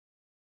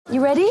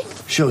You ready?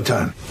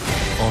 Showtime.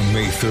 On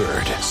May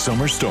 3rd,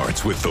 summer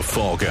starts with The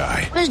Fall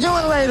Guy. Let's do it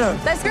later.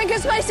 Let's drink a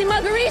spicy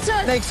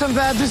margarita. Make some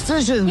bad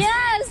decisions.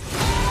 Yes.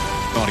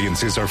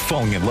 Audiences are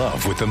falling in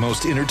love with the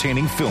most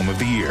entertaining film of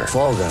the year.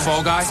 Fall Guy.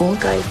 Fall Guy? Fall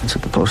Guy. That's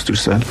what the poster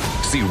said.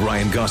 See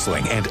Ryan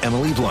Gosling and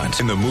Emily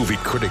Blunt in the movie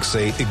critics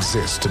say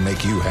exists to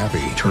make you happy.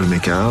 Trying to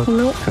make it out?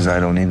 Nope. Because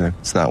I don't either.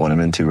 It's not what I'm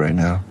into right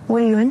now.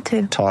 What are you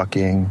into?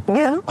 Talking.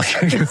 Yeah.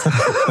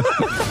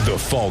 The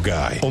Fall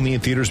Guy. Only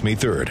in theaters May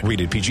 3rd.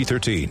 Rated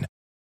PG-13.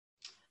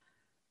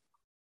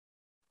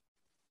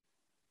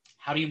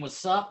 Howdy and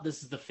what's up?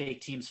 This is the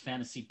Fake Teams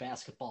Fantasy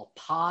Basketball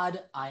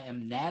Pod. I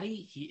am Natty.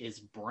 He is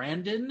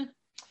Brandon.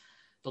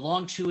 The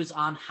Long Two is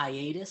on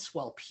hiatus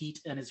while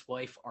Pete and his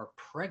wife are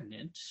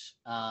pregnant,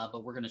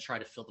 but we're going to try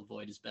to fill the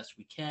void as best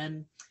we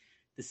can.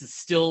 This is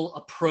still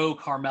a pro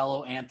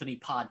Carmelo Anthony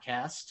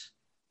podcast,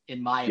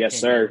 in my opinion. Yes,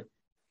 sir.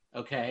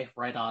 Okay,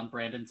 right on.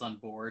 Brandon's on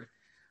board.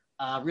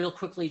 Real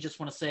quickly,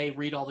 just want to say,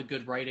 read all the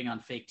good writing on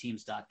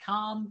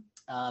faketeams.com.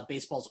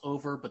 Baseball's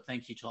over, but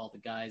thank you to all the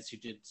guys who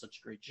did such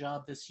a great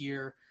job this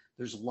year.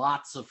 There's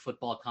lots of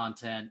football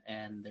content,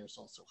 and there's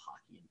also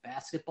hockey and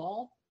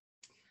basketball.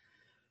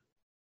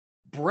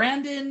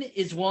 Brandon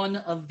is one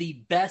of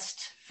the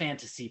best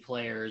fantasy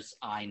players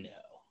I know,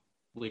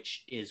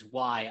 which is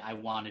why I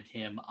wanted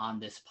him on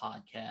this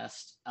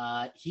podcast.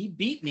 He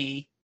beat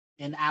me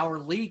in our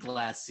league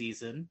last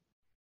season,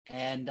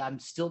 and I'm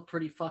still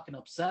pretty fucking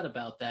upset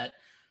about that.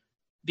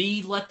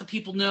 B, let the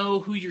people know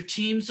who your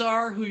teams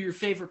are, who your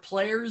favorite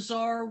players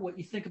are, what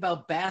you think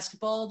about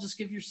basketball. Just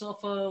give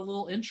yourself a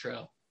little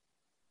intro.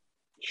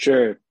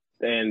 Sure.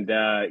 And,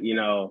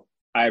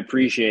 I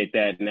appreciate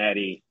that,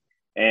 Natty.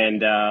 And,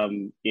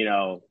 Go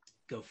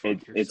fuck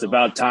yourself. it's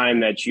about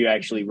time that you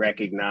actually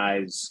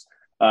recognize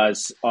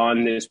us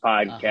on this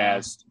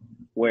podcast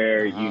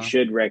where you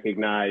should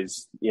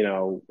recognize,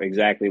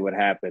 exactly what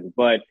happened.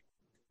 But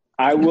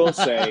I will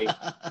say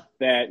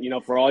that,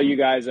 for all you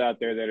guys out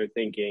there that are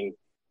thinking,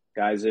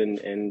 guys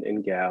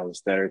and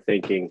gals that are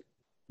thinking,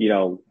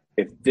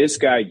 if this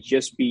guy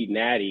just beat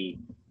Natty,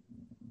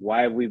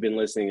 why have we been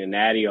listening to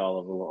Natty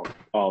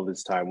all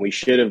this time? We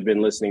should have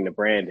been listening to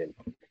Brandon.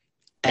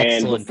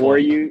 Excellent and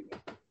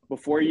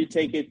before you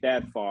take it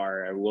that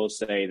far, I will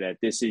say that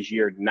this is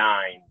year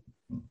 9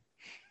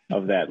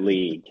 of that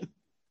league,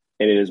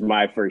 and it is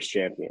my first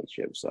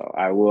championship. So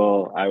I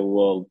will,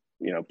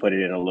 put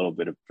it in a little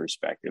bit of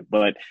perspective.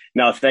 But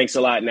no, thanks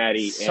a lot,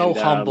 Natty. So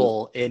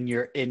humble in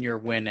your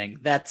winning.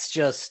 That's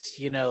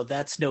just,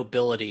 that's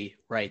nobility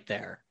right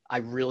there. I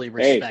really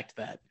respect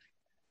that. It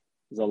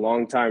was a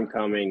long time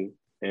coming,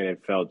 and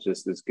it felt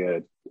just as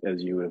good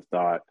as you would have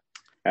thought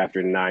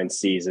after 9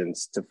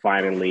 seasons to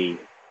finally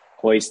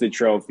hoist the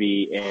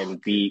trophy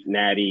and beat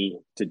Natty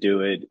to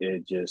do it.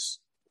 It just,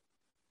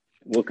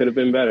 what could have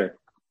been better?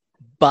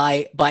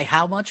 By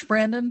how much,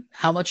 Brandon?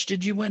 How much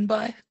did you win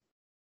by?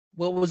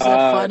 What was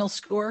that final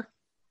score?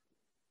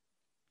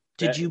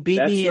 Did you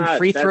beat me in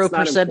free throw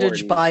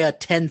percentage by a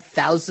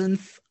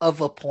 10,000th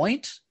of a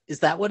point? Is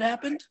that what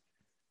happened?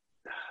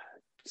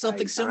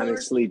 Something similar? I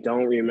honestly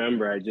don't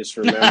remember. I just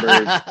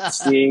remember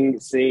seeing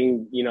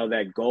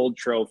that gold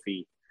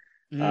trophy.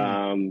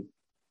 My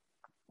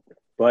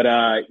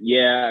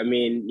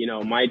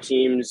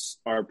teams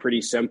are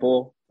pretty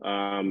simple.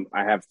 I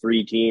have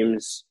 3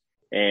 teams,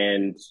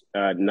 and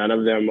none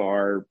of them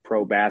are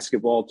pro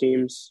basketball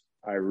teams.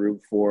 I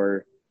root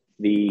for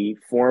the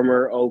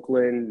former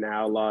Oakland,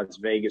 now Las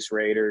Vegas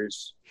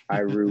Raiders. I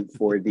root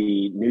for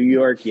the New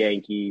York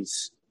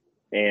Yankees,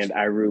 and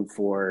I root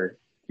for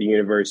the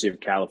University of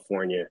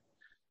California.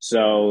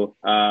 So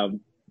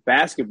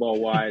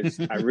basketball-wise,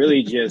 I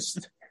really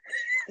just –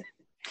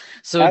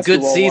 So a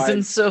good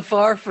season so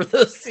far for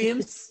those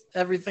teams?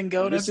 Everything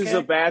going This is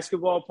a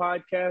basketball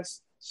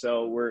podcast,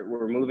 so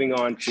we're moving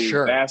on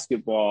to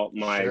basketball,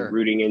 my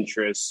rooting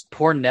interests.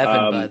 Poor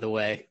Nevin, by the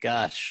way.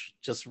 Gosh,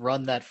 just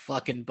run that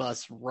fucking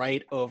bus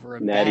right over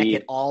him. Natty,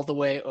 back it all the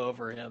way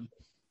over him.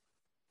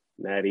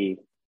 Natty.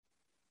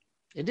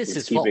 It is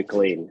his fault. Let's keep it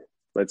clean.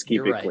 Let's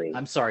keep it clean.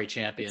 I'm sorry,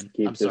 champion.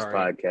 Keep I'm this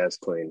sorry. podcast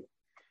clean.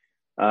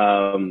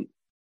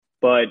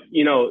 But,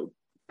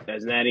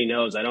 as Natty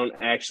knows, I don't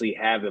actually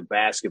have a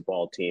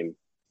basketball team.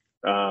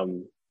 I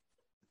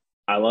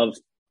love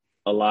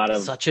a lot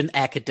of... Such an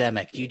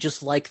academic. You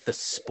just like the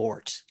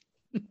sport.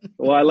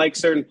 Well, I like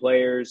certain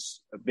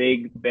players. A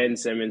big Ben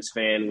Simmons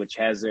fan, which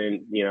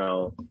hasn't,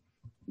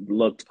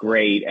 looked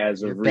great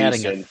as of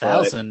recent. You're batting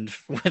 1,000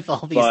 with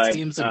all these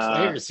teams and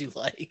players you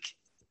like.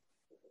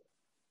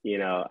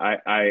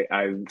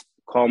 I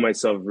call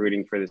myself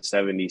rooting for the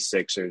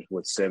 76ers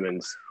with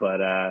Simmons.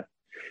 But,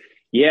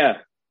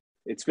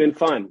 it's been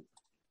fun.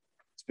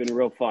 It's been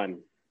real fun.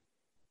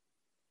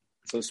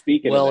 So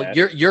speaking of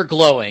that, you're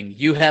glowing.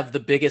 You have the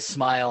biggest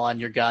smile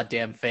on your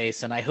goddamn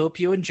face, and I hope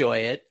you enjoy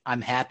it.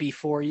 I'm happy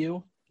for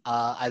you.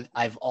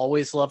 I've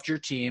always loved your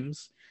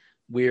teams.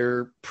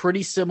 We're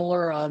pretty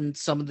similar on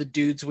some of the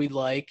dudes we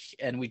like,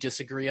 and we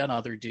disagree on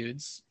other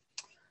dudes.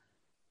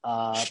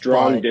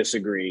 Strong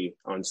disagree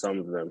on some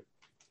of them.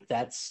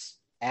 That's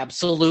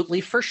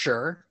absolutely for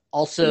sure.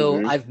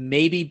 Also, I've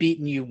maybe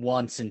beaten you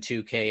once in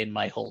 2K in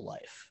my whole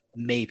life.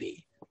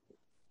 Maybe.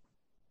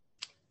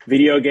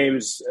 Video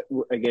games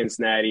against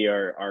Natty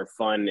are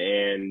fun,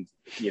 and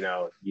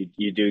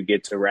you do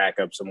get to rack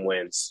up some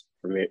wins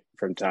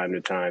from time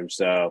to time.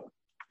 So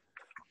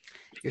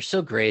you're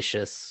so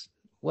gracious.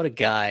 What a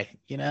guy.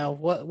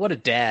 What a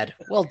dad.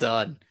 Well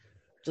done.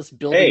 Just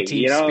building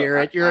team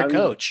spirit. You're a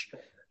coach.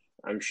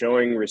 I'm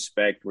showing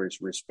respect where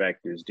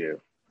respect is due.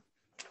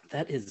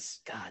 That is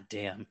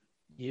goddamn.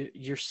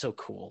 You're so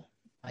cool.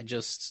 I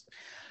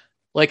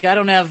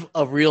don't have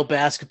a real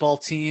basketball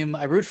team.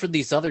 I root for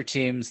these other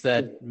teams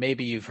that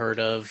maybe you've heard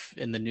of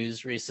in the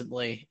news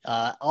recently.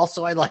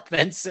 Also, I like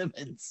Ben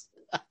Simmons.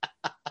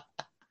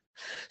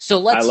 So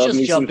let's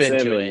just jump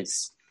into it.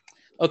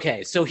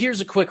 Okay, so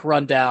here's a quick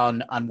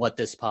rundown on what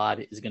this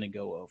pod is going to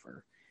go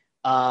over.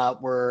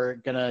 We're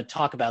going to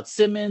talk about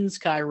Simmons,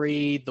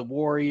 Kyrie, the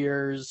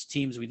Warriors,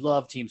 teams we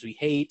love, teams we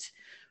hate,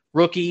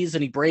 rookies,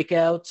 any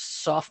breakouts,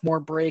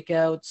 sophomore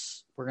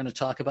breakouts. We're going to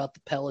talk about the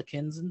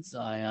Pelicans and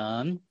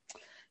Zion.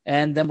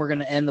 And then we're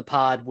going to end the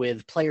pod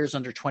with players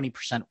under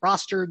 20%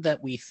 rostered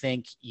that we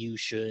think you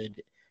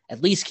should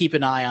at least keep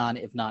an eye on,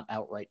 if not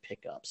outright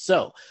pick up.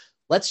 So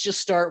let's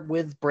just start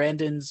with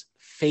Brandon's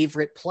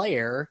favorite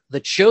player, the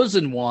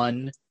chosen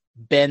one,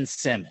 Ben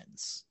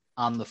Simmons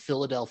on the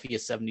Philadelphia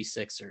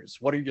 76ers.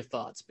 What are your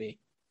thoughts, B?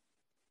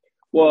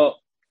 Well,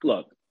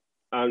 look,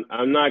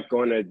 I'm not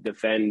going to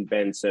defend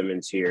Ben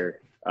Simmons here.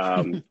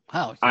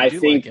 Wow, I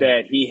think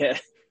that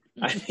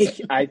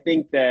I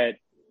think that,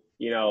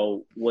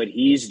 what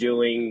he's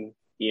doing,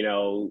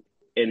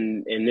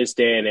 in this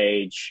day and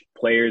age,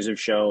 players have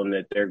shown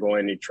that they're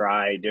going to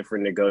try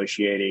different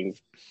negotiating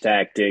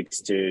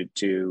tactics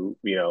to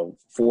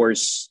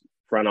force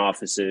front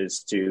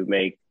offices to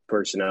make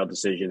personnel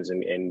decisions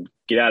and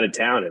get out of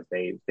town if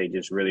they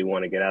just really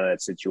want to get out of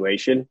that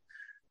situation.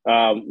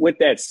 With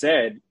that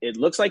said, it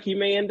looks like he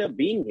may end up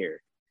being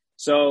here.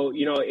 So,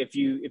 if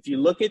you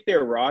look at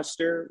their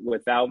roster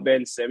without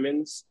Ben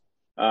Simmons,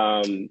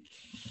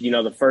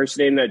 the first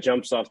name that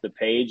jumps off the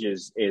page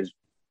is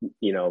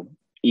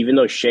even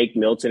though Shake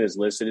Milton is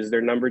listed as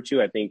their number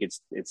 2, I think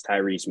it's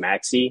Tyrese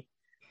Maxey.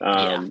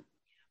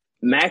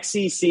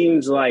 Maxey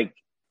seems like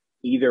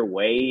either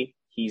way,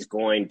 he's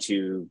going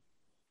to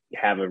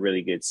have a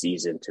really good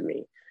season to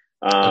me.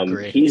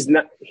 He's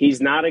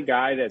not a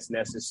guy that's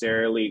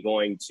necessarily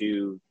going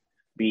to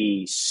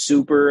be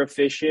super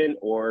efficient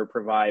or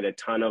provide a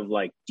ton of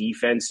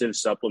defensive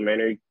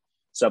supplementary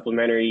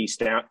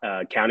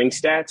counting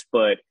stats.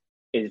 But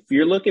if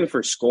you're looking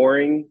for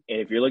scoring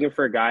and if you're looking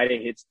for a guy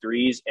that hits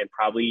threes and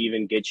probably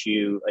even gets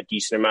you a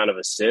decent amount of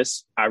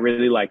assists, I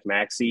really like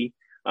Maxey.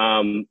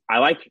 I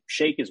like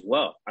Shake as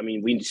well. I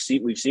mean, we've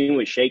seen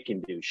what Shake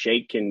can do.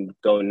 Shake can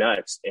go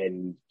nuts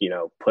and,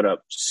 put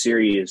up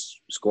serious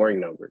scoring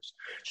numbers.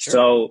 Sure.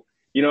 So,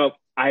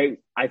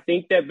 I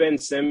think that Ben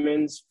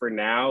Simmons for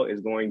now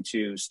is going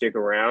to stick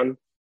around.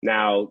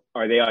 Now,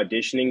 are they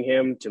auditioning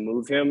him to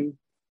move him?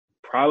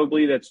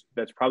 Probably that's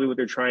probably what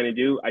they're trying to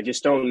do. I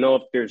just don't know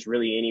if there's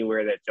really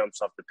anywhere that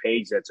jumps off the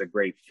page that's a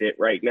great fit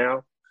right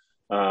now.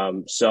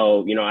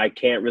 So, I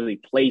can't really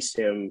place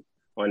him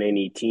on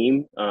any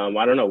team.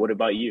 I don't know. What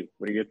about you?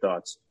 What are your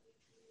thoughts?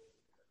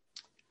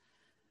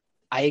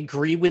 I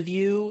agree with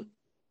you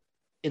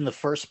in the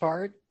first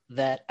part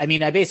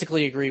I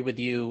basically agree with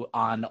you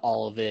on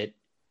all of it.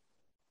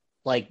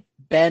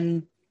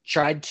 Ben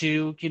tried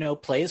to,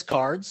 play his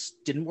cards,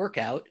 didn't work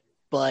out,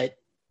 but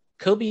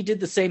Kobe did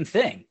the same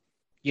thing.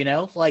 He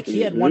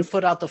had one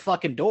foot out the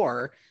fucking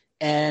door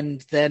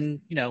and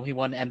then, he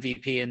won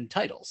MVP and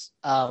titles.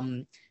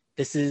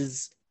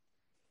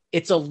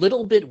 It's a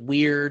little bit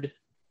weird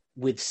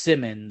with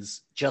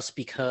Simmons just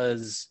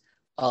because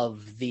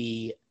of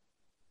the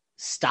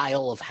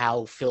style of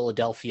how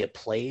Philadelphia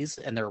plays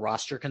and their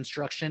roster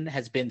construction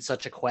has been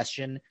such a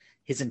question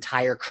his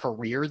entire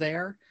career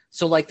there.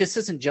 So this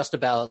isn't just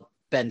about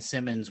Ben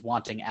Simmons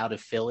wanting out of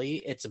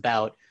Philly. It's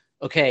about,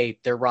 okay,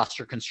 their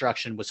roster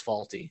construction was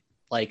faulty.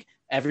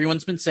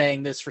 Everyone's been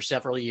saying this for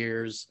several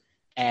years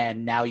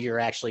and now you're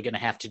actually going to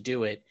have to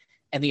do it.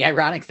 And the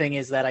ironic thing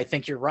is that I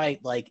think you're right.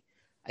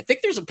 I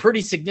think there's a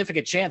pretty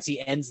significant chance he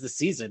ends the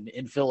season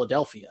in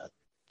Philadelphia.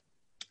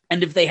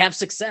 And if they have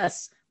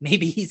success,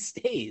 maybe he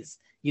stays,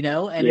 in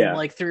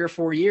 3 or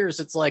 4 years,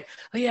 it's oh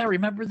yeah,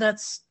 remember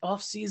that's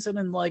off season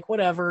and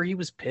whatever, he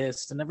was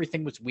pissed and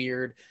everything was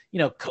weird,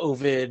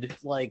 COVID,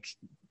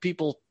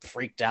 people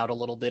freaked out a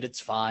little bit. It's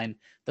fine.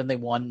 Then they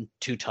won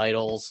 2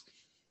 titles.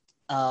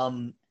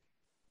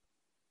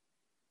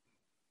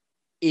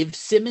 If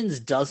Simmons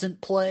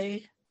doesn't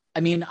play,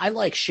 I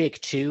like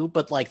Shake too,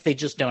 but they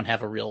just don't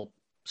have a real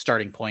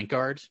starting point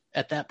guard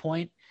at that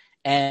point.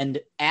 And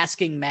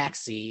asking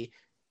Maxey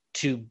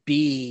to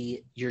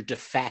be your de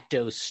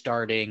facto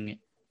starting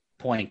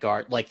point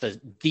guard,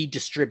 the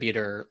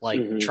distributor,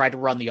 try to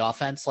run the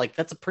offense,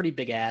 that's a pretty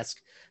big ask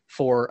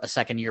for a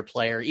second year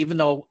player, even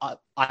though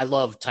I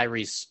love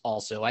Tyrese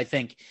also. I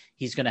think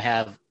he's going to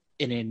have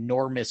an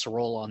enormous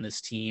role on this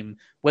team,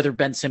 whether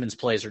Ben Simmons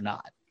plays or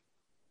not.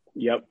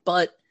 Yep.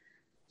 But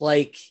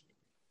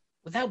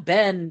without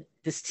Ben,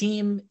 this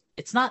team,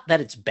 it's not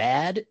that it's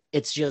bad.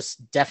 It's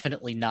just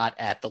definitely not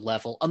at the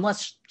level,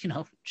 unless,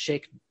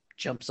 Shake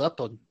jumps up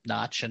a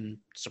notch and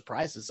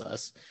surprises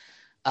us.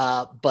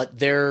 But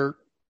they're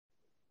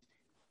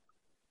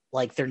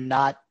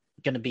not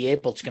going to be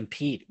able to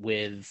compete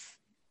with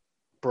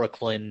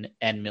Brooklyn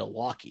and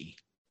Milwaukee,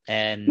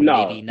 and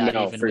maybe not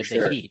even with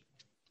the Heat.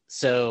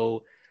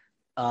 So,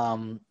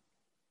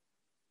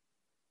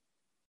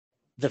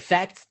 the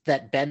fact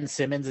that Ben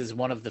Simmons is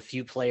one of the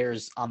few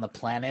players on the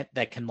planet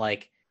that can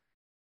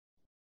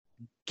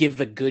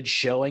give a good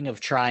showing of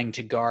trying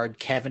to guard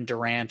Kevin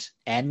Durant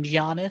and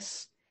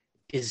Giannis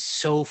is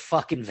so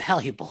fucking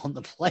valuable in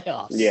the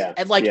playoffs. Yeah.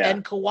 And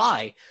and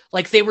Kawhi,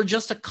 they were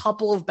just a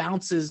couple of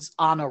bounces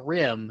on a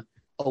rim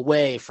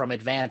away from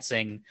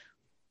advancing,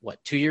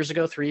 2 years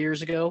ago, 3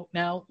 years ago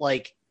now?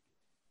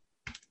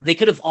 They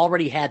could have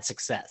already had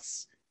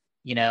success,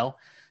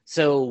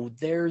 So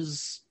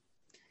there's,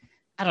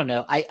 I don't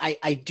know.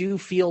 I do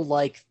feel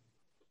like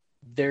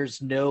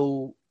there's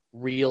no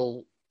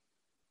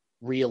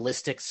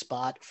realistic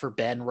spot for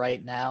Ben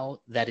right now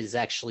that is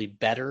actually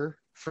better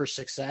for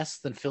success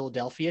than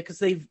Philadelphia, because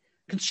they've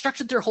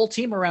constructed their whole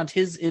team around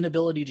his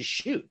inability to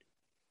shoot.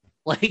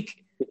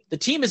 The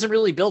team isn't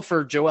really built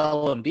for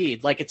Joel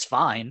Embiid. It's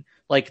fine.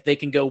 They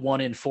can go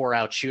 1 in 4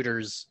 out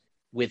shooters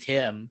with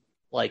him,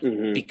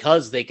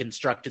 because they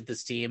constructed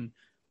this team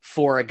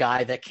for a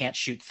guy that can't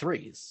shoot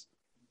threes.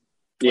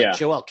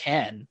 Joel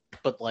can,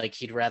 but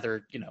he'd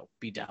rather,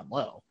 be down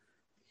low.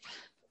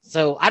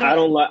 So I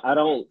don't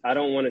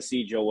want to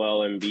see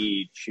Joel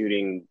Embiid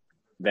shooting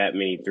that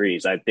many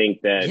threes. I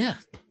think that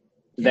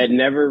that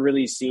never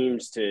really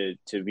seems to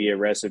be a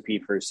recipe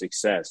for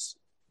success.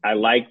 I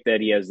like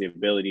that he has the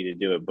ability to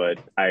do it, but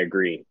I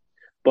agree.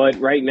 But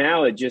right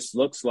now it just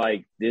looks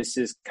like this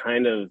is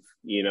kind of,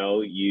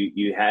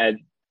 you had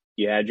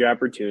your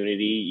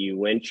opportunity, you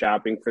went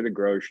shopping for the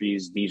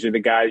groceries. These are the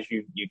guys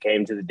you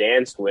came to the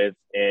dance with.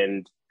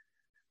 And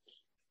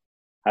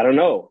I don't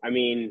know.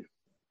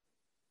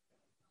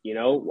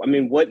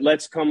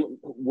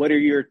 What are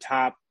your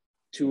top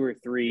 2 or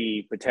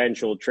 3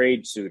 potential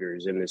trade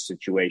suitors in this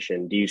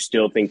situation? Do you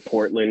still think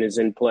Portland is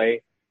in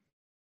play?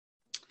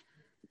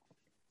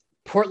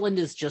 Portland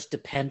is just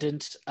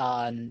dependent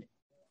on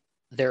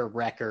their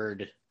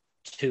record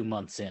 2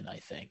 months in, I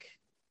think.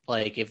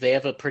 If they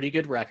have a pretty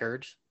good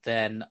record,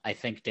 then I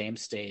think Dame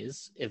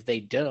stays. If they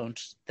don't,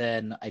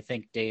 then I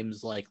think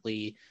Dame's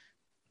likely,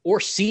 or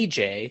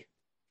CJ.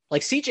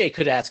 CJ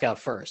could ask out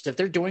first. If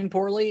they're doing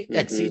poorly,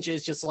 and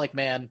CJ's just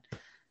man,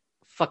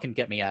 fucking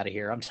get me out of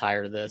here. I'm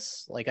tired of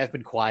this. I've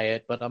been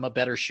quiet, but I'm a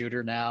better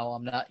shooter now.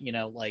 I'm not,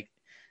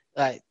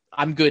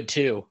 I'm good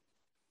too.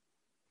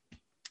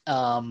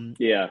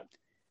 The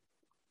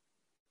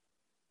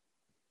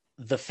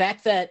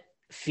fact that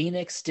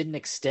Phoenix didn't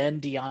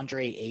extend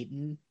DeAndre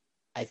Ayton,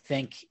 I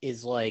think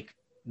is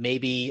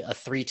maybe a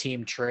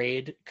 3-team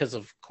trade, because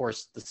of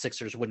course the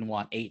Sixers wouldn't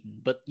want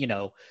Ayton, but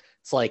it's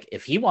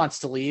if he wants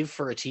to leave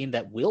for a team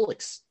that will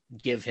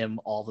give him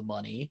all the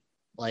money,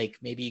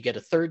 maybe you get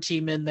a 3rd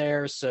team in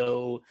there.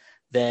 So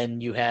then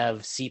you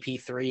have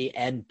CP3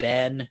 and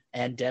Ben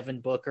and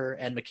Devin Booker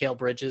and Mikal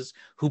Bridges,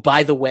 who,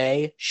 by the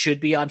way, should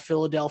be on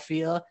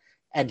Philadelphia.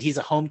 And he's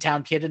a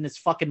hometown kid, and his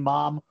fucking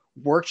mom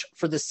worked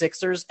for the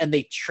Sixers, and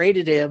they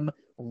traded him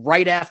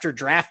right after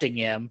drafting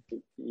him.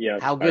 Yeah.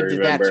 How good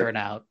did that turn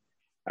out?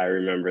 I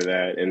remember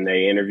that. And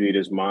they interviewed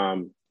his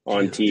mom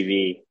on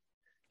TV.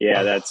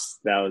 Yeah, that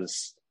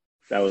was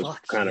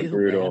kind of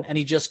brutal. Man. And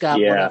he just got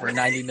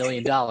 $90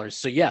 million.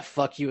 So yeah,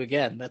 fuck you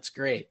again. That's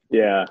great.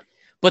 Yeah.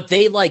 But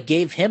they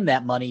gave him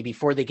that money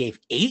before they gave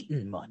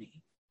Ayton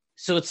money.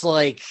 So it's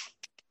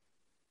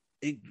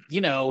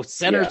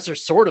centers are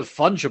sort of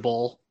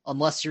fungible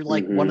unless you're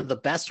one of the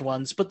best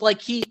ones. But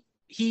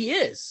he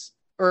is,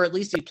 or at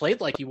least he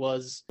played like he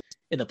was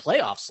in the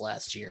playoffs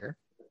last year.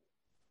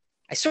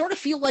 I sort of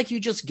feel like you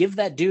just give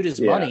that dude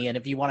his money, and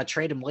if you want to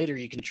trade him later,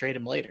 you can trade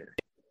him later.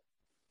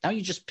 Now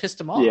you just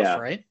pissed him off,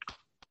 right?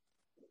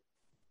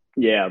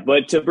 Yeah,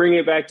 but to bring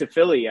it back to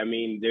Philly,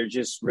 there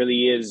just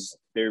really is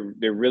there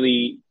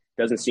really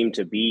doesn't seem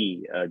to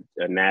be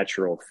a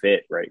natural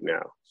fit right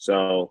now.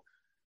 So,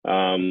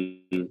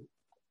 I'm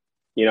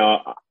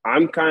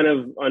kind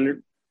of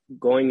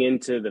going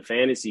into the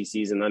fantasy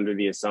season under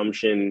the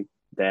assumption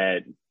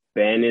that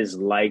Ben is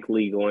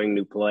likely going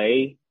to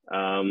play.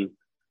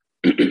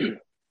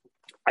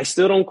 I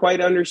still don't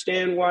quite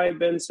understand why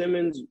Ben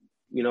Simmons,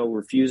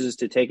 refuses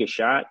to take a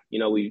shot.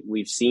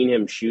 We've seen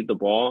him shoot the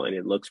ball and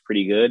it looks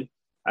pretty good.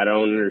 I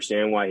don't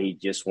understand why he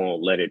just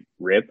won't let it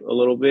rip a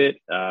little bit.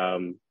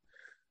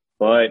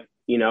 But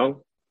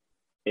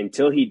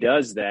until he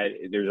does that,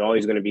 there's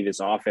always going to be this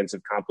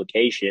offensive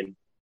complication,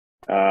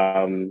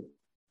 that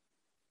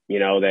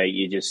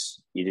you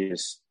just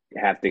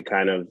have to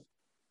kind of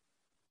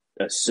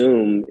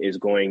assume you're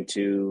going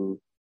to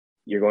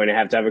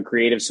have a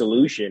creative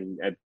solution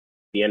at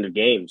the end of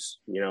games,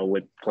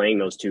 with playing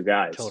those two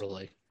guys.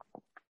 Totally.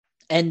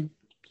 And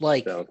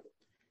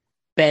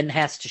Ben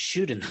has to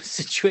shoot in those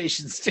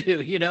situations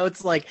too.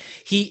 It's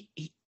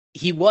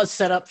he was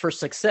set up for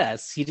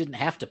success. He didn't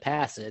have to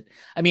pass it.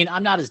 I mean,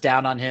 I'm not as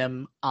down on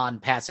him on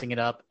passing it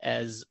up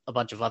as a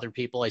bunch of other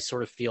people. I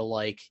sort of feel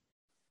like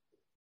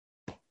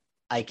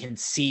I can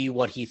see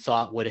what he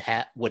thought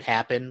would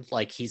happen.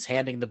 Like, he's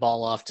handing the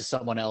ball off to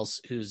someone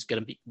else who's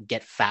going to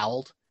get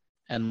fouled.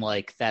 And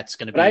like, that's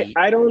going to be,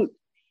 I don't,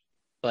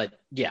 but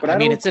yeah, but I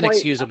mean, don't it's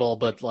inexcusable,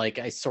 but like,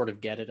 I sort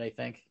of get it. I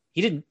think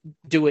he didn't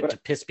do it to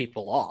piss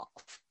people off.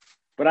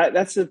 But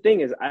that's the thing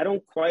is I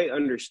don't quite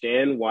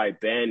understand why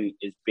Ben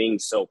is being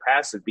so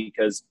passive,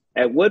 because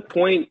at what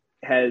point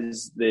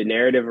has the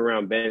narrative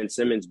around Ben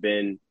Simmons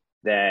been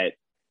that,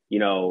 you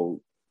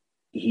know,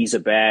 he's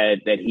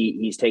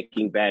he's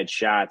taking bad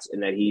shots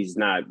and that he's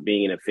not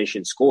being an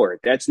efficient scorer?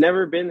 That's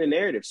never been the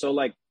narrative. So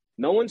like,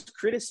 no one's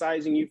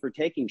criticizing you for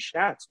taking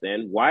shots,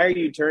 Ben. Why are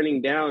you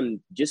turning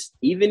down, just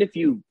even if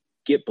you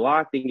get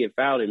blocked and get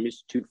fouled and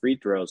miss 2 free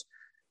throws,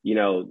 you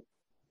know,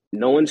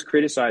 no one's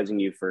criticizing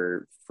you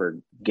for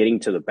getting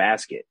to the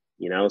basket,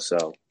 you know?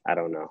 So I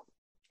don't know.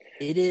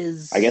 It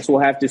is. I guess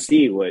we'll have to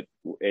see what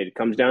it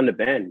comes down to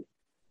Ben.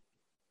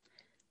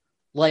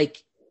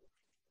 Like,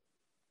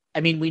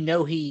 I mean, we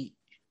know he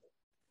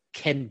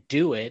can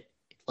do it.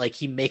 Like,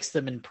 he makes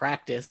them in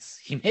practice.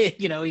 He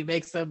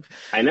makes them.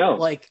 I know.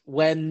 Like,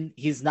 when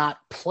he's not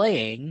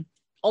playing.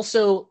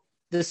 Also,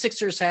 the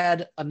Sixers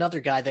had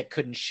another guy that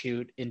couldn't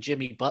shoot in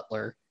Jimmy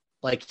Butler.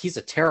 Like, he's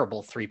a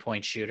terrible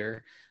 3-point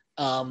shooter.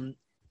 And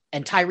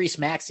Tyrese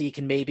Maxey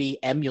can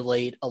maybe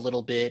emulate a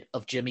little bit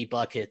of Jimmy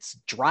Bucket's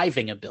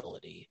driving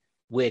ability,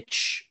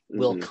 which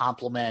will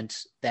complement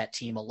that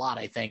team a lot,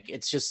 I think.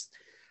 It's just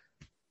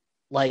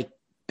like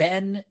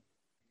Ben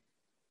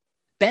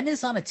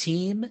is on a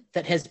team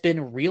that has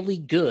been really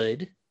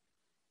good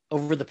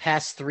over the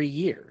past 3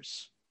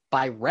 years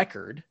by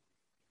record.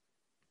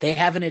 They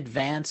haven't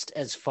advanced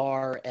as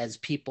far as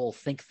people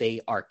think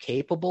they are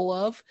capable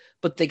of,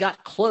 but they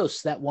got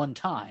close that one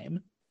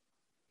time.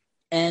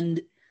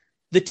 And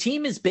the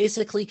team is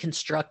basically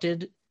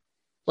constructed,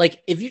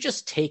 like, if you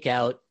just take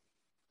out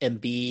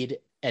Embiid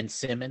and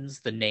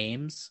Simmons, the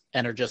names,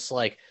 and are just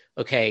like,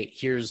 okay,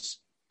 here's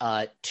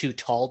 2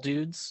 tall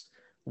dudes.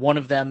 One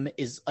of them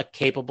is a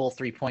capable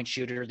 3-point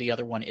shooter. The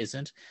other one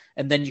isn't.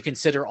 And then you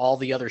consider all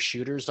the other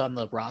shooters on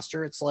the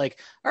roster. It's like,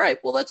 all right,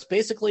 well, that's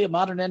basically a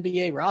modern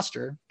NBA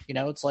roster. You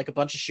know, it's like a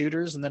bunch of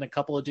shooters and then a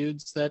couple of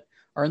dudes that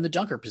are in the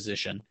dunker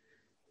position.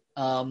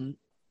 But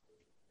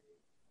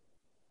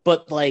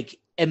like,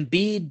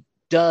 Embiid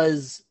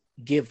does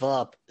give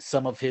up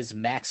some of his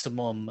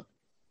maximum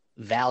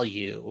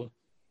value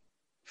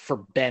for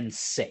Ben's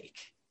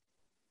sake.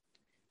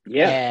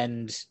 Yeah.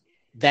 And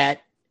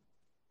that,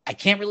 I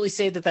can't really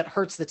say that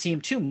hurts the team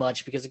too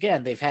much because,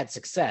 again, they've had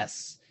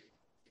success.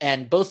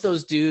 And both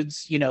those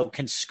dudes, you know,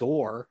 can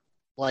score.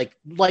 Like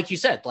you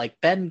said,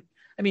 like Ben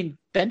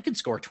can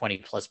score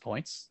 20-plus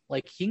points.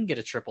 Like, he can get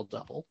a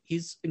triple-double.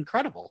 He's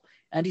incredible.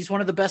 And he's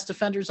one of the best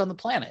defenders on the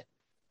planet.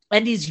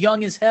 And he's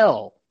young as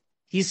hell.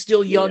 He's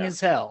still young as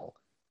hell.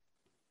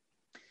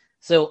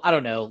 So, I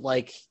don't know,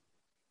 like,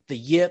 the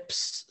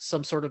yips,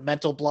 some sort of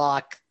mental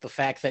block, the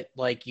fact that,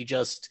 like, you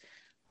just,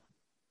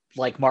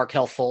 like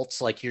Markelle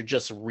Fultz, like, you're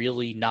just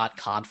really not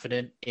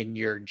confident in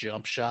your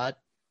jump shot.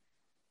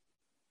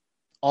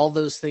 All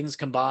those things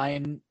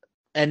combine.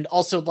 And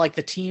also, like,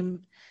 the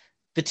team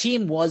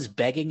was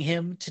begging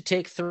him to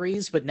take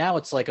threes, but now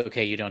it's like,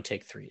 okay, you don't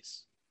take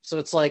threes. So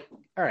it's like,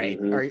 all right,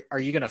 are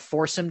you going to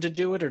force him to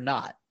do it or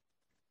not?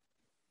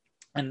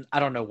 And I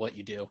don't know what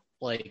you do.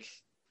 Like,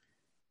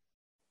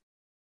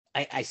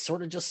 I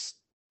sort of just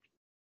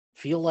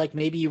feel like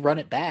maybe you run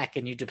it back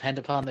and you depend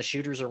upon the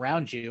shooters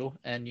around you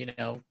and, you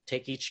know,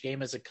 take each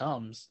game as it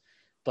comes.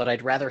 But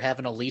I'd rather have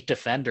an elite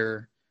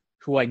defender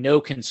who I know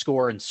can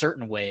score in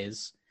certain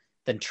ways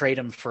than trade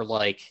him for,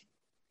 like,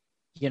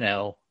 you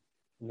know,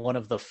 one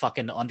of the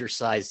fucking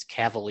undersized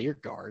Cavalier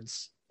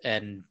guards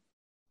and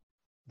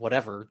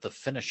whatever, the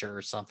finisher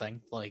or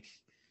something. Like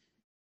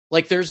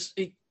there's,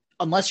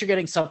 unless you're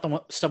getting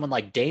someone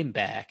like Dame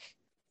back,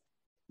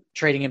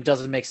 trading him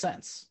doesn't make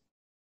sense.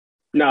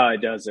 No,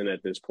 it doesn't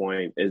at this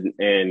point.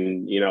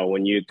 And you know,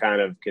 when you kind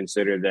of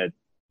consider that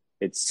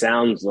it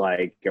sounds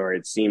like, or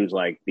it seems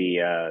like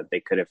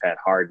they could have had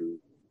Harden,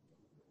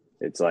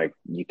 it's like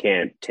you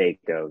can't take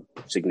a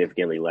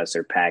significantly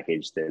lesser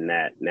package than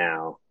that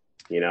now,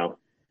 you know?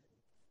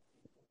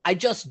 I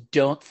just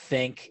don't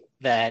think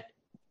that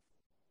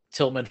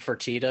Tillman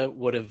Fertitta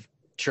would have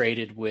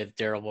traded with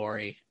Daryl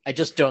Morey. I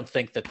just don't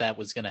think that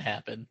was going to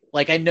happen.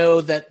 Like, I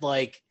know that,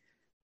 like,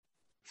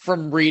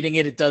 from reading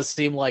it does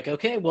seem like,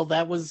 okay, well,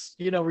 that was,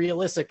 you know,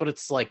 realistic, but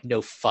it's like,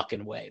 no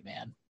fucking way,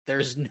 man.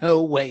 There's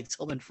no way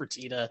Tillman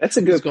Fertitta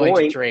is going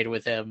to trade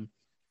with him.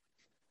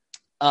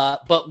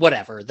 But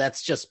whatever,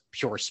 that's just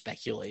pure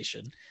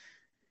speculation.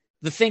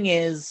 The thing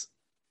is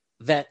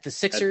that the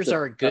Sixers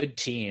are a good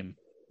team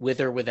with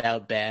or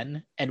without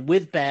Ben. And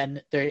with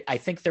Ben, I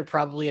think they're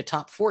probably a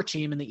top 4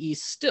 team in the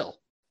East still.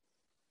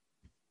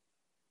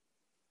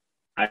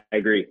 I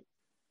agree.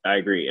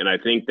 And I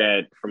think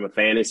that from a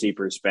fantasy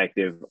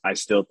perspective, I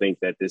still think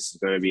that this is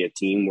going to be a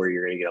team where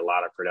you're going to get a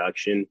lot of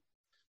production.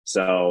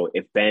 So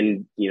if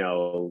Ben,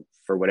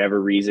 for whatever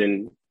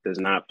reason does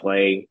not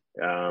play,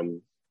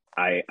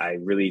 I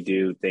really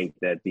do think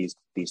that these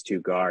two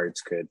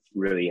guards could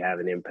really have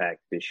an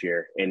impact this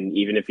year. And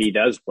even if he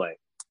does play,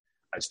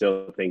 I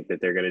still think that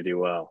they're going to do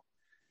well.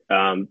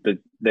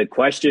 The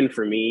question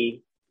for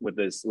me with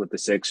the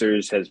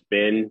Sixers has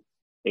been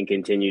and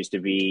continues to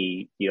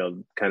be,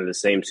 kind of the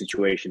same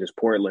situation as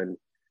Portland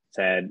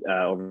has had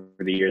over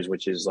the years,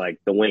 which is like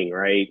the wing,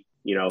 right?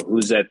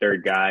 Who's that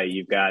third guy?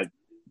 You've got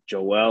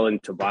Joel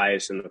and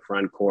Tobias in the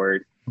front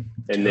court,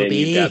 and then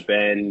you've got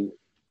Ben,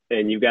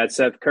 and you've got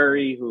Seth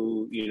Curry,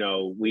 who,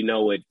 we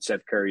know what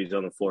Seth Curry's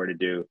on the floor to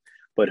do,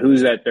 but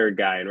who's that third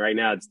guy? And right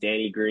now it's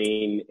Danny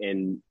Green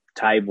and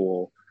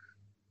Tybal,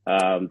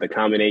 the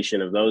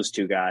combination of those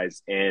two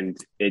guys. And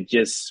it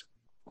just,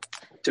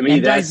 to me,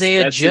 and that's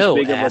Isaiah Joe,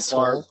 big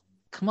asshole.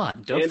 Come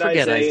on, don't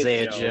forget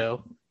Isaiah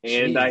Joe.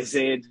 And Jeez.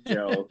 Isaiah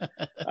Joe.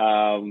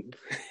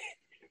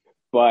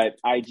 But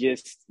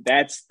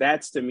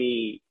that's to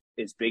me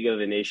as big of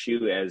an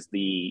issue as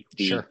the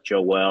Sure.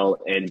 Joel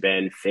and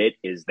Ben fit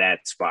is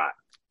that spot.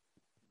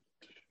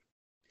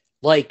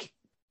 Like,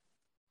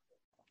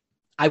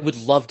 I would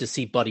love to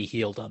see Buddy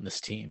Hield on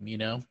this team,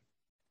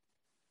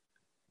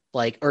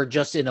 like, or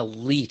just an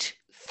elite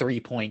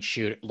 3-point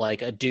shooter,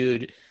 like a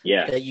dude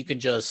that you can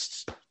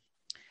just,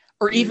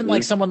 or even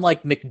like someone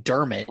like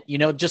McDermott,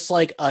 just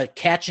like a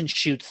catch and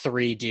shoot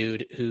 3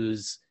 dude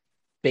who's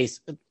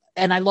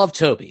and I love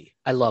Toby.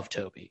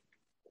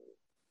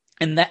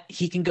 And that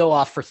he can go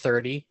off for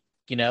 30,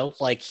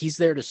 like he's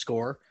there to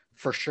score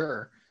for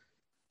sure.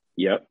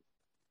 Yep.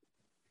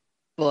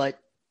 But,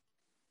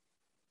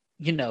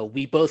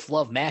 we both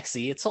love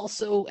Maxey. It's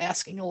also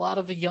asking a lot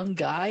of a young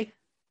guy,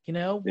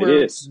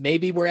 It is.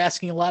 Maybe we're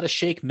asking a lot of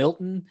Shake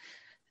Milton.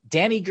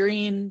 Danny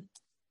Green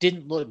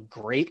didn't look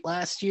great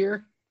last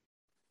year.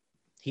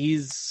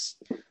 He's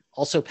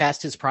also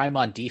past his prime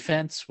on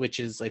defense, which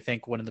is, I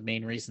think, one of the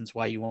main reasons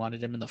why you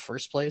wanted him in the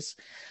first place.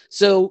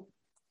 So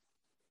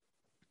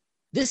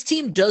this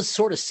team does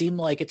sort of seem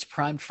like it's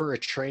primed for a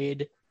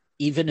trade,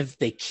 even if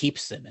they keep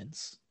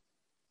Simmons.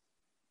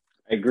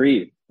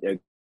 Agreed.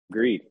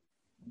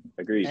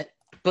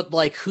 But,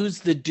 like, who's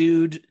the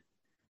dude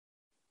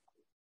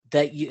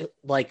that you,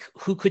 like,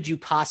 who could you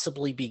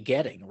possibly be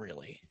getting,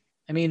 really?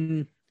 I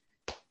mean,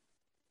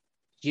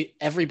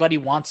 everybody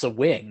wants a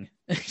wing,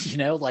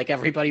 like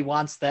everybody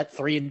wants that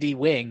 3-and-D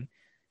wing.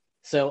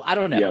 So I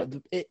don't know.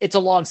 Yeah. It's a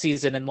long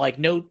season, and like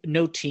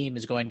no team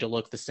is going to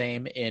look the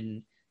same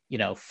in,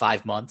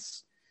 5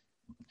 months.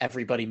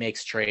 Everybody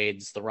makes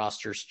trades, the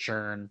rosters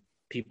churn,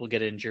 people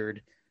get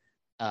injured,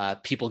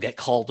 people get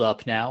called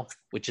up now,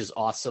 which is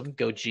awesome.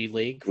 Go G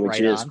League,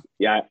 on.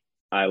 Yeah,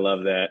 I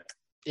love that.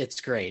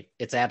 It's great.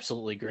 It's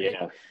absolutely great.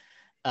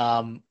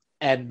 Yeah.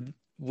 And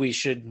we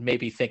should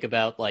maybe think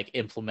about like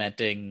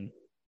implementing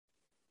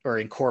or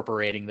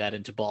incorporating that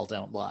into Ball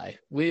Don't Lie.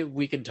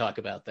 We can talk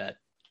about that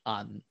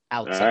on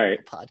outside of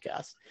the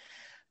podcast.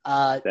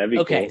 That'd be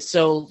okay, cool.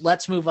 So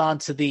let's move on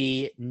to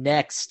the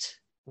next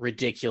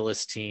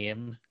ridiculous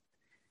team,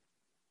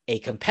 a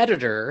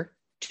competitor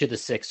to the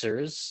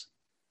Sixers,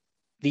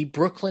 the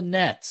Brooklyn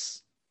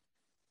Nets.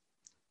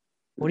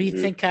 What do you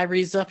think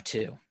Kyrie's up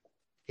to?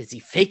 Is he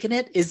faking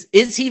it? Is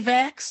he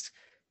vaxxed?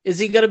 Is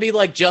he going to be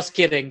like, just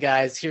kidding,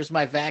 guys, here's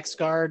my vax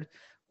card?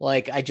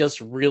 Like,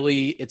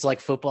 it's like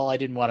football. I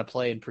didn't want to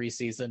play in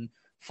preseason.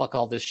 Fuck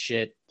all this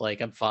shit.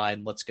 Like, I'm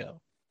fine. Let's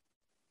go.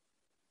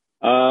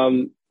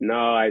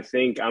 No, I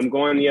think I'm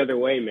going the other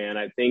way, man.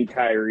 I think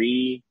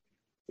Kyrie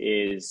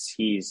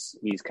he's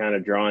kind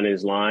of drawn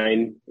his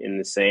line in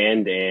the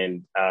sand,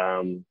 and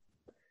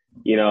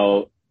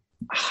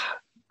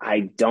I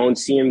don't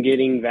see him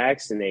getting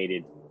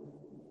vaccinated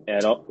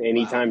at all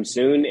anytime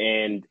soon.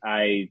 And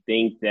I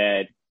think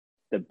that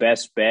the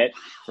best bet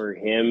for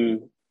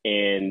him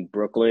in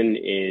Brooklyn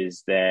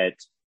is that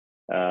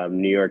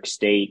New York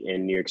State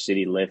and New York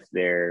City lift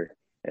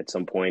at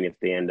some point, if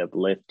they end up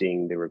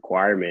lifting the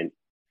requirement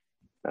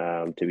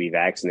to be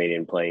vaccinated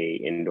and play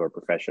indoor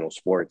professional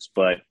sports.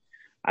 But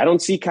I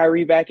don't see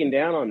Kyrie backing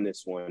down on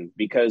this one,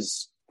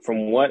 because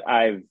from what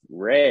I've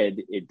read,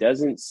 it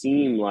doesn't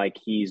seem like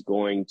he's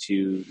going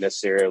to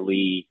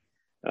necessarily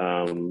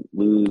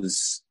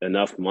lose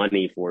enough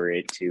money for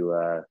it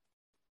to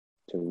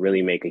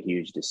really make a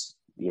huge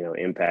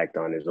impact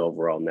on his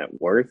overall net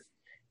worth.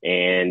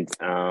 And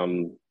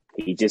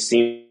he just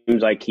seems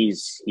like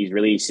he's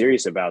really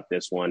serious about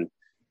this one.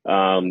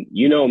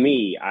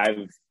 Me,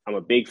 I'm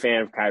a big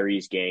fan of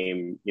Kyrie's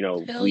game.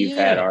 We've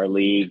had our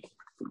league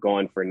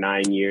going for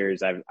 9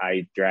 years.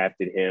 I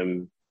drafted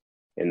him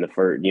in the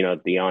first,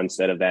 at the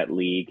onset of that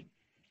league.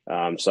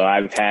 So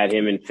I've had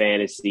him in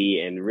fantasy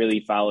and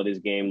really followed his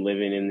game,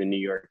 living in the New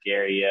York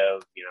area,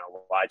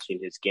 watching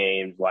his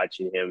games,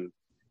 watching him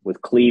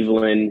with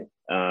Cleveland.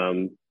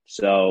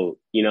 So,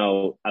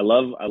 I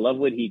love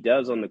what he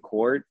does on the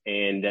court.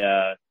 And,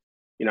 I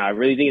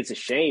really think it's a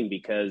shame,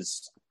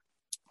 because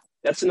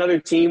that's another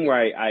team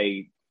where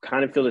I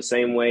kind of feel the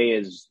same way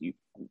as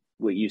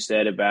what you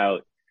said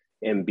about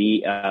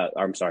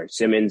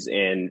Simmons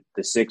and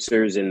the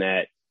Sixers, in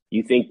that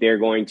you think they're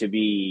going to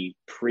be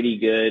pretty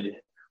good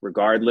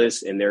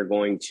regardless, and they're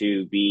going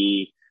to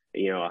be,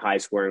 a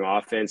high-scoring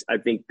offense. I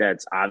think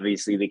that's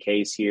obviously the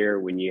case here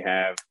when you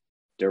have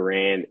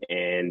Durant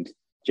and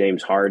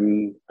James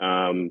Harden.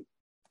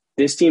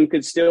 This team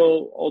could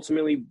still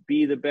ultimately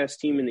be the best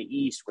team in the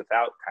East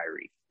without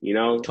Kyrie,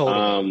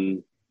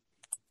 Totally.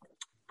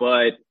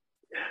 But,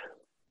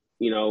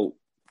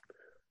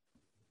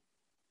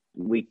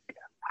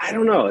 I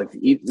don't know if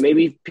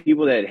maybe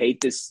people that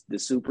hate the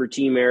super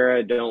team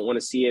era don't want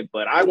to see it,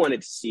 but I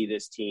wanted to see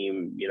this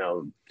team,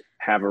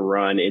 have a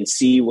run and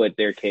see what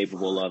they're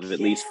capable of, at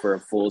least for a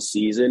full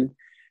season.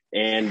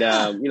 And,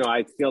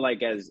 I feel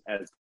like as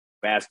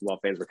basketball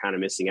fans, we're kind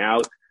of missing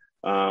out.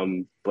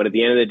 But at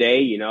the end of the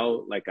day,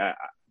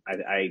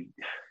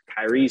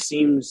 Kyrie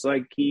seems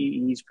like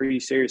he's pretty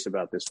serious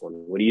about this one.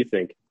 What do you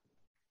think?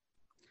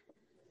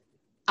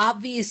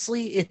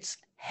 Obviously, it's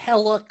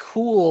hella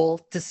cool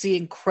to see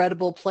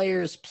incredible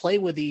players play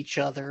with each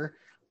other.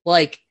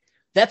 Like,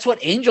 that's what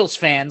Angels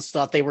fans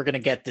thought they were going to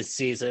get this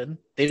season.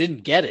 They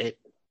didn't get it,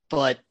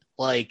 but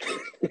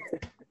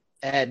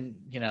and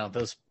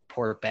those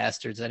poor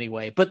bastards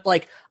anyway. But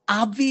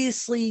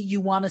obviously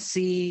you want to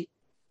see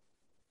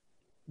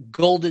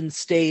Golden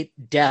State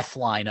death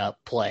lineup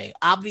play.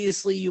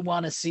 Obviously you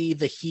want to see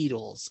the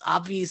Heatles.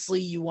 Obviously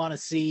you want to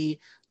see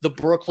the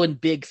Brooklyn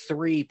Big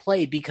Three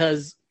play,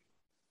 because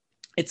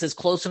it's as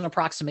close an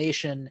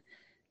approximation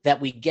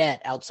that we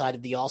get outside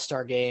of the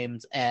All-Star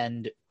games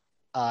and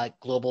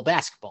global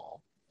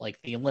basketball, like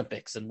the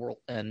Olympics and world.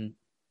 And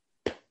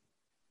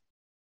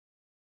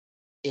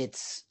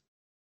it's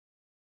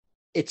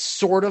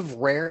sort of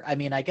rare. I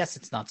mean, I guess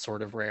it's not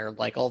sort of rare.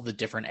 Like, all the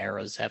different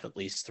eras have at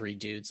least 3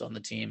 dudes on the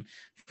team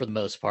for the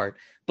most part.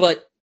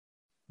 But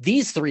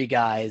these 3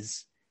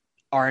 guys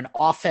are an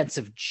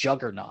offensive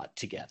juggernaut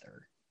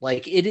together.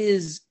 Like, it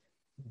is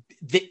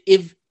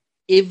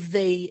if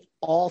they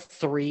all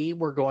 3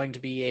 were going to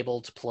be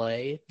able to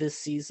play this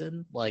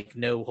season, like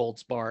no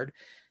holds barred,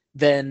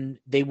 then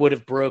they would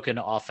have broken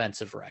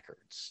offensive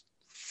records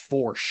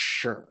for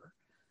sure.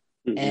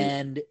 Mm-hmm.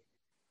 And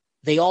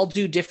they all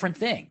do different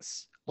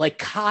things. Like,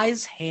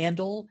 Kai's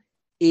handle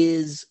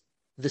is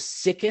the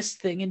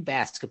sickest thing in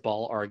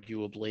basketball,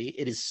 arguably.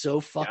 It is so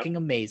fucking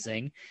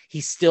amazing.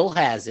 He still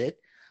has it.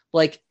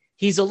 Like,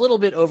 he's a little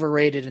bit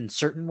overrated in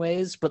certain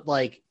ways, but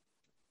but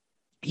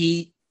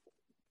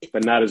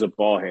not as a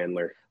ball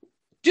handler.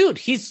 Dude,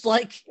 he's his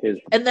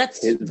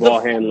ball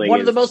handling one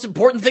of the most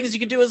important things you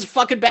can do as a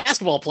fucking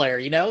basketball player.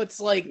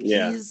 It's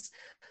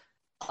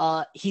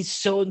he's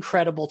so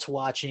incredible to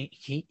watch, and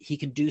he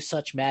can do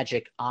such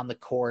magic on the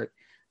court.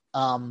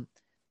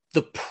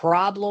 The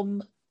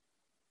problem,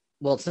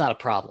 well, it's not a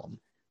problem,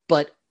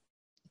 but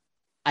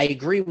I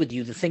agree with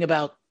you. The thing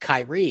about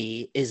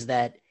Kyrie is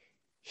that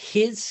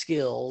his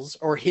skills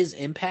or his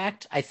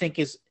impact, I think,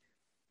 is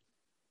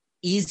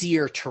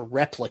easier to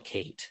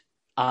replicate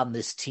on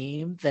this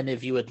team than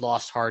if you had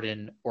lost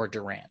Harden or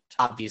Durant.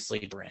 Obviously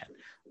Durant,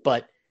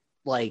 but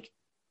they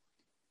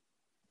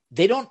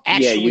don't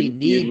actually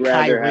need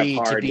Kyrie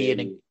to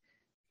be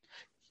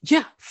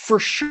yeah, for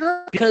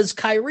sure. Because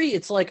Kyrie,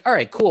 it's all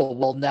right, cool.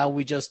 Well, now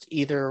we just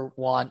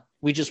want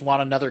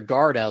another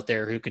guard out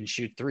there who can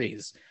shoot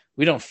threes.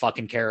 We don't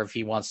fucking care if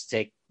he wants to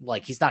take,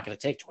 he's not going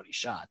to take 20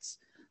 shots.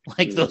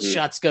 Those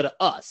shots go to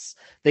us.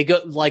 They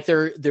go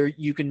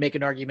you can make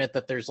an argument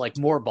that there's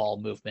more ball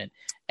movement,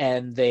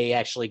 and they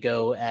actually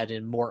go at a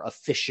more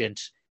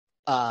efficient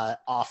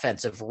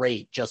offensive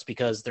rate, just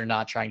because they're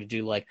not trying to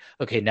do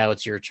okay, now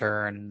it's your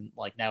turn.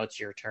 Now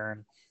it's your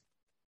turn.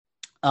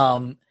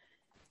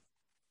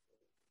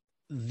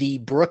 The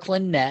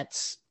Brooklyn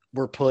Nets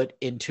were put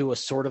into a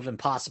sort of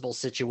impossible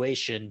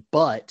situation,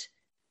 but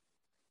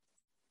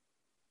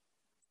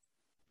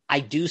I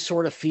do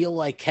sort of feel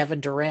like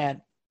Kevin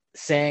Durant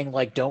saying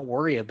don't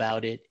worry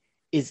about it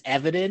is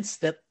evidence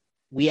that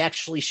we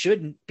actually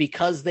shouldn't,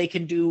 because they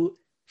can do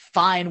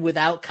fine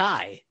without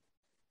Kai.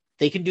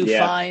 They can do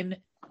fine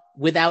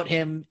without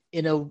him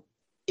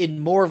in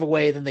more of a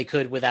way than they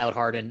could without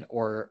Harden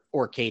or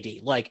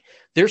KD.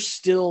 They're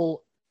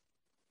still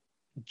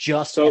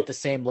just at the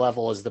same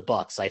level as the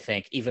Bucks, I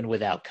think, even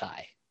without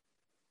Kai.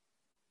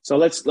 So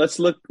let's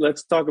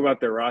talk about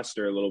their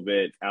roster a little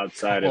bit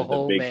outside of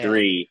the big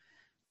 3.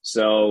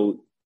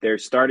 So their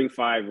starting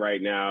 5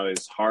 right now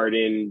is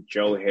Harden,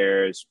 Joe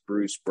Harris,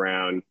 Bruce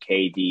Brown,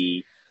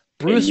 KD.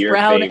 Bruce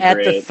Brown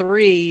at the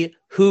 3,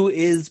 who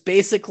is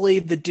basically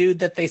the dude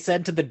that they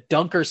sent to the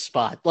dunker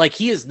spot.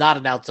 He is not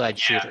an outside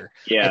shooter.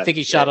 Yeah, I think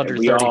he shot under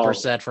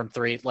 30% from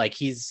 3.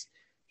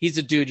 He's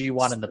a dude you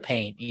want in the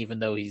paint, even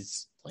though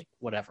he's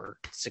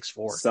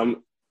 6'4".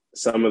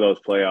 Some of those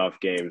playoff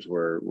games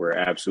were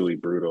absolutely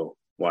brutal.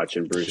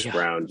 Watching Bruce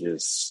Brown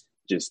just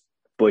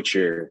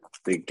butcher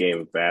the game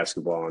of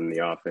basketball on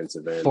the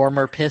offensive end.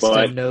 Former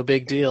Piston, no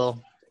big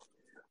deal.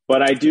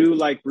 But I do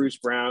like Bruce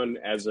Brown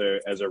as a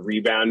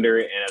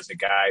rebounder and as a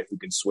guy who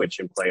can switch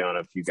and play on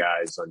a few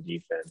guys on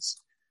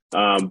defense.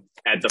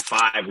 At the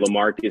 5,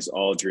 LaMarcus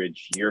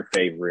Aldridge, your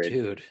favorite.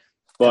 Dude.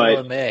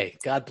 But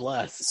LMA, God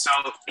bless. So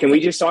can we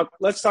just talk?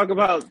 Let's talk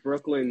about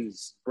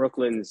Brooklyn's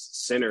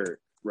center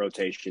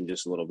rotation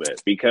just a little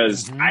bit,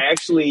 because I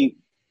actually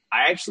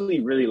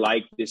really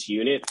like this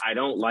unit. I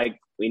don't like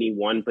any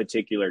one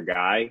particular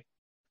guy,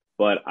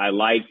 but I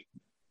like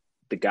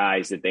the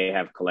guys that they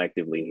have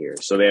collectively here.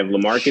 So they have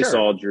LaMarcus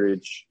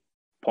Aldridge,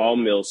 Paul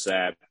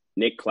Millsap,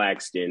 Nick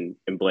Claxton,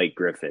 and Blake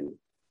Griffin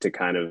to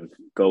kind of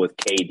go with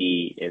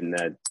KD in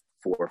that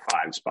 4 or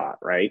 5 spot,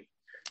 right?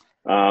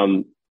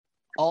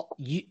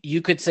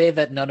 You could say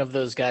that none of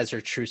those guys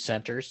are true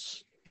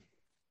centers.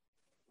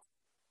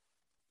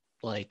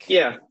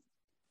 Yeah,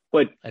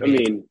 but I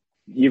mean,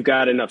 you've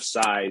got enough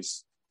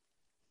size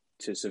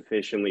to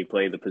sufficiently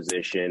play the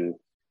position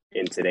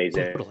in today's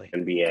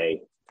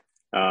NBA.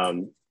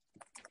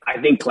 I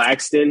think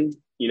Claxton,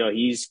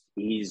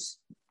 he's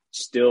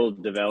still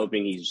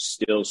developing. He's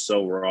still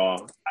so raw.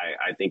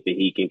 I think that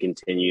he can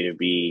continue to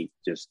be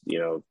just,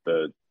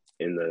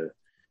 in the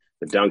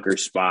dunker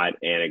spot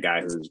and a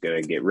guy who's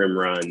going to get rim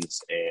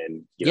runs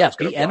and,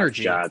 be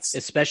energy shots,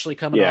 especially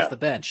coming off the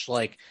bench.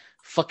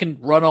 Fucking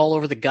run all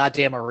over the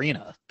goddamn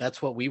arena.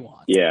 That's what we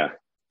want. Yeah.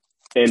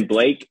 And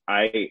Blake,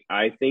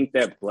 I think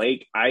that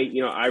Blake,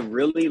 I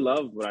really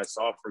loved what I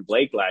saw from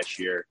Blake last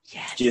year.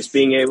 Yes. Just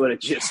being able to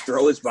just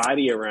throw his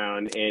body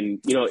around, and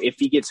if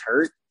he gets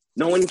hurt,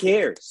 no one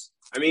cares.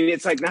 I mean,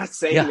 it's not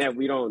saying that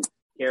we don't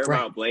care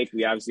about Blake.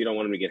 We obviously don't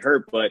want him to get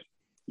hurt, but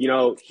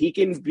he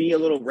can be a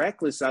little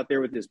reckless out there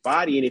with his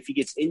body, and if he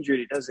gets injured,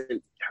 it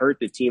doesn't hurt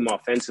the team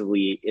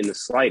offensively in the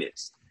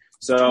slightest.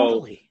 So.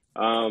 Totally.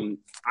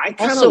 I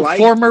kind of like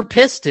former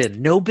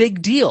Piston, no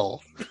big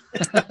deal.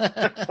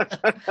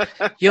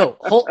 Yo,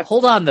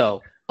 hold on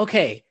though.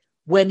 Okay,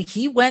 when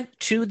he went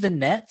to the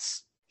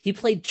Nets, he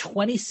played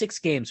 26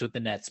 games with the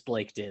Nets.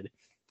 Blake did,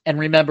 and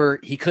remember,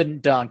 he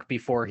couldn't dunk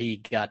before he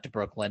got to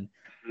Brooklyn.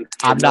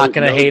 I'm not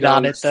going to hate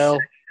on it though.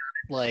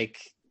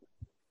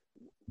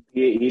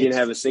 He didn't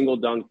have a single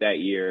dunk that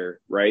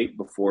year, right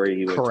before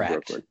he went to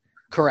Brooklyn.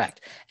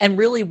 Correct. And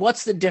really,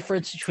 what's the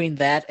difference between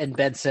that and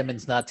Ben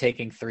Simmons not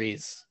taking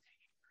threes?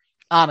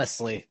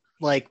 Honestly,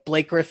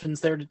 Blake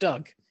Griffin's there to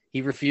dunk.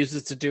 He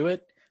refuses to do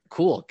it.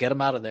 Cool. Get him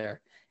out of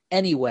there.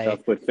 Anyway. Tough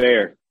but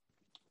fair.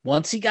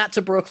 Once he got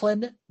to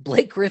Brooklyn,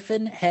 Blake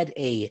Griffin had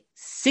a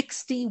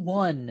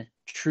 61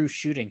 true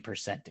shooting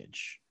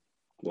percentage.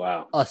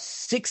 Wow. A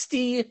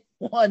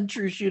 61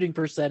 true shooting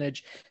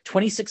percentage,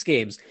 26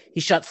 games. He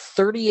shot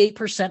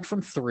 38%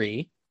 from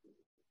 3.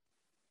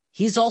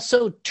 He's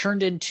also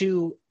turned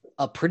into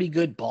a pretty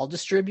good ball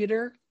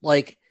distributor.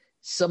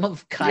 Some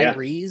of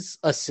Kyrie's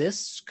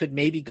assists could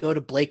maybe go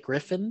to Blake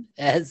Griffin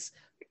as,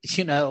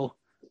 a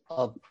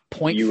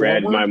point You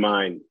forward. read my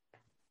mind.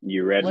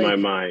 You read my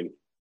mind.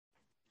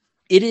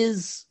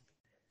 He's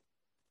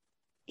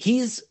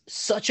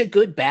such a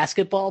good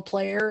basketball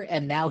player,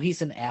 and now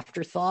he's an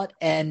afterthought,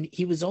 and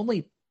he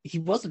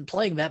wasn't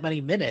playing that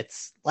many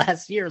minutes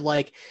last year.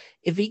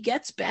 If he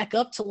gets back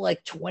up to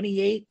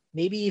 28,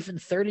 maybe even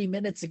 30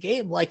 minutes a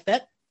game,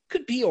 that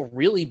could be a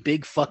really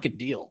big fucking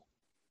deal.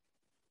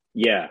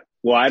 Yeah.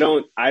 Well, I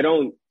don't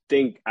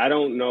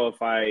know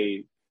if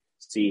I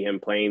see him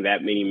playing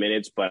that many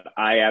minutes, but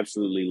I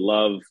absolutely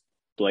love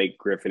Blake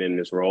Griffin in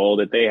this role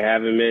that they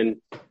have him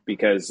in,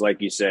 because like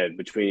you said,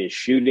 between his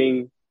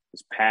shooting,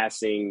 his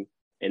passing,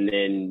 and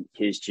then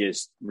his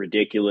just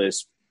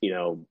ridiculous,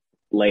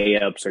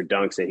 layups or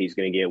dunks that he's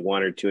going to get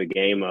 1 or 2 a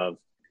game of,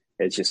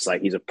 it's just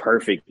he's a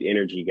perfect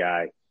energy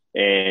guy.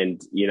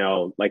 And,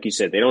 like you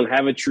said, they don't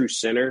have a true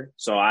center.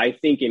 So I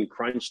think in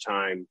crunch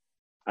time,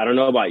 I don't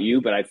know about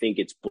you, but I think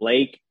it's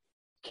Blake,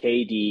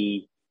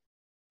 KD,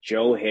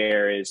 Joe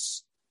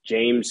Harris,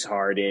 James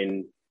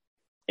Harden,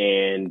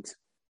 and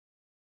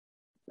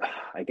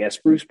I guess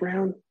Bruce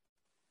Brown.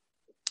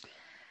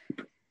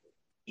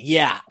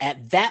 Yeah,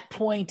 at that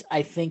point,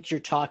 I think you're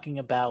talking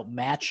about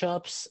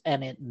matchups,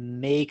 and it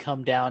may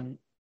come down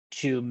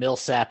to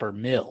Millsap or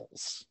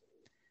Mills.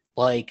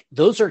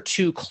 Those are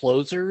 2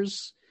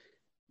 closers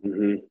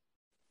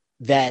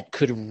that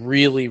could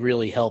really,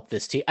 really help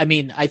this team. I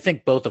mean, I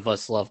think both of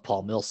us love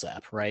Paul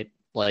Millsap, right?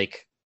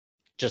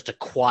 Just a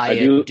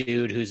quiet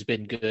dude who's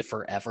been good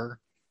forever.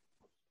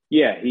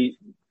 Yeah,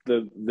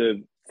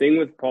 the thing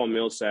with Paul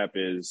Millsap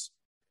is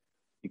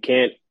you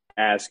can't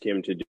ask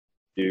him to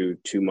do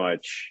too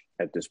much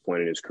at this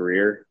point in his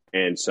career.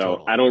 And so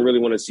totally. I don't really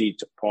want to see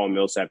Paul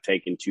Millsap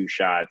taking 2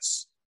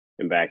 shots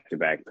in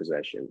back-to-back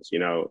possessions.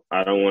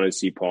 I don't want to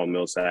see Paul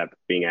Millsap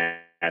being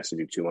asked to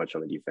do too much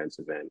on the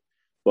defensive end.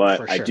 But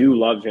sure. I do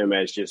love him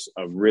as just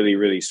a really,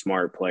 really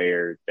smart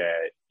player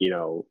that,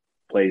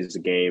 plays the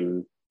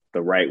game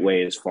the right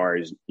way as far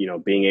as,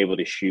 being able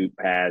to shoot,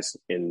 pass,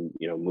 and,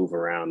 move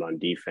around on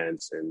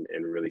defense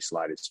and really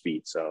slide his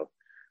feet. So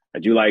I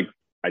do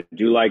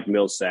like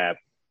Millsap.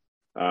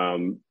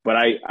 But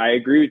I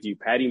agree with you.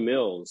 Patty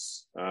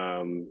Mills,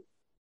 a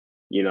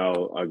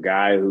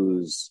guy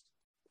who's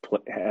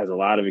has a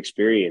lot of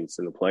experience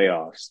in the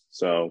playoffs.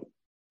 So,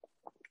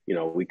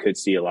 we could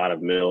see a lot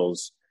of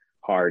Mills,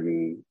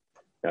 Harden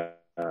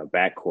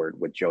backcourt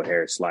with Joe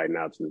Harris sliding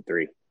out to the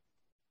 3.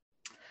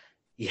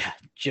 Yeah,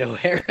 Joe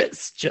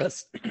Harris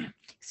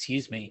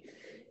excuse me.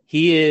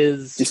 He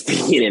is just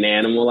being an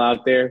animal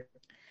out there.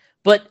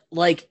 But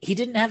like, he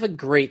didn't have a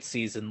great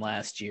season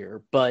last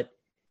year, but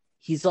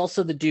he's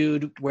also the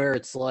dude where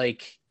it's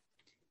like,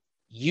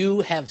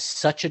 you have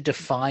such a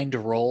defined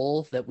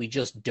role that we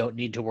just don't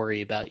need to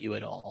worry about you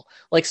at all.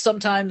 Like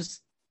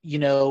sometimes,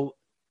 the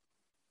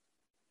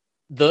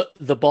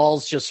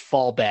balls just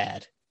fall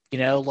bad,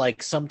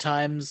 like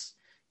sometimes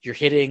you're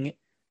hitting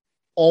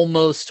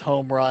almost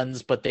home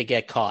runs, but they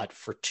get caught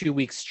for 2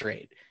 weeks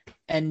straight.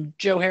 And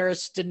Joe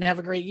Harris didn't have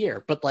a great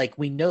year, but like,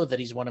 we know that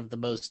he's one of the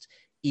most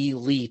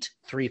elite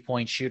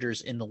 3-point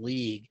shooters in the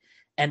league.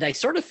 And I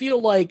sort of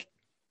feel like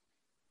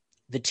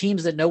the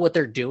teams that know what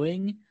they're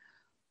doing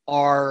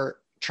are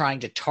trying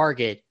to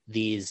target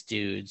these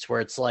dudes where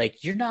it's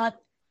like, you're not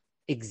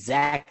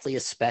exactly a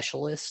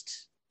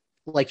specialist.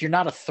 Like, you're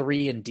not a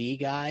 3-and-D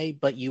guy,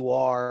 but you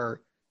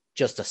are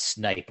just a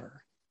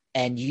sniper.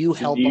 And you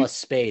help us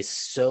space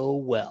so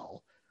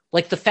well.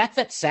 Like, the fact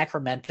that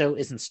Sacramento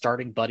isn't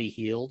starting Buddy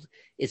Hield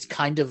is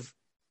kind of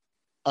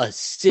a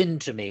sin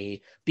to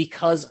me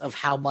because of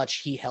how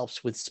much he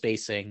helps with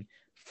spacing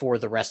for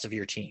the rest of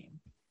your team.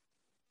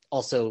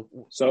 Also,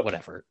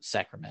 whatever,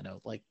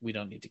 Sacramento, like, we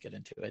don't need to get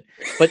into it.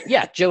 But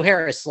yeah, Joe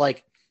Harris,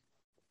 like,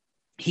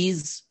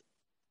 he's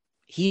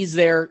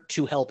there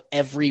to help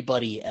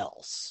everybody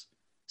else.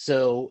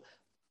 So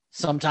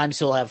sometimes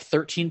he'll have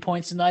 13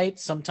 points a night.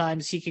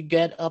 Sometimes he could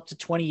get up to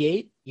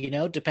 28,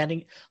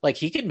 depending. Like,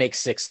 he can make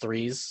 6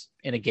 threes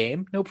in a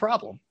game, no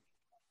problem.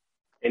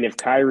 And if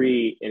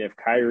Kyrie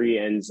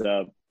ends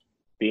up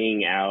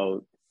being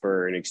out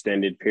for an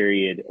extended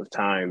period of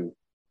time,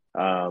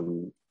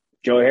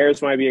 Joe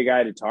Harris might be a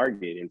guy to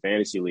target in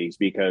fantasy leagues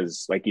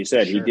because, like you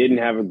said, He didn't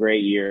have a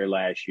great year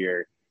last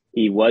year.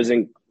 He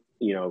wasn't,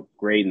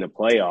 great in the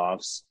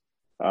playoffs.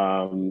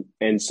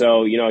 And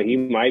so, he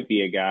might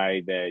be a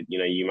guy that,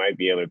 you might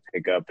be able to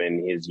pick up,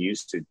 and his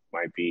usage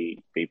might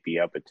be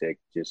up a tick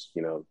just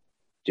due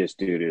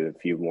to a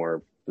few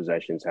more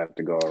possessions have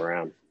to go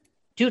around.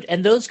 Dude,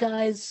 and those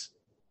guys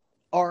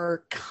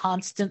are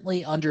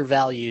constantly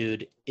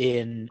undervalued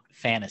in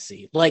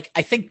fantasy. Like,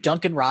 I think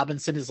Duncan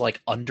Robinson is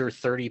like under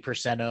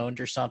 30% owned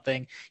or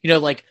something.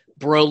 Like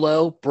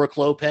Brook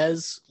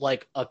Lopez,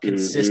 like a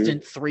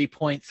consistent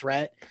 3-point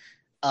threat.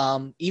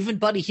 Even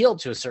Buddy Hield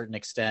to a certain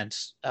extent.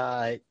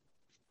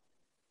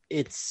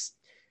 It's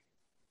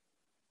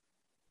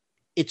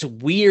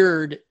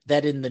weird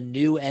that in the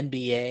new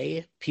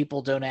NBA,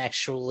 people don't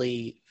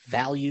actually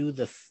value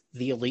the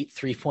elite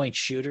 3-point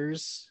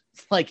shooters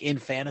like in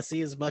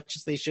fantasy as much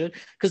as they should,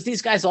 because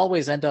these guys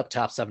always end up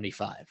top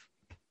 75.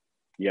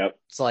 Yep.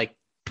 It's like,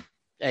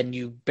 and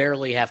you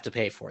barely have to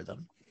pay for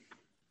them.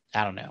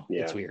 I don't know.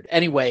 Yeah. It's weird.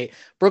 Anyway,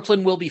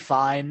 Brooklyn will be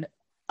fine.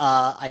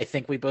 I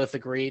think we both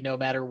agree no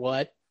matter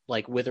what,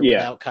 like with or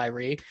without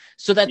Kyrie.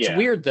 So that's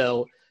weird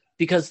though,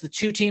 because the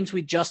two teams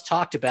we just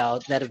talked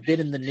about that have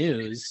been in the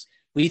news,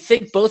 we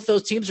think both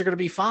those teams are going to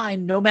be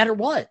fine no matter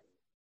what.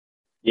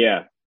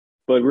 Yeah.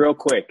 But real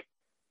quick,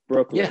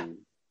 Brooklyn,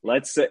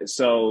 let's say,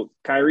 so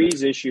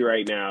Kyrie's issue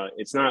right now,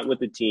 it's not with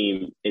the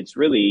team. It's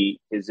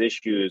really his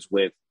issue is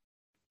with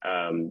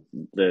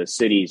the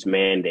city's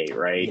mandate,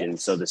 right? Yes. And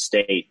so the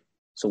state.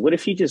 So what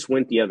if he just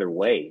went the other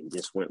way and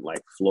just went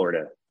like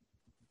Florida,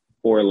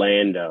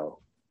 Orlando,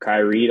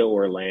 Kyrie to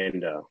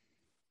Orlando?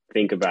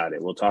 Think about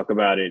it. We'll talk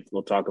about it.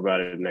 We'll talk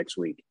about it next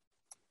week.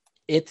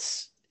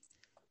 It's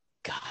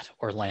God,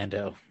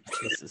 Orlando.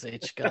 Jesus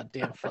H.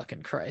 Goddamn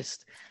fucking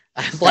Christ.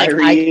 Like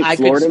Kyrie, I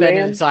could Florida spend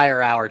man? an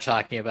entire hour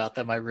talking about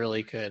them. I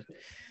really could.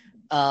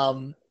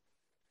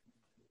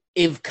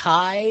 If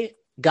Kai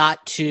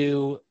got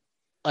to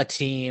a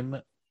team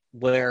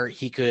where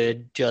he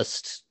could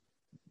just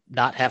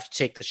not have to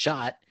take the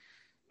shot,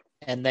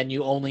 and then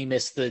you only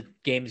miss the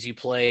games you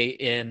play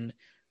in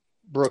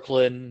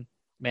Brooklyn,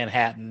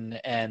 Manhattan,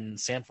 and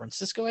San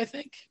Francisco, I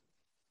think.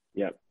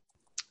 Yep.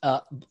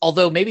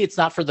 Although maybe it's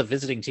not for the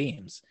visiting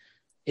teams.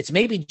 It's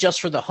maybe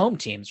just for the home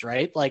teams,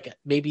 right? Like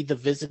maybe the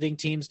visiting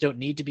teams don't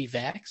need to be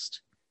vaxxed.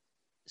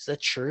 Is that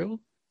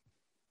true?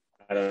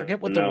 I don't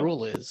forget what know. the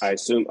rule is. I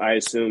assume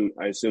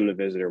the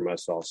visitor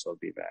must also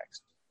be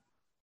vaxxed.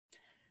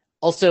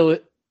 Also,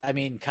 I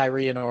mean,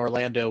 Kyrie in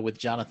Orlando with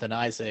Jonathan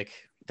Isaac.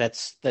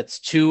 That's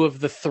 2 of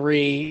the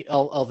 3.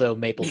 Although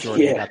Maple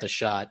Jordan got the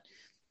shot,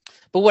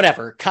 but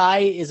whatever. Kai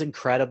is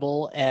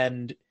incredible,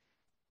 and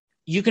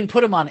you can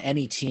put him on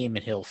any team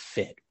and he'll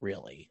fit.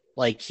 Really,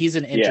 like he's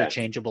an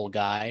interchangeable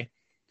guy.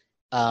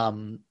 I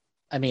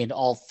mean,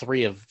 all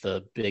 3 of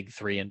the big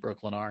 3 in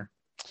Brooklyn are.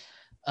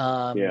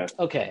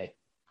 Okay,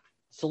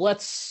 so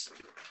let's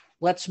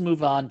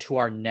move on to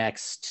our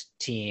next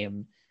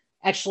team.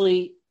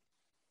 Actually,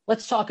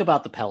 let's talk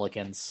about the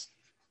Pelicans.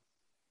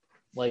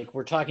 Like,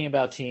 we're talking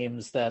about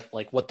teams that,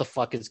 like, what the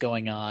fuck is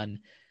going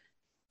on?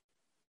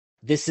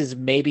 This is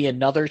maybe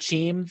another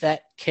team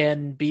that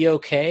can be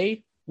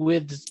okay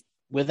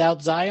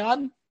without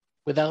Zion,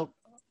 without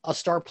a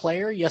star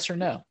player, yes or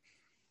no?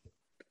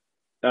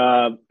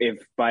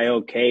 If by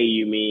okay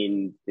you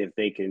mean if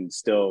they can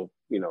still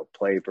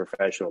play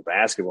professional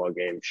basketball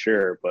games,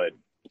 sure, but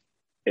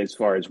as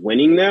far as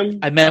winning them,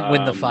 I meant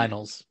win the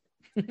finals.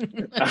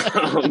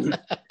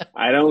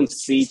 I don't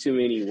see too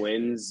many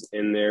wins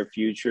in their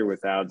future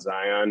without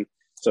Zion.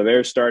 So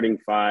their starting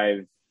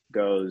five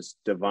goes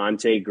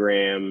Devontae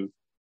Graham,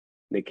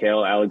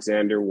 Nickeil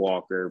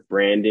Alexander-Walker,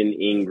 Brandon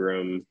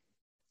Ingram.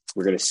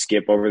 We're going to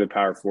skip over the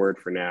power forward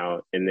for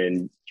now, and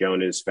then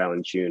Jonas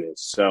Valanciunas.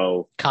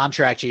 So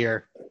contract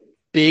year.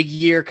 Big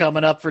year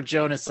coming up for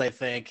Jonas, I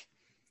think.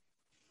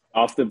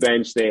 Off the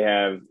bench, they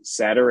have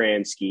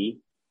Satoransky,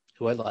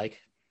 who I like.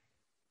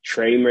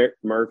 Trey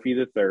Murphy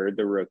III,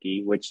 the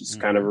rookie, which is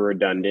kind of a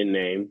redundant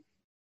name.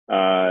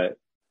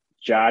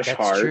 Josh That's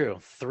Hart. True.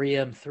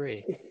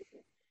 3M3.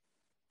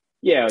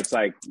 Yeah, it's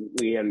like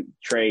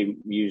Trey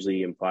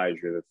usually implies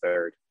you're the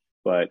third,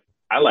 but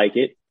I like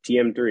it.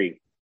 TM3.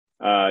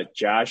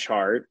 Josh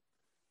Hart,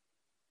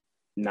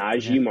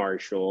 Najee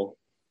Marshall,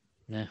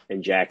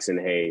 and Jackson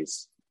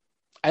Hayes.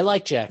 I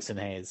like Jackson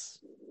Hayes,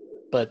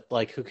 but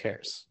who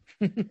cares?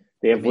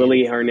 They have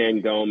Willie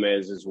Hernan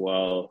Gomez as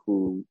well,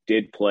 who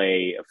did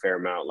play a fair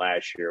amount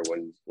last year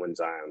when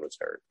Zion was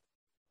hurt.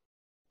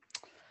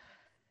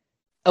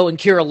 Oh, and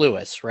Kira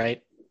Lewis,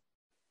 right?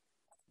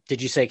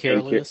 Did you say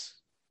Kira Lewis?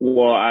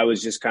 Well, I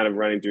was just kind of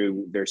running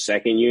through their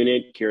second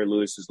unit. Kira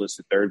Lewis is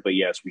listed third, but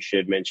yes, we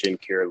should mention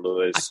Kira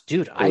Lewis.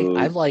 Dude,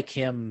 I like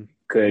him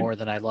more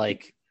than I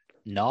like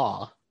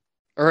Nah.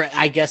 Or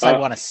I guess I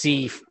want to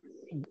see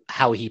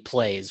how he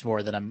plays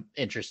more than I'm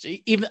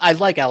interested. Even I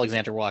like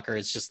Alexander Walker.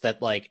 It's just that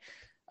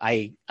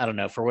I don't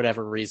know, for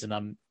whatever reason,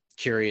 I'm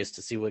curious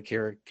to see what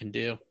Kira can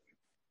do.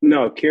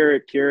 No,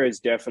 Kira is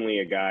definitely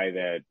a guy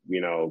that,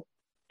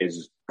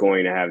 is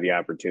going to have the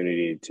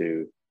opportunity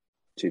to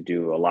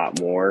do a lot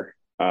more.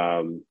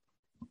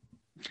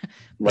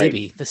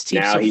 Maybe this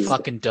team's so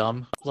fucking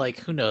dumb.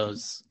 Who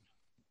knows?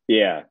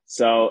 Yeah.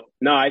 So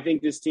no, I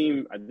think this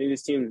team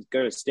is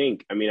going to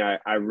stink. I mean, I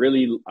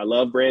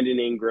love Brandon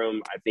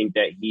Ingram. I think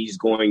that he's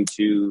going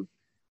to,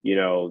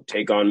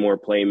 take on more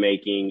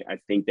playmaking. I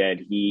think that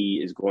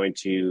he is going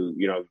to,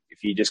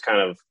 if you just kind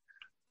of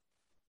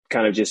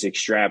just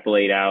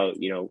extrapolate out,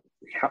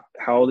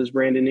 how old is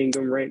Brandon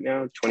Ingram right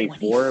now?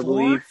 24, I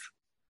believe.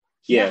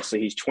 Yeah. So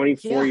he's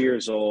 24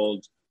 years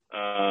old.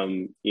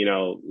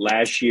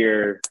 Last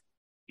year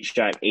he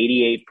shot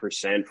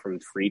 88% from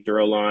free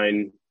throw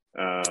line,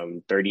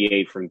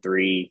 38 from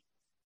three,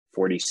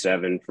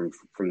 47 from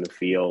the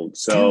field.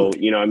 So,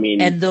 Dude,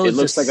 and those it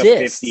looks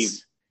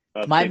assists,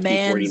 like my 50,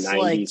 man's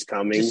 40, 90s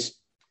coming.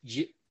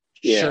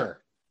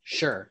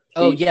 Sure.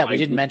 Oh yeah. We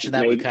didn't mention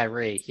that with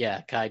Kyrie.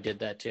 Yeah. Kai did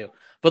that too.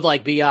 But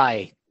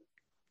BI.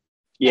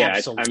 Yeah.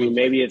 Absolutely. I mean,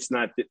 maybe it's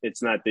not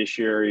this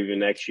year or even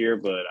next year,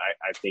 but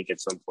I think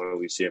at some point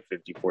we see a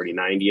 50, 40,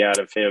 90 out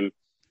of him.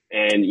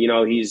 And,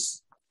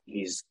 he's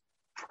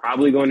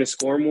probably going to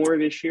score more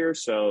this year.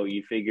 So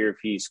you figure if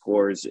he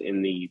scores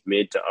in the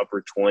mid to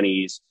upper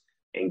 20s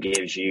and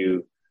gives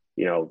you,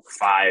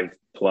 5+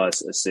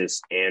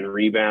 assists and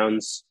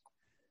rebounds,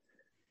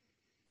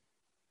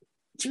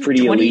 it's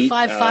pretty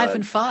 25, elite. 5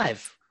 and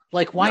 5.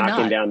 Why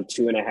knocking not? down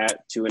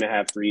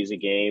 2.5 threes a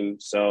game.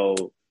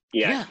 So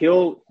yeah,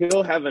 he'll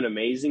have an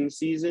amazing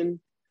season,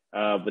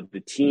 but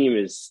the team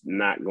is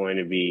not going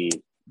to be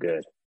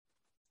good.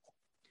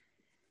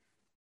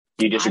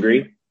 Do you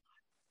disagree?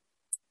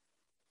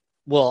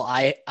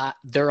 Well,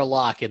 they're a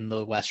lock in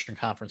the Western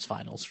Conference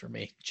Finals for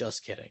me.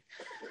 Just kidding.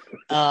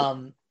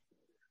 I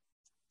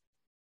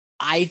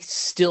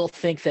still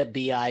think that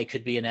BI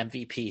could be an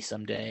MVP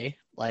someday.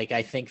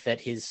 I think that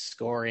his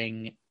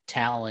scoring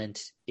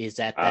talent is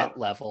at that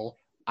level.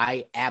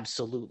 I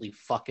absolutely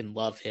fucking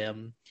love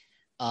him.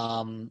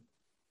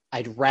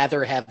 I'd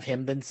rather have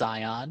him than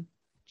Zion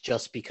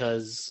just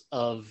because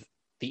of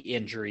the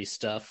injury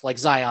stuff.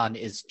 Zion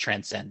is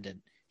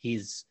transcendent.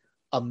 He's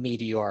a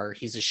meteor.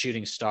 He's a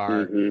shooting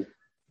star.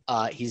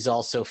 Mm-hmm. He's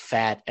also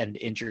fat and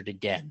injured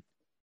again.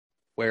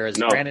 Whereas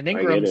Brandon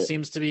Ingram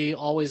seems to be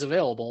always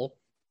available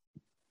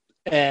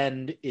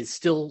and is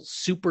still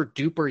super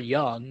duper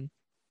young.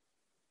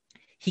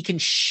 He can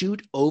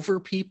shoot over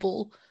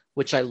people,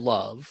 which I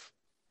love.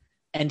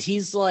 And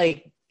he's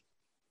a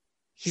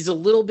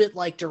little bit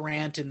like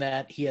Durant in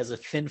that he has a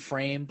thin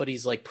frame, but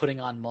he's putting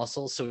on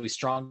muscle. So he's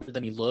stronger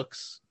than he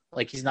looks.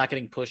 He's not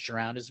getting pushed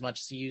around as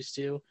much as he used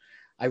to.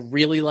 I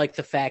really like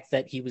the fact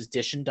that he was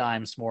dishing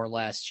dimes more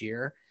last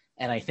year.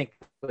 And I think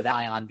with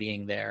Zion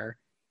being there,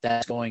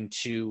 that's going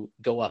to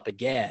go up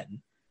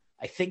again.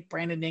 I think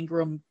Brandon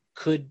Ingram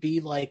could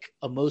be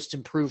a most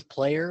improved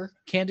player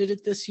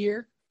candidate this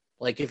year.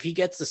 If he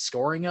gets the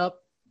scoring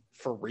up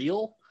for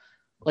real,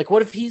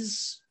 what if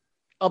he's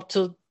up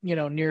to,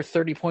 near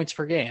 30 points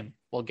per game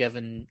while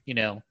given,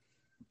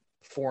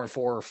 4 and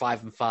 4 or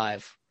 5 and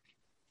 5.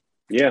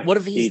 Yeah. What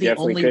if he's the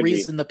only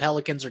reason the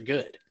Pelicans are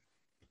good?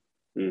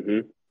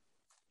 Mm-hmm.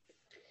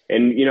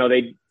 And,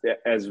 they,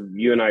 as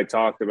you and I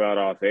talked about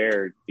off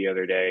air the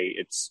other day,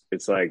 it's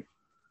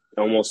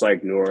almost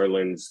like New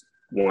Orleans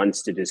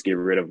wants to just get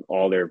rid of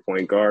all their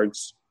point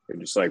guards. They're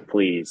just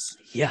please.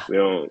 Yeah. We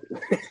don't,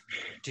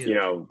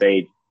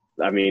 Dude.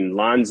 I mean,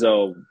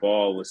 Lonzo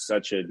Ball was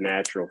such a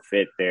natural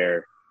fit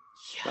there.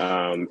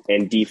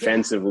 And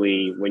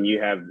defensively, when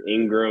you have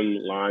Ingram,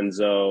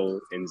 Lonzo,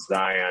 and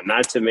Zion,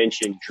 not to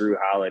mention Drew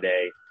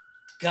Holiday,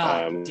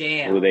 God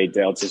damn, who they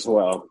dealt as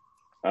well.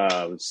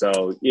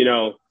 So,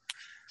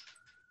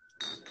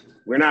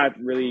 we're not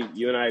really,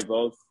 you and I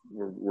both,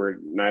 we're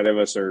neither of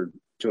us are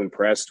too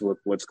impressed with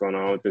what's going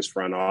on with this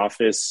front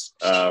office.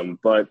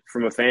 But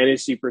from a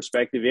fantasy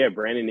perspective, yeah,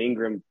 Brandon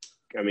Ingram,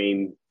 I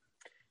mean,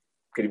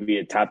 could he be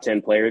a top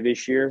 10 player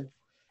this year?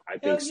 I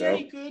think so.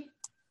 He could.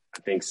 I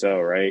think so,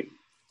 right?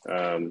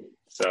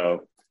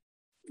 So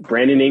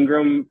Brandon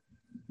Ingram,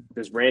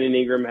 does Brandon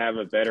Ingram have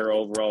a better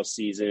overall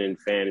season in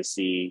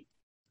fantasy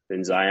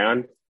than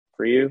Zion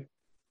for you?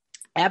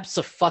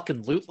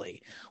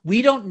 Abso-fucking-lutely.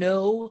 We don't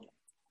know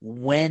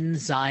when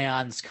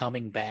Zion's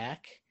coming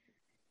back,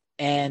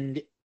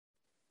 and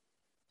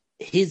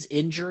his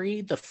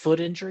injury, the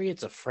foot injury,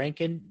 it's a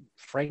Frank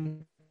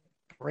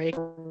break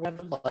or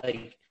whatever,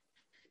 like,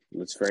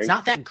 Liz Frank? it's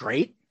not that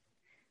great.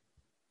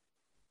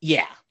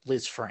 Yeah,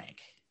 Liz Frank.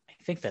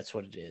 I think that's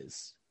what it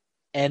is.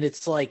 And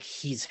it's like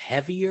he's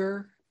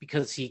heavier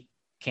because he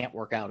can't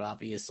work out,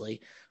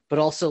 obviously, but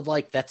also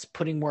like that's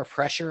putting more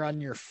pressure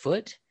on your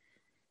foot.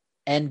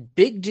 And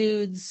big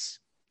dudes,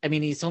 I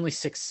mean, he's only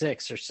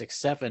 6'6" or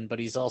 6'7", but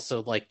he's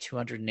also like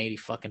 280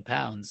 fucking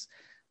pounds.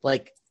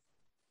 Like,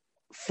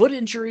 foot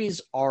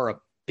injuries are a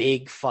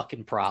big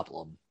fucking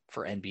problem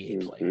for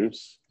NBA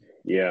players.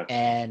 Yeah.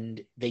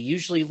 And they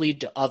usually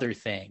lead to other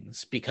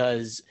things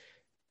because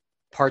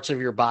parts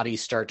of your body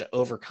start to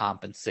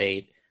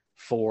overcompensate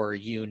for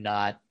you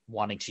not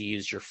wanting to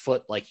use your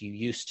foot like you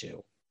used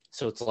to.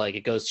 So it's like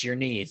it goes to your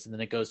knees, and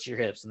then it goes to your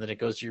hips, and then it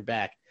goes to your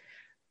back.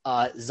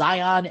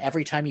 Zion,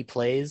 every time he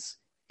plays,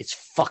 it's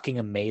fucking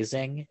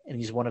amazing, and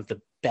he's one of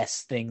the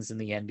best things in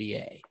the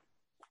NBA.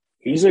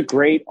 He's a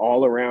great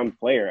all-around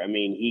player. I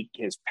mean,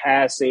 his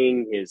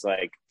passing, his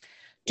like,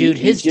 dude,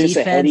 his just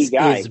defense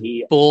guy. is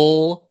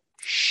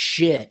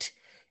bullshit.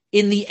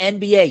 In the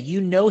NBA,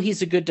 you know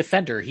he's a good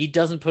defender. He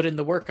doesn't put in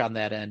the work on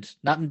that end.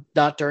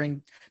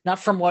 Not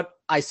from what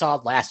I saw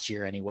last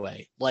year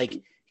anyway.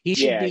 Like, he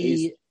should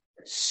be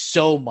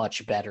so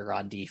much better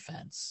on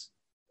defense.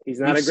 He's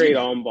not a great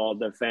on-ball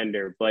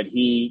defender, but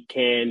he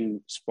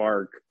can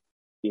spark,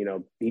 he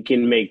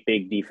can make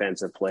big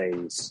defensive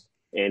plays.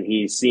 And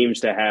he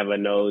seems to have a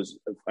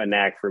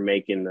knack for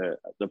making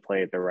the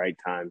play at the right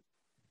time.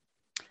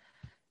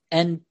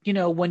 And,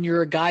 when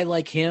you're a guy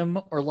like him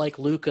or like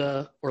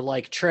Luka or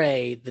like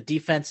Trey, the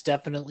defense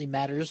definitely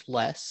matters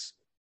less.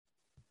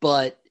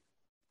 But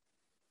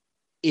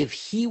if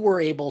he were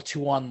able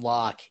to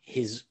unlock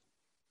his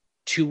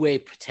two-way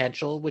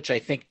potential, which I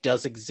think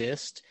does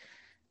exist,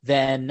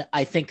 then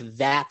I think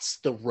that's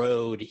the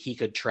road he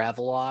could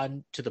travel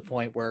on to the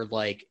point where,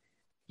 like,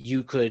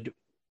 you could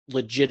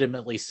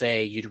legitimately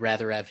say you'd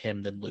rather have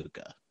him than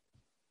Luka.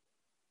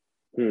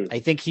 I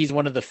think he's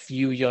one of the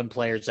few young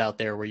players out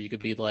there where you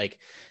could be like,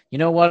 you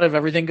know what, if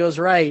everything goes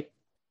right,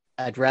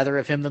 I'd rather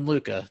have him than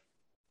Luka.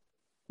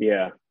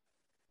 Yeah.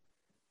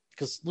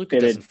 Because Luka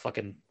doesn't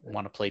fucking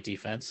want to play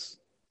defense.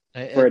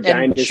 For a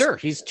dynasty, sure,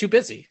 he's too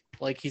busy.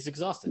 Like, he's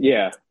exhausted.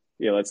 Yeah.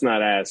 Yeah, let's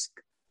not ask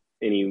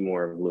any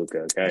more of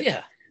Luka, okay?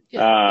 Yeah,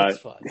 that's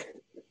fine.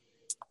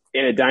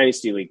 In a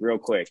dynasty league, real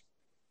quick.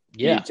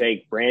 Yeah. You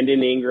take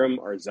Brandon Ingram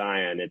or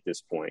Zion at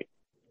this point?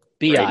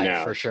 BI, right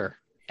now. For sure.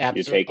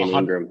 You're taking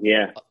Ingram,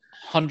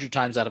 100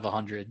 times out of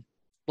 100.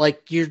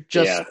 Like, you're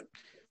just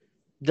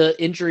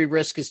the injury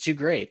risk is too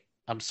great.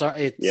 I'm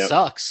sorry, it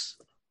sucks.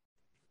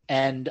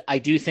 And I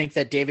do think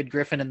that David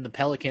Griffin and the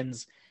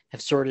Pelicans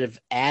have sort of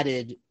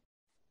added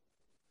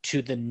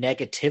to the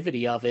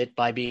negativity of it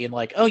by being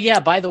like, oh yeah,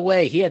 by the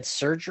way, he had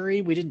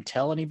surgery. We didn't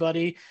tell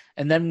anybody.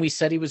 And then we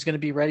said he was going to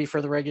be ready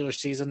for the regular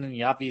season, and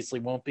he obviously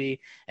won't be.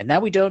 And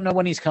now we don't know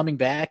when he's coming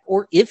back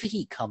or if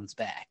he comes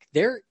back.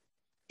 There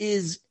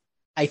is,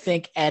 I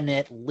think, an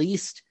at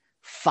least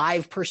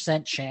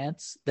 5%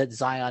 chance that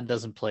Zion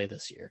doesn't play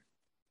this year.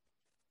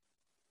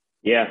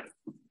 Yeah.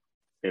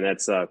 And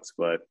that sucks,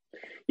 but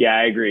yeah,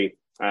 I agree.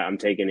 I'm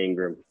taking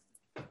Ingram.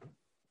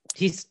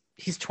 He's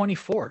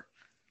 24.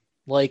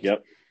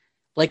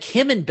 Like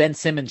him and Ben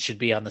Simmons should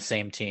be on the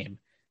same team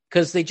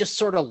because they just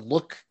sort of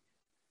look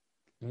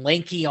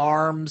lanky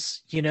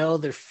arms,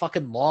 they're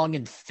fucking long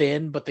and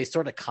thin, but they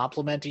sort of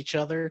complement each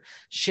other.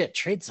 Shit,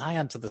 trade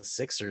Zion to the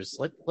Sixers.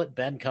 Let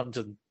Ben come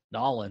to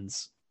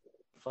Nolans.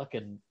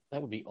 Fucking,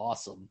 that would be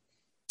awesome.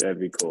 That'd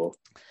be cool.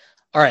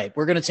 All right,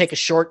 we're going to take a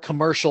short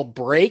commercial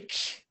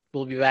break.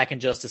 We'll be back in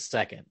just a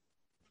second.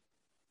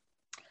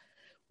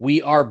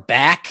 We are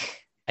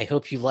back. I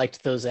hope you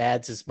liked those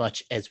ads as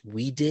much as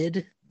we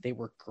did. They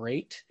were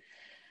great.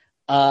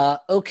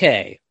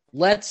 Okay,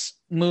 let's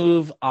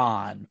move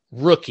on.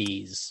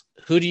 Rookies.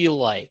 Who do you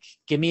like?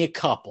 Give me a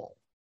couple.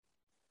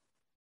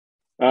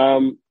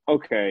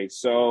 Okay,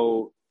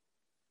 so,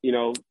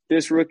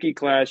 this rookie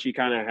class, you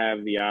kind of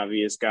have the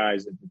obvious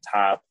guys at the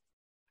top.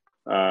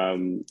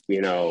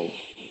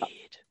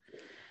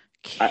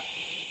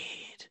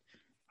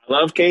 I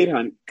love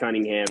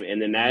Cunningham,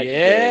 and then that.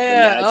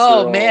 Yeah. The Oh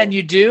natural, man,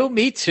 you do?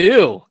 Me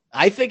too.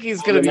 I think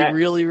he's going to be that-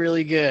 really,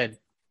 really good.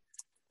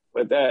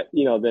 But that,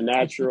 the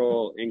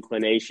natural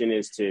inclination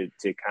is to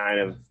kind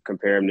of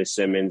compare him to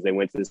Simmons. They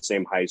went to the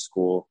same high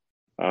school.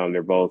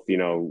 They're both,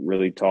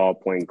 really tall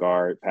point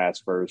guard, pass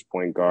first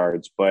point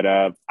guards. But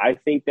I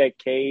think that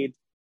Cade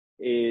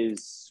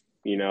is,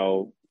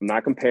 I'm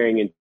not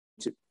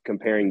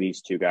comparing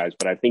these two guys,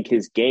 but I think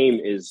his game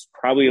is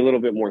probably a little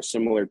bit more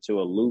similar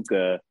to a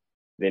Luka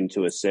than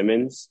to a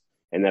Simmons.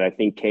 And that I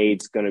think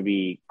Cade's going to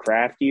be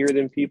craftier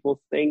than people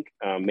think.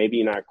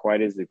 Maybe not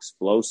quite as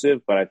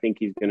explosive, but I think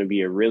he's going to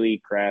be a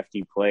really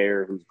crafty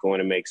player who's going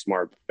to make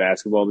smart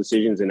basketball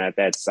decisions. And at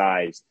that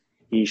size,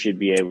 he should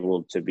be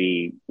able to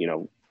be,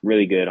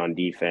 really good on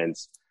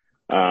defense.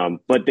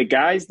 But the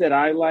guys that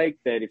I like,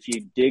 that if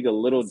you dig a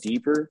little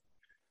deeper,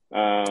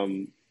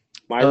 I'm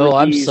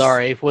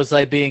sorry. Was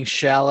I being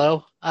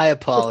shallow? I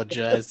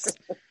apologize.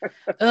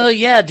 Oh,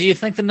 yeah. Do you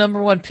think the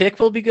number 1 pick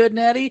will be good,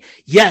 Natty?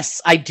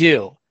 Yes, I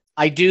do.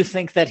 I do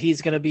think that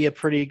he's going to be a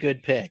pretty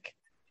good pick.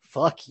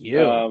 Fuck you.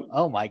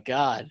 Oh, my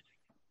God.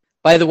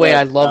 By the way,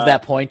 I love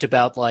that point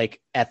about,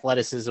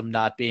 athleticism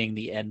not being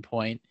the end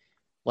point.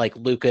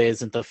 Luka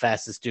isn't the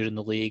fastest dude in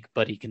the league,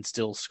 but he can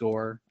still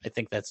score. I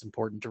think that's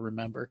important to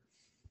remember.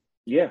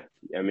 Yeah.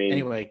 I mean,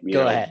 anyway,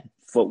 go ahead.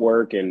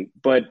 Footwork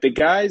but the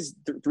guys,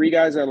 3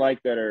 guys I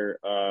like that are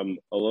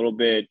a little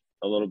bit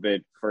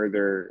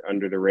further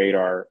under the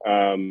radar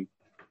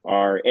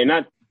are, and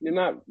not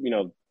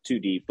too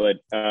deep, but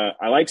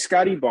I like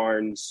Scotty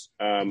Barnes.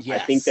 Yes. I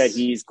think that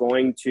he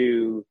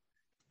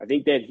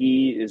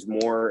is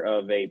more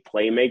of a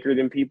playmaker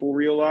than people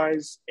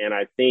realize. And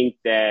I think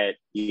that,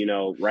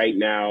 right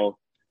now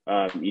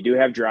you do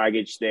have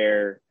Dragic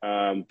there.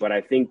 But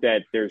I think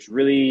that there's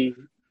really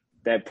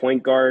that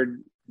point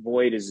guard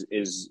void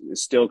is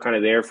still kind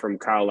of there from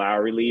Kyle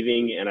Lowry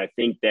leaving. And I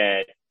think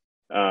that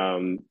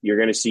you're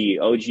going to see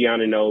OG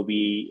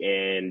Anunoby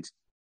and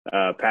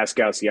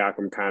Pascal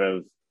Siakam kind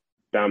of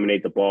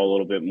dominate the ball a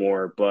little bit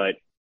more. But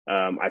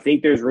I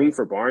think there's room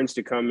for Barnes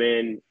to come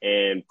in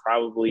and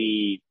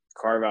probably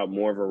carve out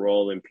more of a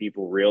role than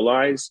people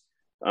realize.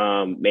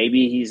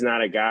 Maybe he's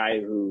not a guy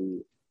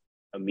who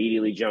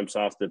immediately jumps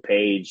off the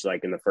page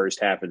in the first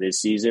half of this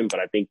season, but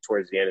I think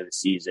towards the end of the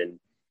season,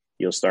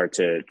 you'll start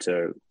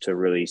to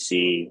really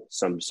see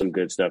some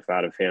good stuff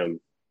out of him.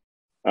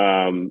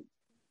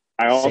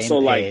 I also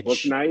like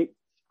Bouknight.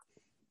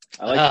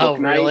 Bouknight.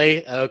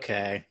 Really?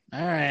 Okay.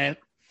 All right.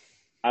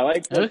 I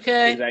like Bouknight.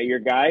 Okay. Is that your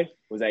guy?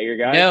 Was that your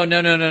guy?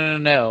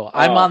 No.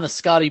 I'm on the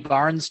Scotty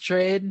Barnes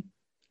trade.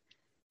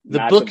 The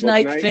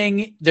Bouknight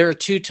thing, there are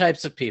 2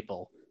 types of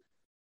people.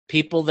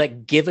 People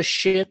that give a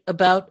shit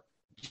about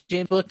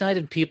James Bouknight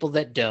and people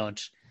that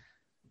don't.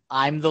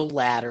 I'm the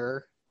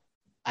latter.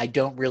 I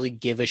don't really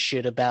give a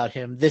shit about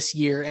him this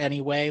year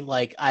anyway.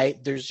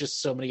 There's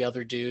just so many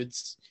other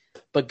dudes.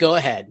 But go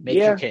ahead, make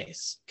your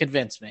case.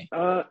 Convince me.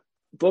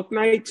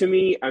 Bouknight, to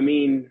me, I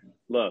mean,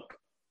 look,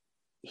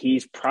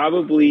 he's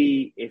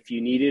probably, if you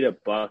needed a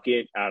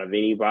bucket out of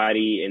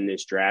anybody in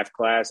this draft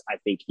class, I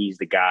think he's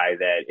the guy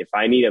that if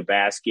I need a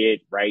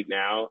basket right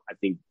now, I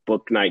think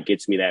Bouknight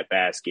gets me that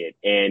basket.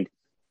 And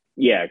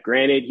yeah,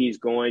 granted, he's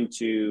going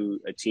to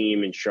a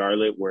team in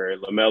Charlotte where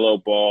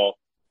LaMelo Ball,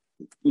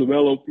 your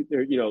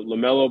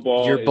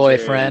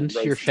boyfriend,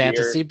 your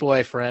fantasy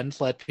boyfriend,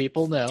 let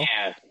people know.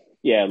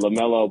 Yeah,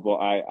 LaMelo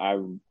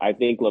Ball. I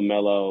think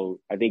LaMelo,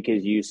 I think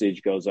his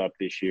usage goes up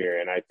this year,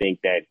 and I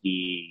think that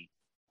he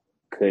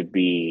could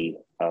be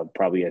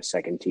probably a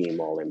second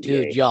team All-NBA.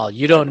 Dude, y'all,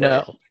 you don't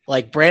know.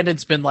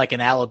 Brandon's been an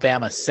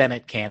Alabama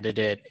Senate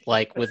candidate,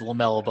 with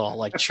LaMelo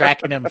Ball,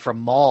 tracking him from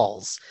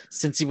malls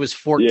since he was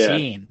 14.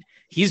 Yeah.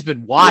 He's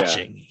been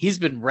watching. Yeah. He's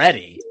been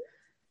ready.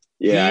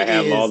 Yeah, he I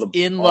have is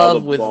in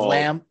love with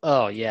Lamb.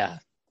 Oh, yeah.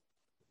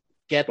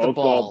 Get both the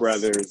balls. Ball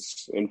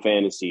brothers in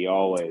fantasy,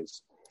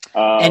 always.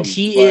 And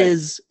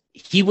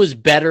he was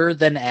better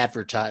than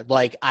advertised.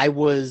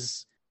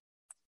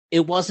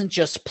 It wasn't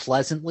just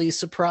pleasantly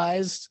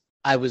surprised.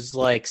 I was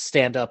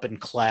stand up and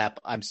clap.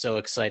 I'm so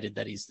excited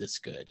that he's this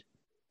good.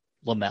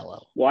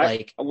 LaMelo.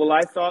 I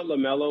thought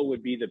LaMelo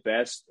would be the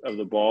best of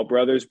the Ball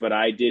brothers, but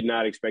I did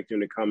not expect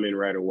him to come in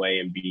right away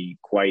and be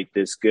quite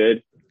this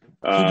good.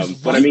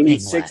 But I mean,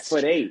 he's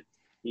 6'8".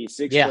 He's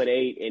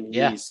 6'8", and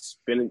he's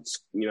been,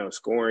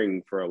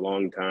 scoring for a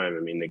long time. I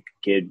mean, the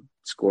kid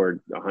scored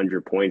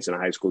 100 points in a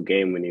high school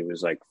game when he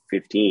was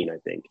 15, I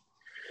think.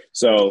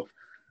 So,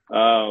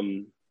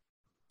 I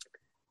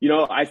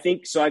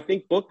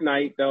think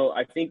Bouknight, though,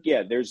 I think,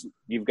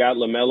 you've got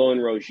LaMelo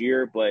and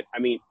Rozier, but I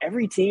mean,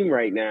 every team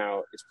right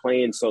now is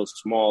playing so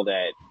small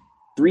that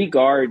 3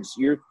 guards,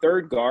 your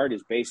third guard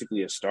is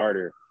basically a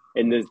starter.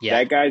 And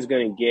that guy's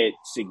going to get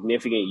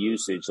significant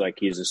usage like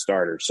he's a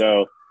starter.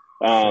 So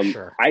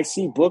sure. I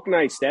see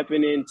Bouknight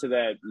stepping into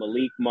that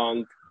Malik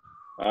Monk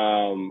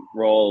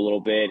role a little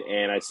bit,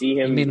 and I see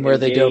him. You mean where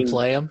they don't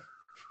play him?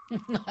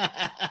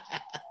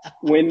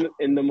 When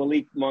in the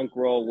Malik Monk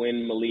role,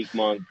 when Malik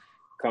Monk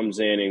comes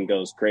in and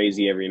goes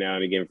crazy every now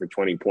and again for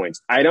 20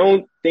 points. I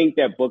don't think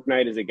that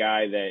Bouknight is a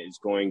guy that is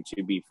going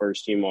to be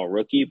first team all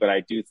rookie, but I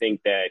do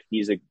think that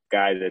he's a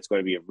guy that's going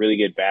to be a really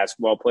good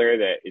basketball player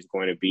that is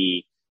going to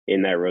be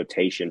in that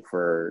rotation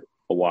for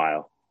a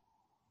while.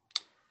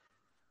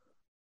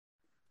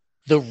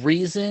 The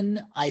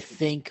reason I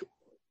think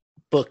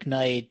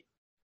Bouknight,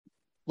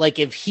 like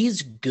if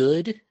he's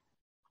good,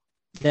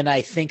 then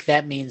I think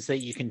that means that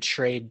you can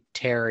trade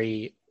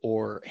Terry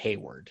or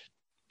Hayward.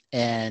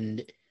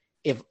 And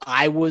if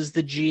I was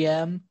the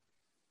GM,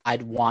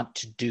 I'd want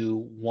to do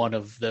one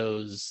of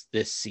those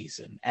this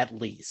season, at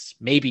least,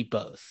 maybe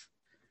both.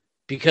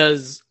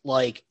 Because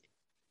like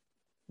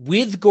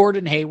with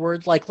Gordon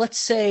Hayward, like let's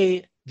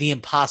say the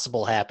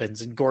impossible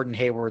happens and Gordon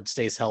Hayward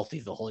stays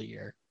healthy the whole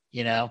year,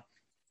 you know?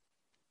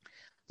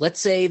 Let's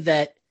say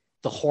that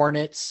the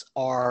Hornets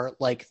are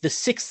like the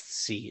 6th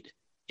seed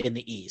in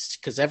the East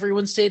because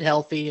everyone stayed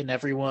healthy and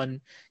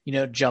everyone, you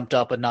know, jumped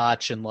up a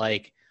notch, and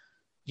like,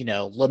 you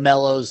know,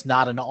 LaMelo's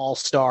not an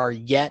all-star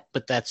yet,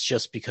 but that's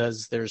just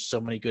because there's so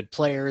many good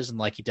players and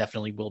like he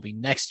definitely will be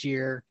next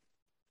year.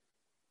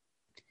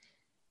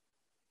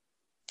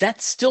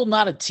 That's still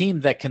not a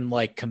team that can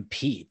like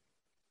compete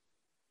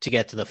to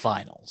get to the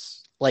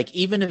finals. Like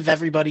even if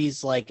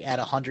everybody's like at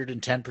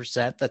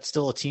 110%, that's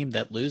still a team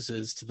that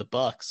loses to the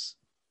Bucks.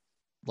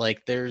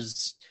 Like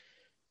there's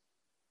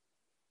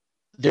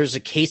a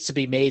case to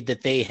be made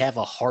that they have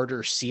a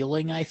harder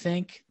ceiling, I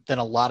think, than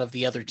a lot of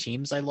the other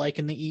teams I like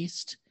in the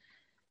East.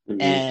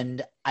 Mm-hmm.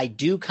 And I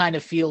do kind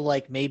of feel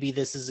like maybe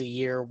this is a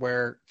year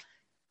where,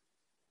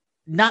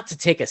 not to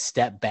take a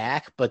step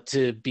back, but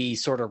to be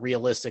sort of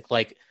realistic,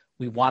 like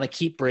we want to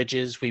keep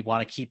Bridges, we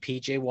want to keep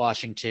PJ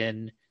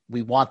Washington,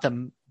 we want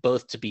them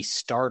both to be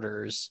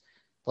starters.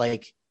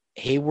 Like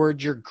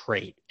Hayward, you're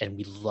great and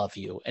we love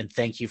you and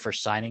thank you for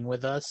signing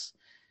with us.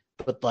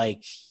 But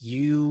like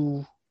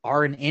you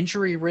are an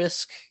injury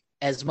risk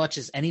as much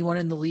as anyone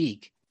in the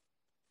league.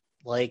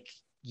 Like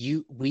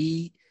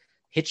we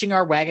hitching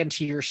our wagon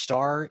to your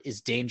star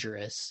is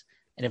dangerous.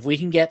 And if we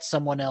can get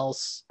someone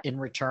else in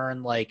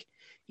return, like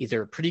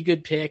either a pretty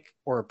good pick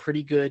or a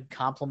pretty good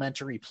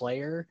complementary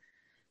player,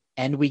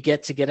 and we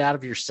get to get out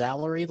of your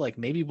salary, like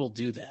maybe we'll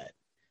do that.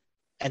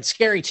 And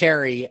Scary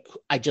Terry,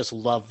 I just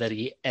love that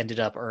he ended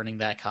up earning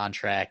that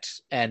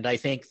contract. And I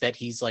think that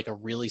he's like a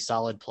really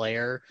solid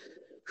player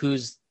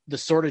who's the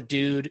sort of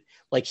dude,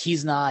 like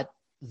he's not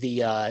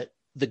the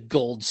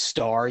gold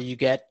star you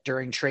get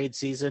during trade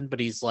season,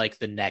 but he's like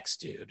the next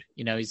dude,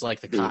 you know, he's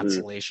like the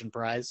consolation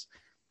prize.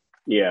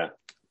 Yeah.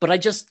 But I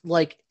just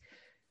like,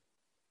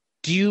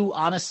 do you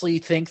honestly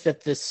think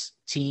that this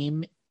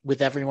team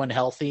with everyone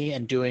healthy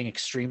and doing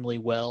extremely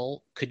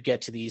well could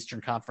get to the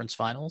Eastern Conference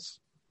Finals?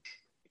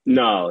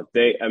 No,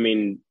 they're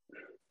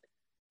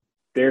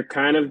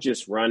kind of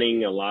just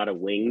running a lot of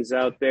wings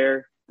out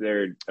there.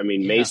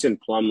 Mason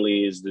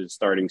Plumlee is the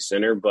starting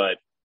center, but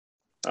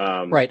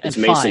right, it's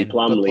and Mason fine,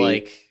 Plumlee. But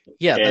like,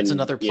 yeah, and, that's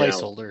another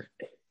placeholder.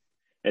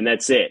 And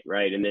that's it,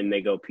 right? And then they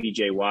go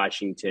PJ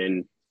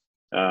Washington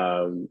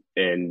and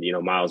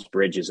Miles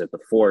Bridges at the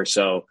 4.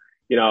 So,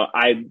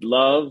 I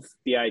love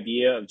the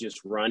idea of just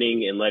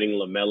running and letting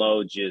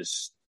LaMelo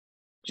just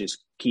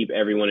keep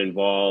everyone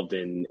involved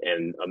and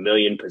a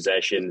million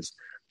possessions.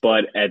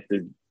 But at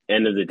the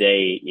end of the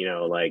day,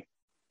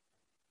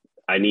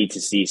 I need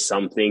to see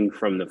something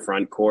from the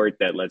front court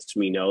that lets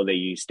me know that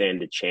you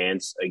stand a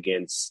chance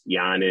against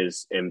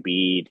Giannis,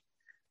 Embiid,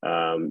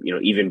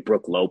 even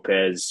Brook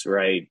Lopez,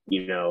 right?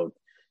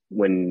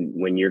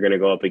 When you're going to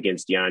go up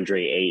against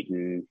DeAndre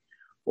Ayton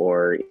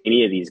or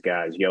any of these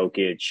guys,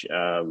 Jokic,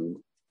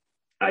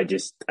 I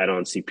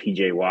don't see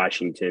PJ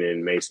Washington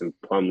and Mason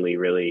Plumlee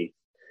really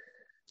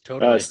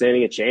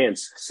standing a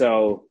chance.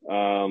 So,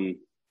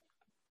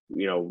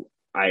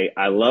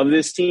 I love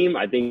this team.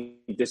 I think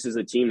this is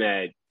a team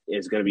that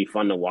is going to be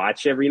fun to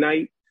watch every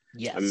night.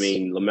 Yes.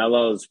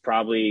 LaMelo is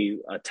probably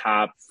a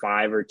top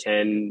 5 or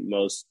 10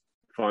 most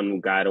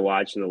fun guy to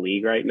watch in the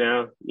league right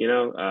now,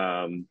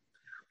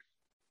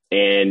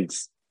 and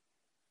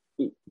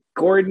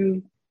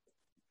Gordon,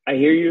 I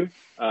hear you.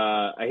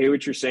 I hear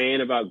what you're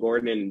saying about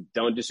Gordon and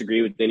don't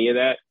disagree with any of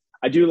that.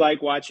 I do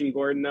like watching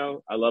Gordon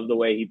though. I love the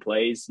way he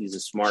plays. He's a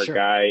smart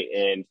guy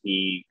and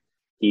he's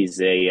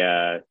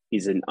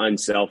an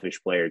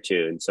unselfish player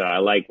too. And so I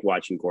like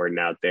watching Gordon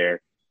out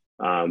there.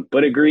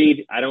 But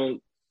agreed,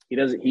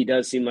 he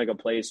does seem like a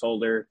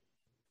placeholder.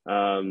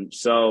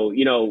 So,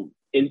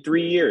 in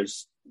 3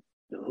 years,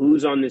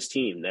 who's on this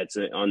team that's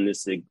on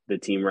the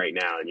team right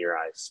now in your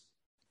eyes?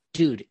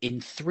 Dude,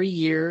 in 3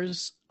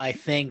 years, I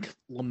think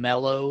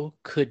LaMelo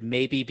could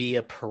maybe be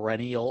a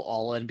perennial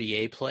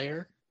All-NBA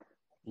player.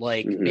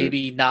 Like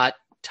maybe not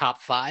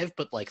top 5,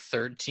 but like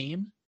 3rd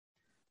team.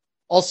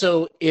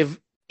 Also, if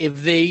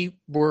they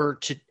were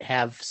to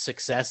have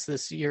success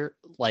this year,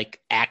 like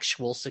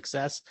actual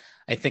success,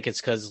 I think it's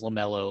because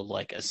LaMelo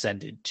like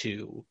ascended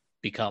to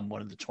become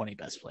one of the 20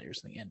 best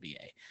players in the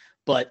NBA.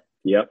 But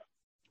yep,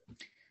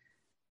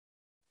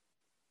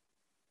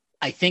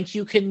 I think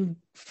you can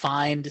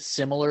find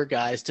similar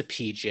guys to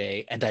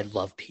PJ, and I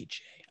love PJ.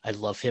 I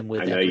love him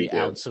with I know you every do.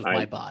 ounce of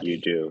my body. You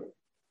do.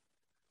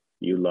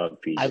 You love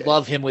PJ. I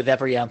love him with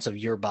every ounce of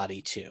your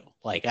body too.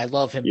 Like I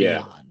love him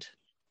beyond.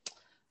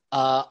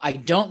 I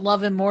don't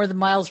love him more than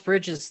Miles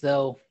Bridges,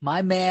 though.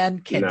 My man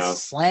can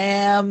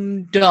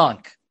slam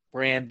dunk,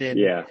 Brandon.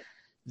 Yeah.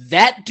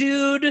 That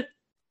dude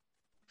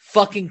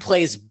fucking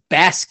plays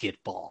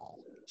basketball.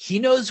 He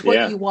knows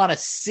what you want to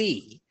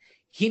see.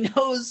 He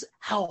knows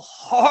how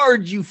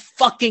hard you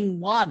fucking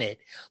want it.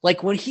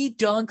 Like when he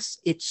dunks,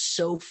 it's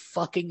so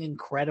fucking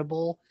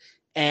incredible.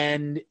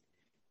 And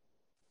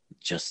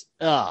just,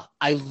 I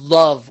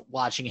love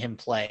watching him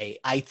play.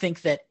 I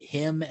think that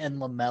him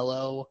and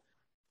LaMelo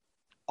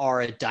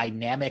are a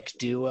dynamic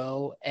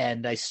duo,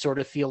 and I sort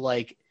of feel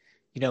like,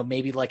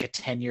 maybe like a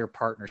 10-year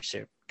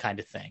partnership kind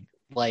of thing.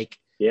 Like,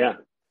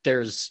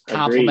 there's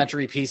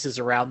complementary pieces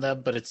around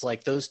them, but it's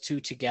like those two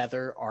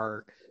together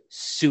are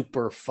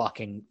super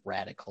fucking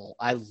radical.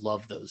 I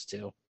love those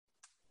two.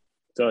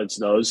 So it's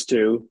those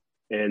two,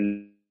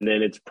 and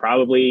then it's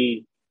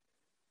probably,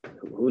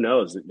 who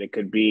knows? It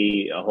could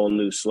be a whole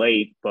new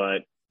slate,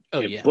 but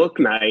if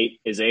Bouknight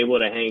is able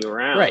to hang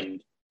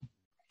around,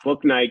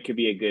 Bouknight could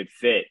be a good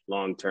fit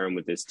long-term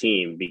with this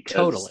team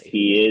because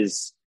he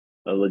is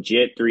a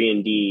legit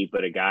 3-and-D,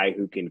 but a guy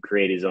who can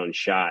create his own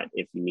shot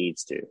if he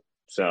needs to.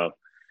 So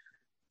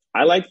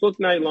I like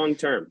Bouknight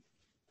long-term.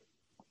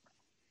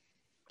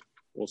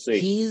 We'll see.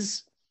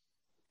 He's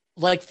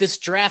like, this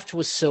draft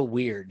was so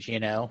weird,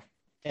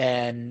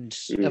 and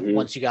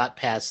once you got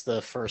past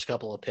the first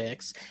couple of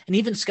picks, and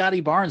even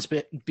Scotty Barnes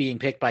being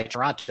picked by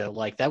Toronto,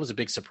 like that was a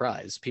big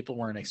surprise. People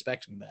weren't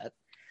expecting that.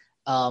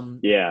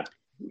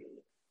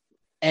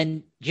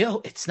 And,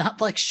 it's not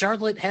like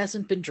Charlotte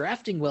hasn't been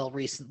drafting well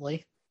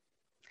recently.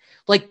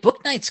 Like,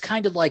 Bouknight's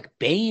kind of like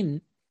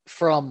Bane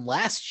from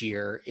last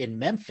year in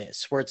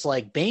Memphis, where it's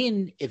like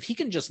Bane, if he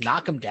can just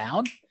knock him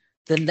down,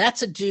 then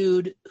that's a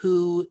dude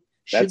who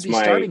should be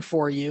starting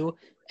for you,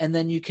 and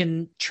then you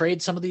can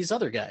trade some of these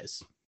other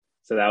guys.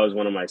 So that was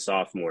one of my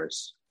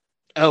sophomores.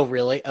 Oh,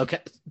 really? Okay.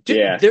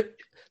 Dude,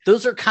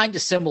 those are kind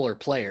of similar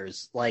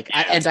players. Like,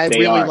 I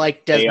really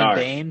like Desmond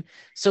Bane.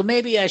 So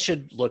maybe I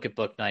should look at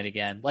Bouknight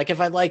again. Like,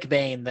 if I like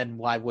Bane, then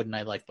why wouldn't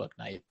I like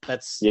Bouknight?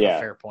 That's a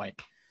fair point.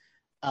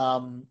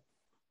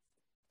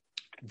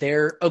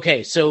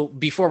 Okay. So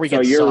before we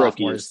get to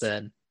sophomores,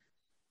 then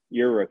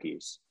your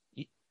rookies.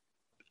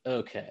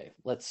 Okay.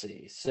 Let's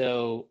see.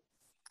 So,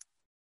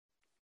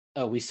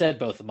 we said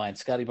both of mine,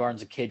 Scotty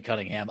Barnes and Cade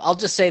Cunningham. I'll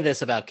just say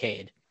this about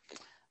Cade.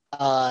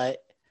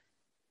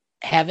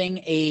 Having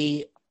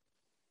a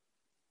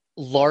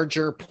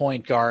larger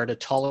point guard, a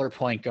taller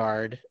point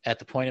guard at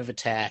the point of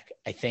attack,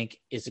 I think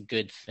is a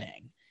good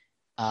thing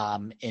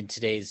in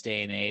today's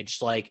day and age.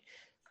 Like,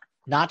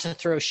 not to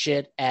throw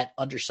shit at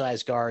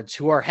undersized guards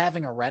who are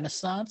having a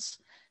renaissance.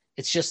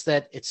 It's just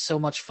that it's so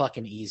much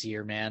fucking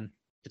easier, man.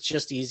 It's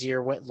just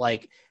easier with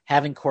like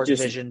having court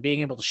vision,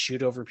 being able to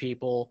shoot over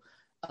people.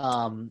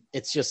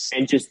 It's just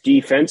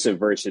defensive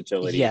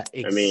versatility. Yeah,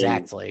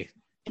 exactly.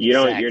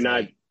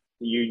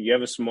 You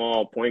have a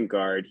small point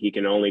guard. He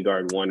can only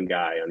guard one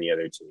guy on the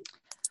other team.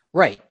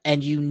 Right.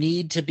 And you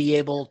need to be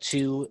able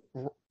to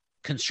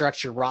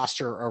construct your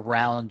roster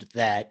around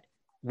that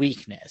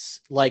weakness,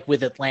 like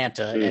with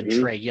Atlanta and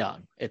Trae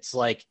Young. It's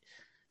like,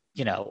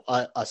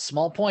 a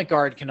small point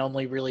guard can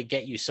only really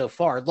get you so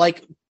far.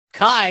 Like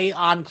Kai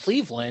on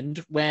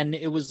Cleveland, when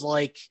it was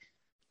like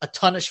a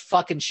ton of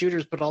fucking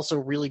shooters, but also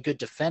really good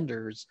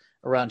defenders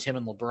around him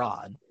and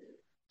LeBron.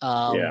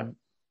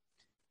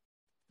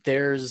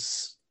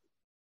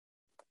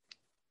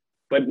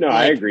 But no,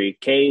 I agree.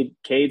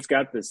 Cade's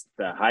got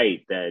the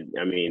height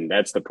that,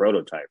 that's the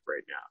prototype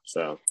right now.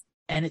 So,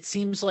 and it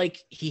seems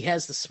like he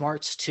has the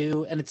smarts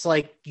too. And it's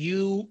like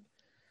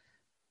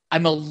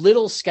I'm a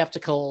little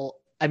skeptical.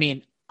 I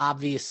mean,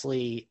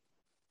 obviously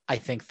I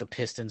think the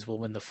Pistons will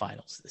win the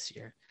finals this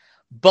year,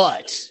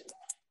 but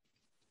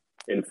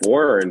in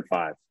 4 or in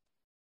 5?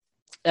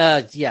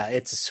 Yeah,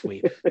 it's a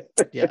sweep.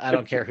 Yeah. I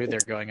don't care who they're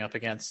going up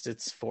against.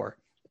 It's 4.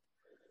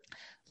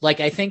 Like,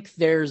 I think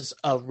there's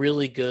a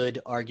really good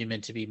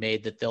argument to be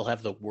made that they'll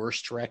have the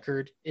worst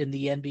record in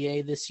the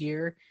NBA this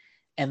year.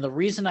 And the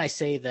reason I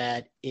say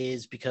that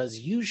is because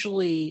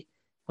usually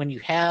when you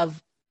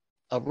have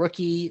a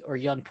rookie or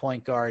young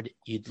point guard,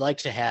 you'd like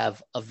to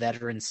have a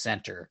veteran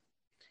center.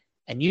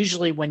 And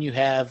usually when you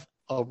have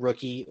a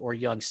rookie or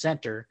young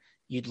center,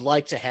 you'd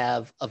like to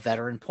have a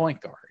veteran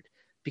point guard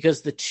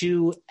because the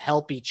two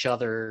help each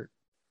other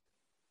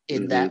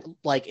in that,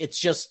 like, it's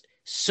just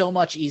so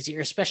much easier,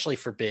 especially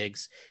for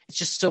bigs. It's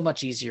just so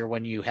much easier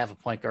when you have a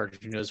point guard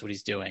who knows what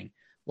he's doing.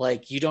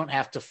 Like, you don't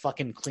have to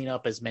fucking clean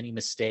up as many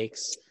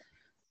mistakes.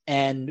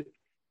 And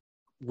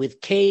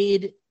with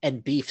Cade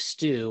and Beef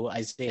Stew,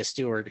 Isaiah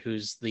Stewart,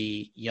 who's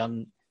the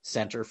young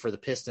center for the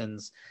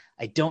Pistons,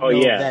 I don't know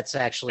if that's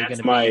actually going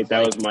to be.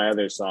 That was my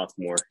other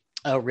sophomore.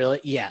 Oh, really?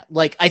 Yeah.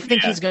 Like, I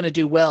think he's going to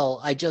do well.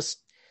 I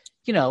just,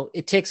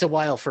 it takes a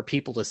while for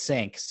people to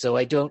sink. So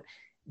I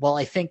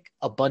think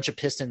a bunch of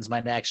Pistons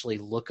might actually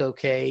look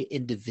okay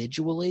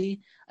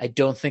individually, I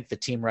don't think the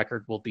team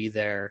record will be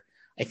there.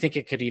 I think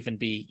it could even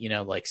be,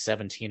 like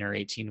 17 or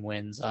 18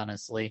 wins,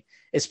 honestly,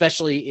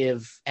 especially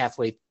if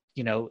halfway,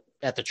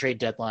 at the trade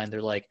deadline,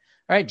 they're like,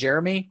 all right,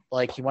 Jeremy,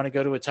 like, you want to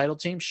go to a title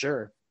team?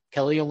 Sure.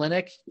 Kelly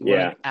Olynyk,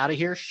 out of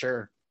here?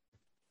 Sure.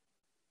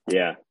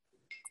 Yeah.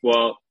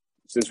 Well,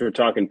 since we're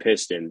talking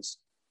Pistons,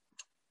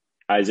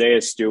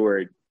 Isaiah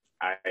Stewart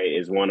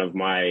is one of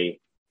my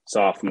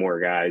sophomore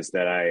guys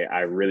that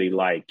I really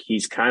like.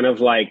 He's kind of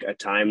like a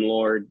Time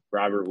Lord,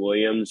 Robert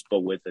Williams, but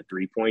with a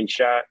 3-point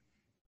shot.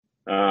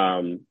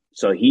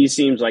 So he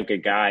seems like a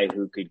guy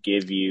who could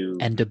give you...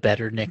 And a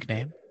better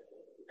nickname.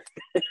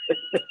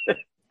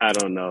 I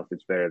don't know if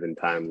it's better than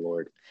Time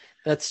Lord.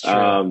 That's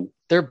true.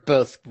 They're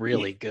both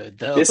really good,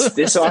 though.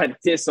 This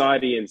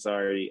audience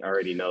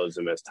already knows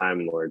him as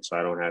Time Lord, so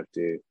I don't have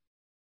to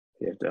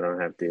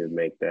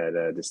make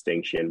that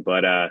distinction.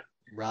 But I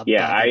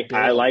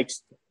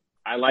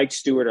like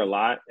Stewart a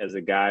lot as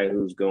a guy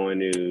who's going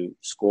to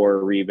score,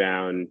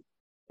 rebound,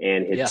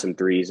 and hit some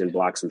threes and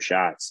block some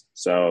shots.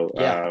 So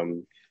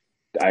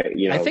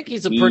I think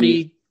he's a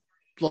pretty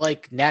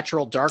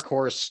natural dark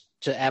horse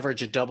to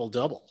average a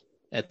double-double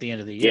at the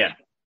end of the year.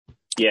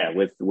 Yeah,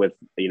 with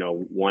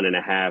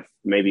 1.5,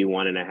 maybe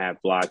 1.5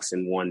 blocks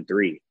and 1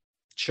 3.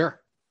 Sure,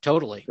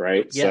 totally.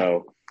 Right. Yeah.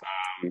 So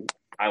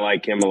I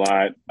like him a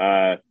lot.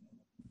 I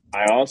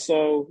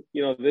also,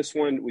 this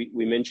one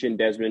we mentioned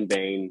Desmond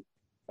Bane.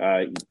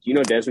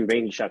 Desmond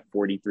Bane, he shot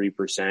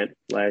 43%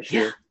 last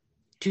year.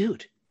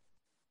 Dude.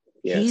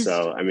 Yeah.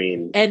 So I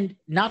mean, and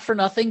not for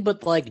nothing,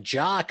 but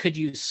Ja could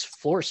use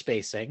floor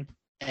spacing.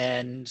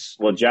 And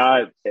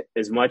Ja,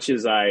 as much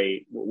as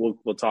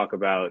we'll talk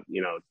about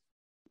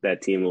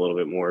that team a little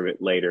bit more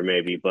later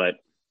maybe, but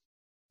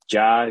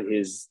Ja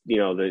is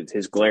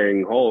his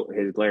glaring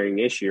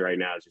issue right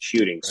now is the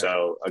shooting. Right.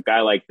 So a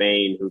guy like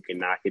Bane who can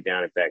knock it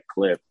down at that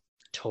clip,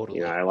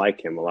 totally, I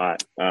like him a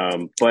lot.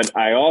 But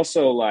I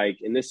also like,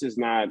 and this is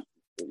not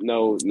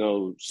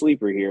no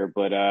sleeper here,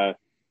 but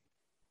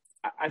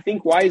I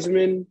think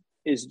Wiseman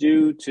is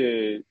due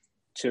to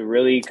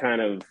really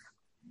kind of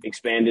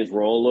expand his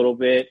role a little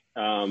bit.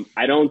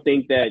 I don't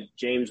think that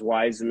James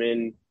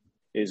Wiseman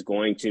is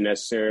going to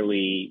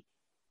necessarily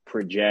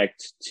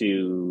project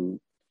to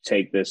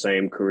take the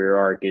same career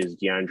arc as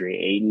DeAndre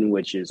Ayton,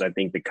 which is, I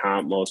think, the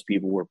comp most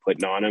people were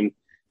putting on him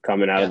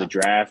coming out of the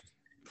draft.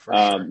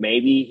 Sure.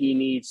 Maybe he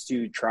needs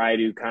to try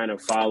to kind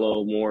of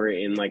follow more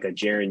in like a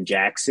Jaren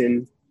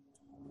Jackson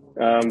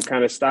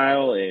kind of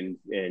style and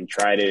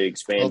try to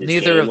expand his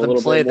neither game of them a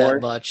little play bit more.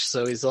 That much,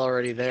 so he's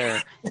already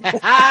there.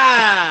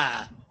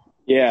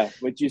 Yeah,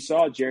 but you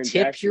saw Jaren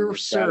Tip Jackson your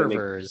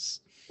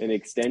servers. An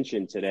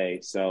extension today.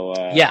 So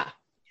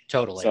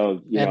totally.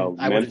 So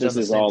Memphis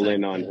is all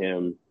in on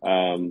him,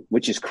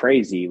 which is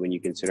crazy when you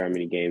consider how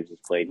many games he's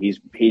played.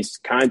 His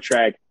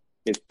contract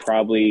is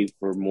probably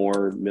for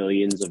more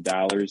millions of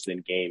dollars than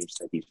games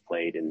that he's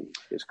played in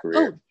his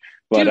career.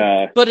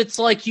 But it's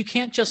like you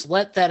can't just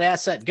let that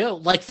asset go.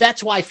 Like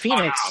that's why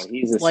Phoenix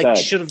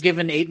should have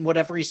given Ayton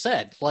whatever he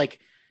said.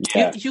 Like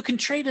you can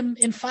trade him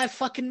in 5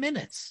 fucking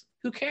minutes.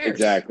 Who cares?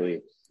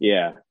 Exactly.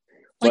 Yeah.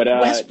 Like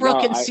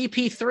Westbrook and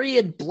CP3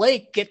 and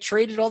Blake get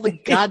traded all the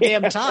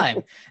goddamn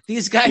time.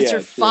 These guys are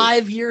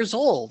 5 years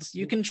old.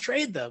 You can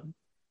trade them.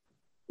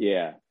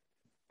 Yeah.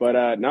 But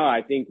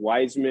I think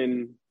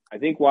Wiseman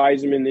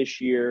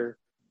this year,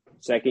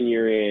 second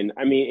year in.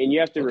 I mean, and you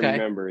have to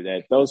remember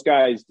that those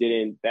guys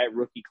that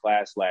rookie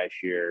class last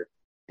year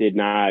did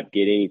not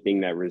get anything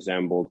that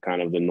resembled kind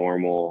of the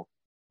normal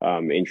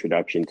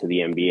introduction to the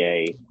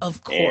NBA.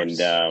 Of course.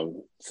 And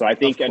so I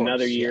think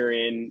another year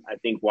in, I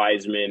think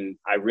Wiseman,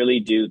 I really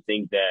do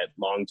think that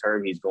long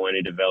term he's going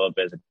to develop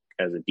as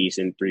a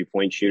decent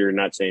 3-point shooter.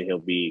 Not saying he'll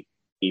be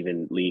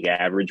even league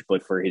average,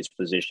 but for his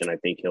position, I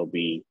think he'll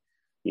be,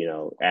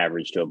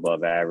 average to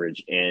above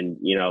average. And,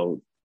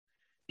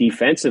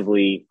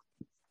 defensively,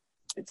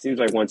 it seems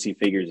like once he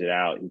figures it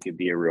out, he could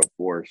be a real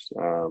force.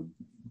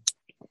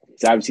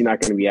 He's obviously not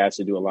going to be asked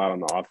to do a lot on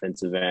the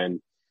offensive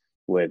end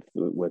with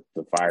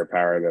the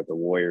firepower that the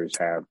Warriors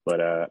have. But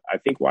I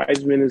think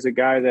Wiseman is a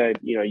guy that,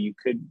 you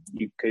could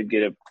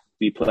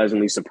be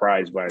pleasantly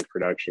surprised by his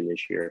production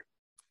this year.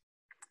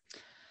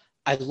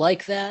 I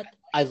like that.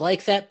 I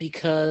like that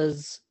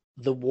because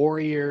the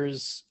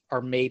Warriors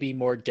are maybe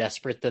more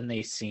desperate than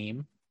they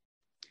seem.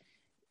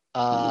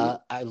 I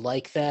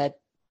like that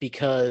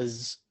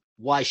because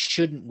why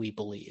shouldn't we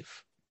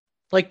believe?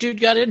 Like,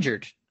 dude got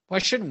injured. Why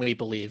shouldn't we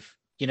believe?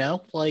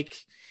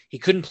 He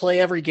couldn't play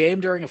every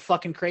game during a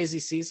fucking crazy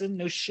season.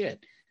 No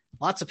shit.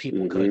 Lots of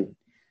people couldn't.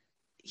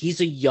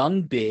 He's a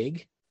young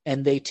big,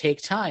 and they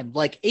take time.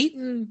 Like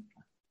Ayton,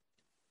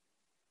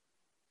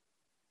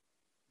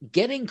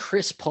 getting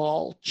Chris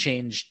Paul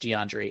changed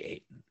DeAndre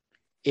Ayton.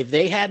 If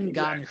they hadn't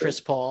gotten Chris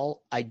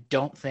Paul, I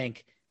don't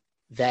think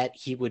that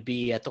he would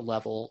be at the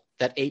level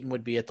that Ayton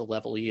would be at the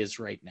level he is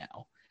right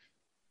now.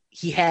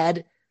 He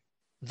had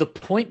the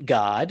point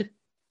guard.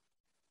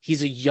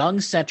 He's a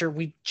young center.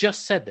 We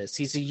just said this.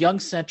 He's a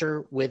young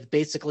center with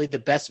basically the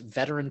best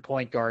veteran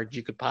point guard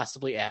you could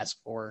possibly ask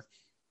for.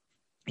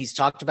 He's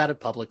talked about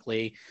it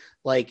publicly.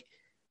 Like,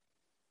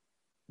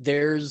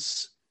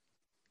 there's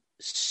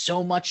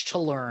so much to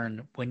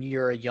learn when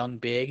you're a young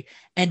big.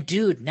 And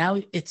dude, now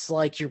it's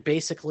like you're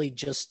basically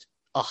just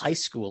a high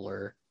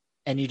schooler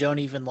and you don't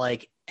even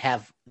like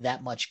have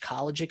that much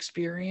college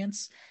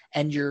experience,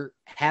 and you're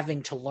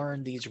having to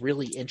learn these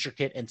really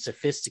intricate and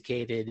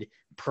sophisticated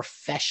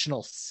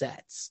professional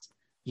sets,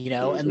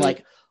 and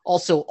like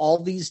also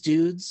all these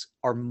dudes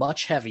are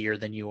much heavier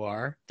than you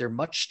are. They're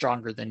much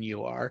stronger than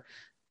you are.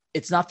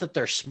 It's not that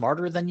they're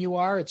smarter than you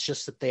are. It's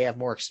just that they have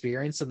more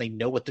experience and they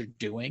know what they're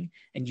doing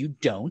and you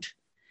don't.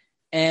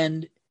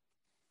 And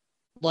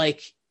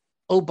like,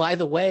 oh, by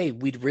the way,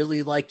 we'd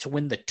really like to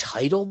win the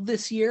title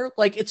this year.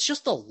 Like, it's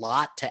just a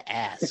lot to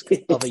ask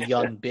of a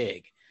young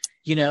big,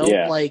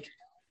 like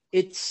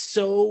it's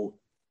so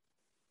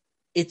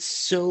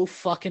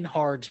fucking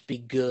hard to be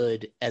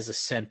good as a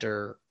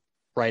center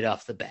right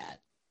off the bat.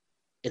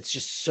 It's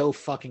just so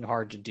fucking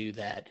hard to do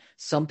that.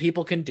 Some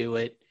people can do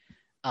it.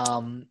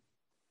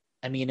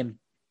 I mean,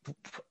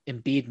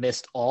 Embiid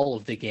missed all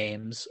of the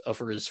games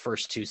over his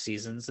first 2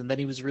 seasons, and then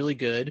he was really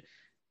good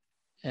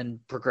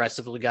and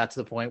progressively got to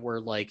the point where,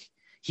 like,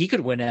 he could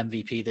win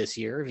MVP this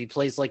year. If he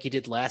plays like he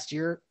did last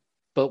year,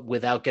 but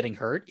without getting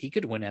hurt, he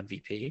could win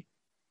MVP.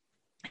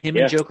 Him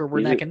and Joker were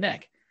neck and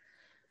neck.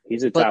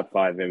 He's a top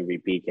 5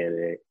 MVP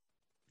candidate.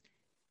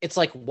 It's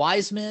like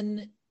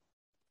Wiseman,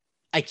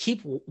 I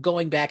keep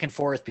going back and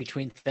forth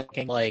between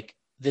thinking, like,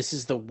 this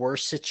is the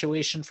worst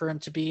situation for him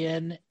to be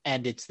in,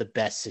 and it's the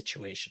best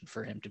situation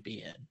for him to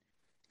be in.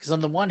 Because on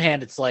the one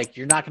hand, it's like,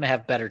 you're not going to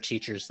have better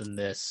teachers than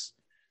this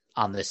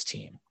on this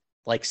team.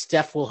 Like,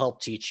 Steph will help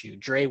teach you.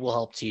 Dre will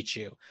help teach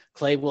you.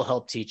 Clay will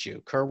help teach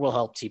you. Kerr will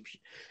help teach you.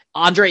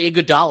 Andre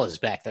Iguodala is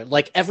back there.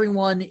 Like,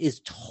 everyone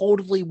is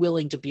totally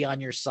willing to be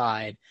on your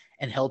side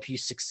and help you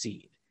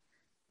succeed.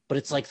 But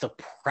it's like the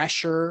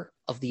pressure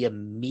of the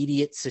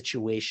immediate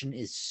situation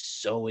is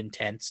so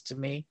intense to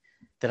me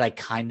that I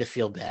kind of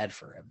feel bad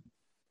for him.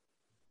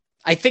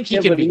 I think he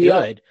can be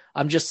good.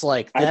 I'm just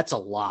like, that's a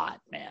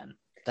lot, man.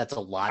 That's a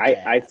lot to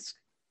ask.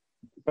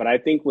 But I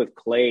think with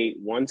Clay,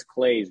 once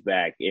Clay's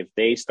back, if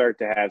they start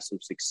to have some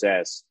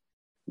success,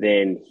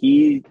 then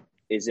he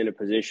is in a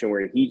position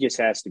where he just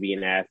has to be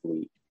an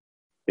athlete.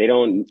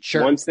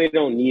 Once they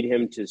don't need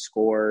him to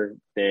score,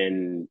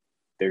 then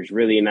there's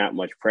really not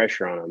much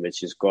pressure on him. It's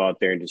just go out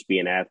there and just be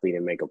an athlete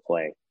and make a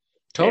play.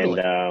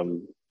 Totally.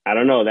 And I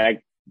don't know,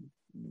 that,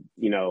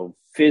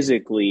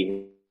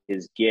 physically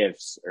his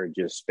gifts are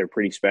just, they're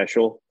pretty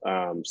special.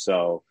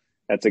 So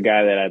that's a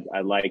guy that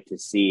I'd like to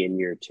see in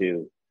year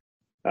 2.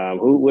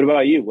 What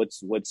about you?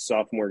 What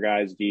sophomore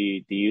guys do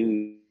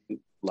you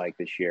like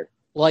this year?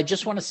 Well, I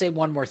just want to say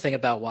one more thing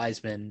about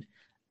Wiseman.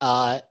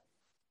 I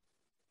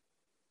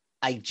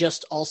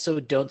just also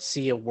don't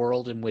see a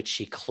world in which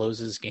he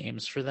closes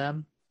games for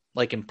them,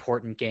 like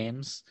important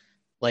games.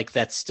 Like,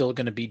 that's still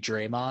going to be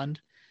Draymond.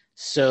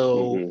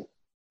 So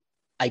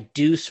I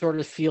do sort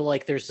of feel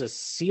like there's a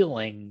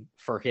ceiling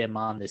for him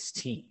on this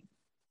team.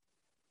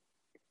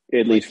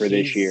 At least for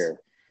this year.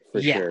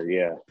 For sure,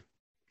 yeah.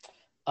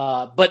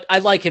 But I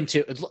like him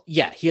too.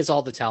 Yeah, he has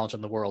all the talent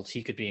in the world.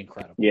 He could be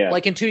incredible. Yeah.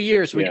 Like, in 2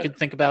 years, we could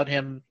think about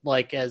him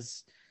like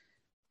as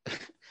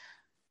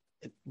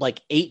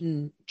like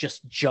Ayton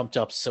just jumped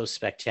up so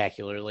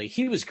spectacularly.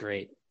 He was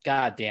great.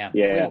 God damn.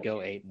 Yeah. Way to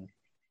go, Ayton.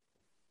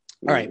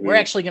 All right, we're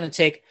actually going to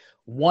take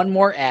one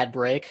more ad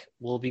break.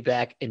 We'll be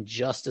back in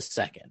just a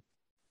second.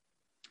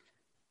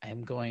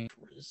 I'm going to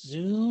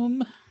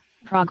resume.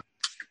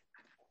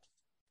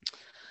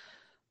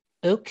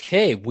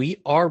 Okay,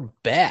 we are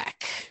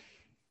back.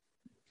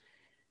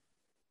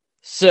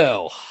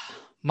 So,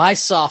 my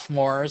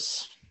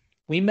sophomores,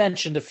 we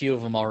mentioned a few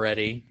of them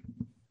already.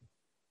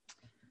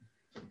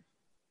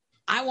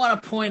 I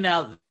want to point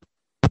out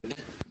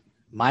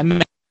my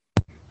man.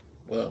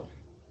 Whoa.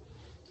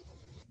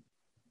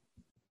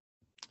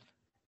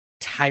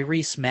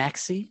 Tyrese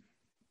Maxey?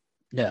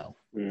 No,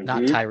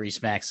 not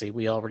Tyrese Maxey.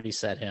 We already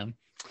said him.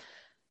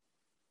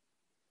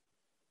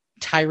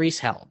 Tyrese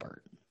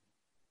Halliburton.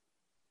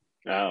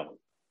 Oh,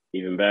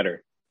 even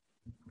better.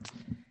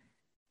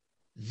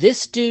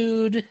 This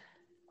dude,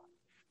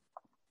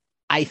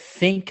 I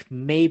think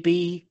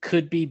maybe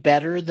could be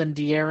better than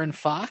De'Aaron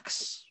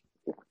Fox.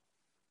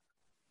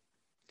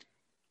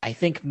 I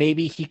think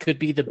maybe he could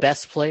be the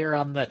best player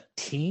on the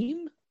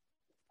team.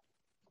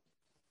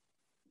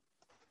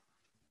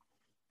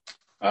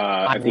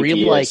 I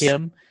really like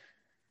him.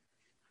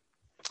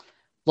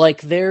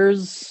 Like,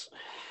 there's...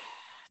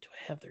 Do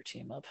I have their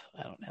team up?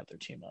 I don't have their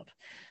team up.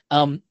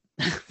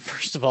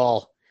 First of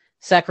all,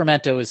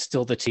 Sacramento is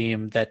still the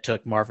team that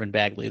took Marvin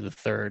Bagley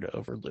III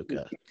over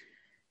Luka.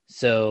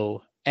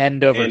 So,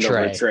 and over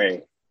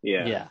Trey.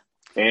 Yeah.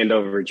 And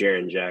over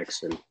Jaren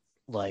Jackson.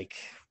 Like,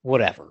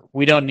 whatever.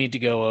 We don't need to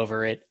go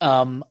over it.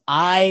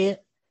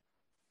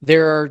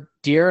 There are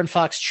De'Aaron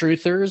Fox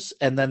truthers,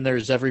 and then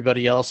there's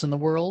everybody else in the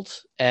world.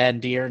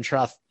 And the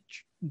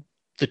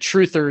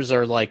truthers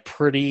are like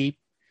pretty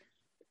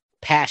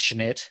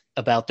passionate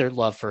about their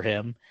love for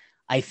him.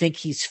 I think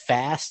he's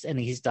fast and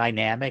he's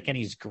dynamic and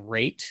he's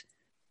great.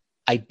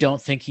 I don't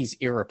think he's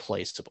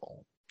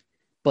irreplaceable.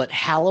 But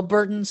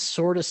Halliburton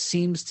sort of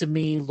seems to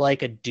me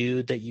like a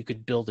dude that you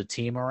could build a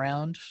team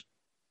around,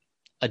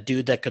 a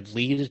dude that could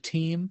lead a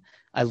team.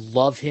 I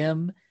love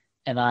him,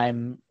 and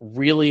I'm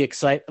really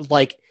excited.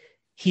 Like,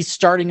 he's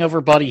starting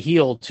over Buddy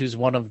Hield, who's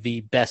one of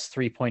the best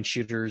three-point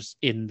shooters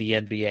in the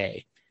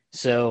NBA.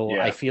 So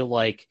I feel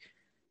like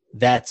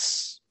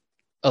that's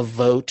a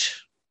vote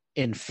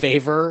in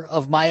favor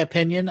of my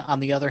opinion. On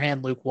the other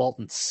hand, Luke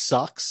Walton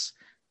sucks,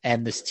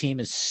 and this team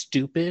is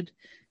stupid.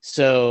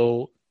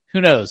 So who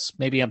knows?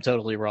 Maybe I'm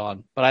totally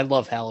wrong, but I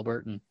love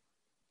Halliburton.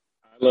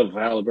 I love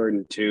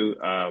Halliburton too.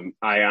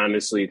 I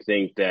honestly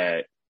think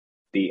that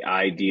the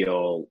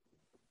ideal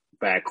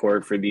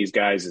backcourt for these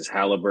guys is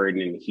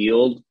Halliburton and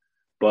Hield,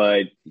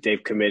 but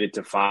they've committed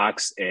to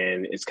Fox,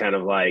 and it's kind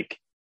of like,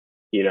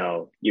 you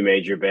know, you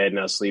made your bed,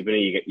 now sleep in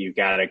it. You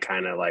got to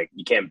kind of like,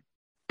 you can't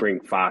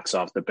bring Fox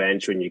off the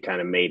bench when you kind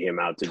of made him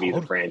out to be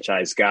the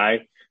franchise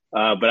guy.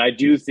 But I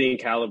do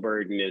think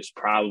Halliburton is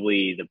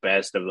probably the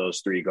best of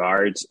those three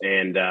guards.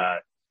 And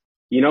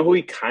you know who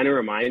he kind of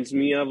reminds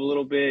me of a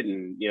little bit?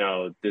 And, you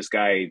know, this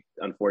guy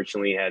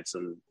unfortunately had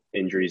some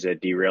injuries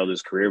that derailed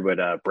his career,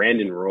 but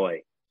Brandon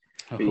Roy.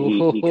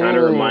 He kind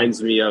of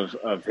reminds me of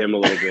him a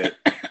little bit.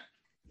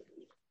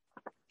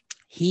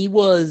 He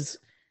was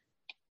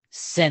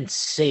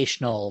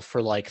sensational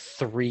for like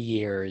 3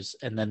 years,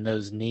 and then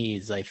those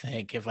knees, I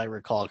think, if I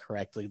recall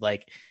correctly,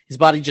 like his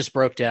body just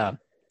broke down,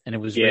 and it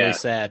was really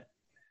sad.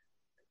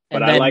 And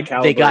but then I like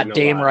they got a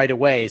Dame lot. right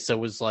away, so it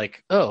was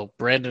like, oh,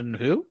 Brandon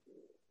who?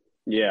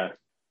 Yeah.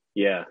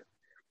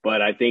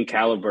 But I think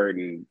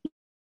Halliburton,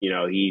 you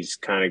know, he's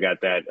kind of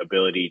got that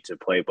ability to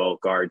play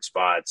both guard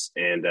spots,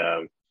 and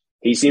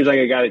he seems like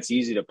a guy that's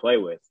easy to play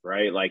with,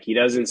 right? Like, he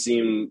doesn't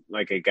seem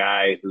like a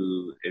guy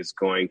who is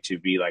going to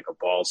be like a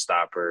ball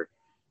stopper,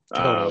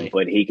 Totally.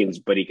 but he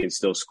can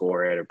still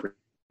score at a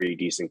pretty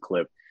decent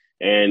clip.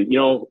 And, you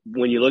know,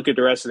 when you look at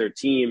the rest of their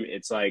team,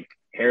 it's like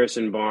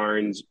Harrison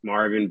Barnes,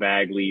 Marvin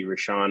Bagley,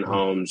 Rashawn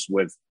Holmes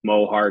with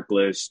Mo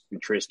Harkless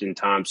and Tristan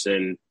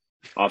Thompson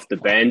off the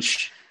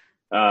bench.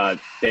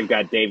 They've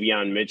got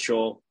Davion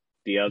Mitchell,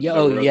 the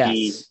rookie.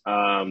 Yes.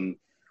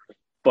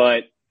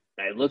 But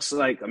it looks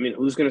like, I mean,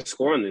 who's going to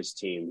score on this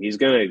team? He's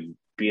going to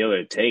be able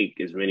to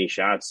take as many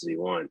shots as he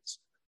wants.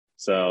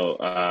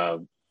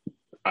 So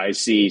I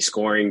see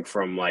scoring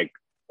from like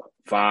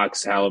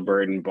Fox,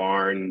 Halliburton,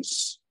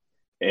 Barnes,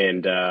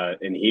 and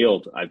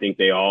Hield. I think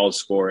they all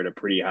score at a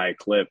pretty high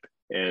clip.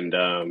 And,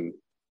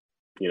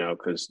 you know,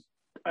 because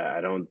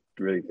I don't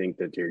really think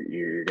that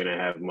you're going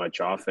to have much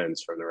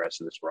offense from the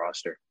rest of this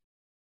roster.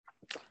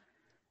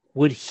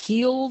 Would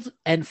Hield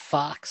and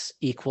Fox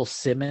equal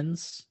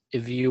Simmons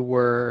if you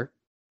were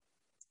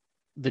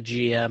the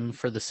GM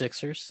for the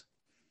Sixers?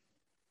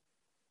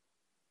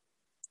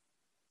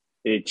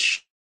 It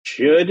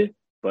should,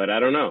 but I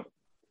don't know.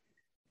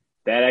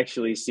 That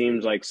actually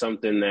seems like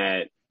something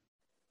that,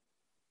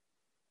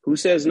 who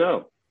says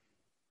no?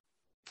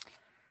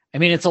 I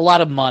mean, it's a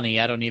lot of money.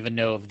 I don't even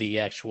know if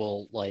the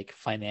actual like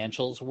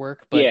financials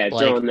work, but yeah,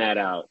 like, throwing that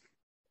out.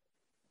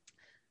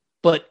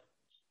 But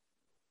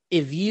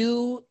if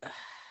you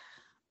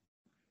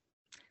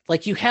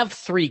like, you have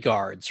three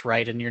guards,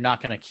 right? And you're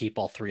not going to keep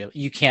all three of.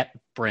 You can't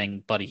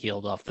bring Buddy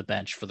Hield off the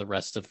bench for the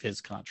rest of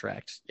his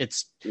contract.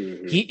 It's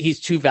he's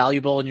too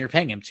valuable, and you're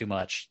paying him too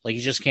much. Like,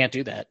 you just can't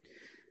do that.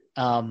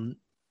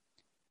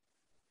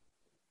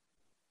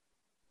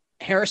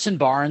 Harrison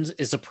Barnes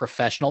is a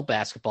professional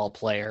basketball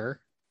player.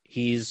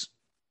 He's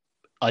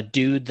a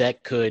dude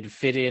that could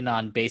fit in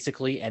on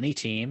basically any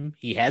team.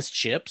 He has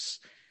chips.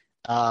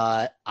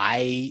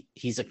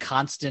 He's a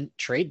constant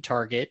trade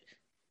target,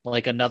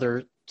 like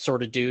another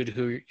sort of dude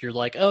who you're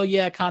like, oh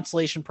yeah,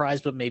 consolation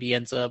prize, but maybe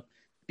ends up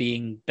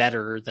being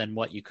better than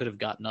what you could have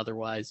gotten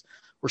otherwise.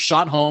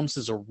 Rashawn Holmes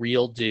is a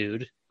real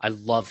dude. I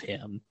love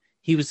him.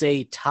 He was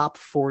a top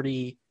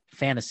 40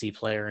 fantasy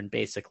player in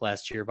Basic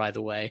last year, by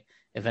the way,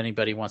 if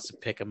anybody wants to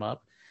pick him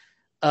up.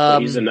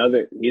 He's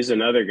another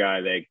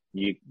guy that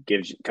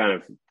gives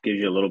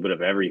you a little bit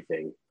of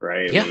everything,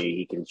 right? Yeah. I mean,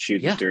 he can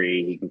shoot the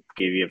three, he can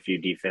give you a few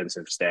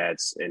defensive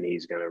stats, and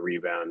he's going to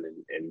rebound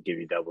and give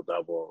you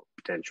double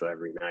potential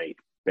every night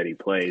that he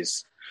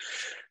plays.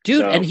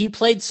 Dude, and he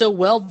played so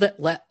well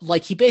that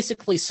like he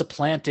basically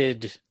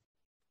supplanted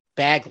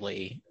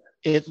Bagley.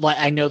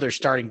 I know they're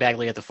starting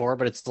Bagley at the 4,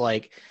 but it's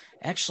like,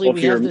 actually,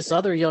 we have this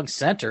other young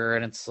center,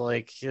 and it's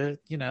like, you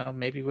know,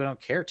 maybe we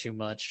don't care too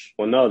much.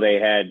 Well, no, they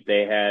had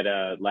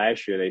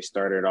last year. They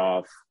started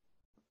off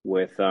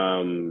with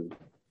the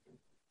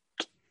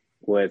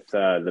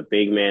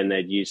big man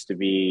that used to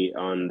be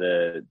on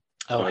the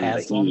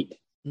Heat.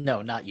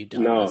 No, not Udonis.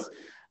 No,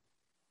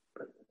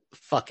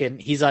 fucking,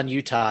 he's on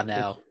Utah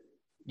now.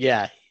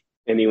 Yeah,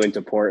 and he went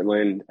to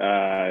Portland.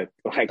 I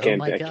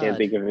can't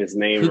think of his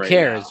name. Who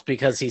cares? Now.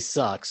 Because he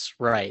sucks,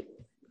 right?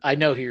 I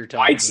know who you're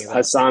talking about.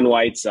 Hassan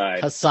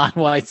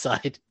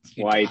Whiteside.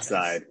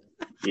 Whiteside.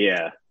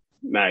 Yeah.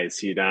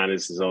 Nice.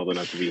 Udonis is old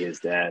enough to be his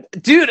dad.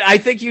 Dude, I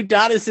think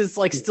Udonis is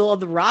like still on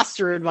the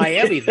roster in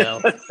Miami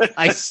though.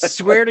 I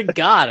swear to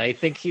God, I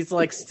think he's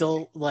like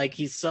still like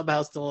he's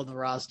somehow still on the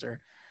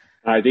roster.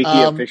 I think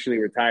he officially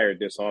retired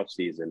this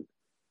offseason.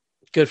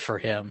 Good for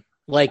him.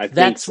 Like,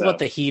 that's what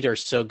the Heat are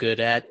so good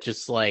at.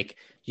 Just like,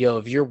 yo,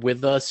 if you're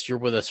with us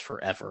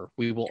forever.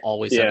 We will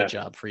always have a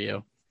job for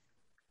you.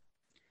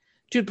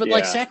 Dude, but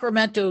like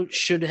Sacramento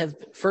should have,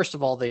 first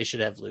of all, they should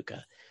have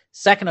Luka.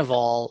 Second of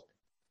all,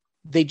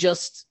 they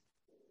don't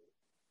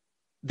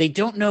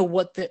know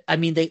what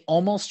they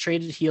almost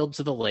traded Hield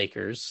to the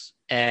Lakers,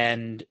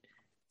 and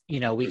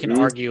we can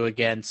argue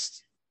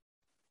against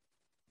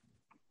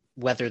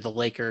whether the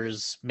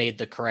Lakers made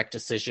the correct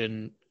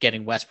decision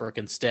getting Westbrook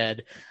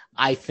instead.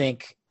 I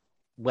think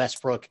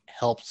Westbrook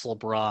helps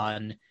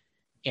LeBron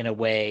in a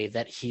way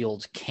that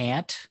Hield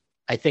can't.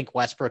 I think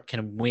Westbrook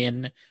can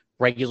win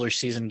regular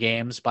season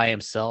games by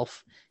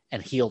himself,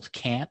 and Hield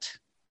can't.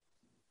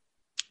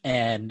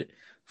 And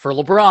for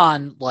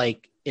LeBron,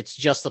 like, it's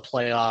just the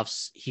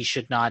playoffs. He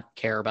should not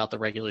care about the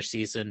regular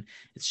season.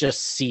 It's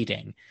just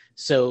seeding.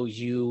 So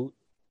you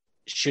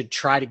should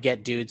try to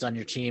get dudes on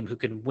your team who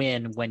can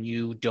win when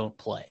you don't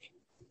play.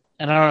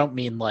 And I don't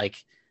mean like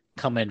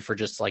come in for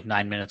just like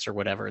 9 minutes or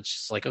whatever. It's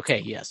just like, okay,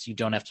 yes, you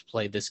don't have to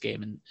play this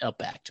game and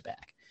back to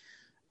back.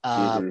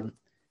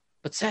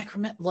 But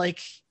Sacramento, like,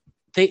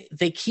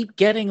 they keep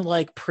getting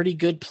like pretty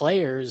good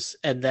players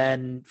and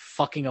then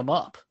fucking them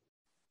up.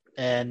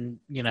 And,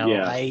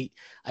 I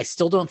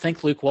still don't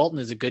think Luke Walton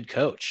is a good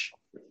coach.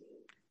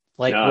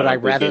 Like, would I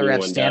rather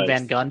have Stan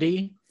Van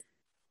Gundy?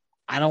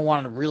 I don't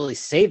want to really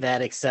say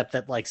that, except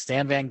that like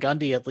Stan Van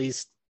Gundy at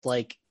least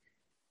like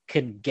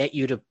can get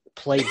you to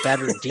play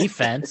better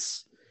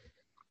defense.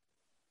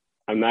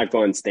 I'm not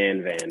going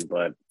Stan Van,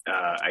 but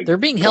they're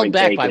being held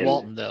back by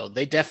Walton, though.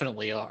 They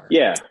definitely are.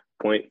 Yeah,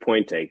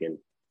 point taken.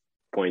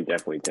 Point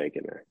definitely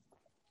taken there.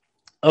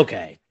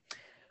 Okay,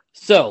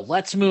 so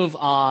let's move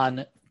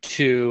on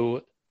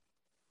to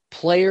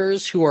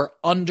players who are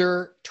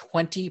under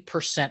 20%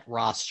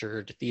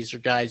 rostered. These are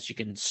guys you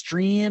can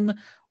stream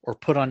or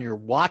put on your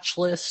watch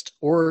list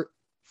or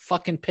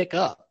fucking pick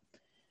up.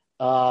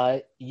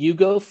 You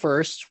go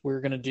first. We're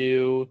going to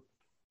do,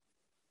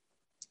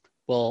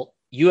 well,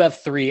 you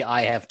have 3,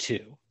 I have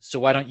 2.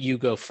 So why don't you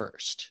go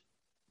first?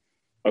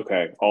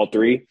 Okay. All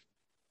 3?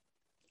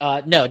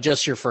 No,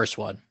 just your first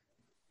one.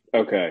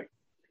 Okay.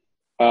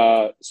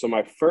 So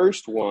my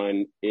first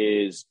one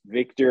is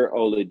Victor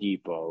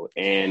Oladipo.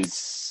 And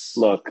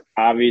look,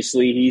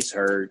 obviously he's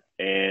hurt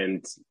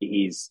and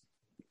he's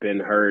been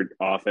hurt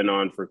off and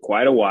on for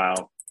quite a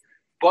while.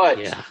 But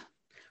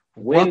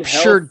when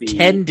ruptured healthy,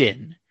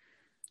 tendon.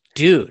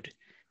 Dude,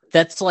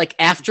 that's like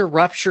after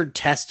ruptured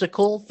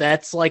testicle,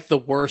 that's like the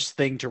worst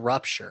thing to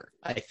rupture,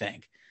 I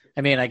think.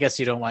 I mean, I guess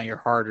you don't want your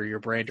heart or your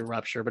brain to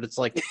rupture, but it's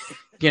like,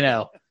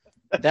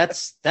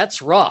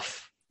 that's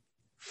rough.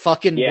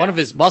 Fucking one of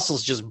his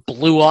muscles just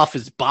blew off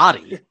his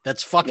body.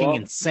 That's fucking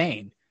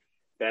insane.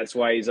 That's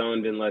why he's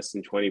owned in less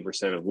than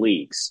 20% of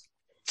leagues.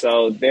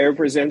 So there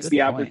presents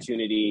the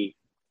opportunity.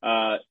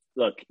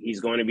 Look,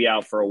 he's going to be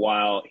out for a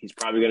while. He's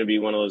probably going to be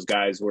one of those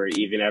guys where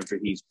even after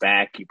he's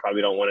back, you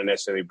probably don't want to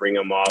necessarily bring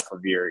him off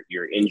of your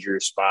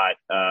injured spot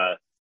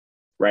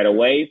right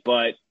away.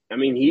 But, I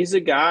mean, he's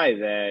a guy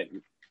that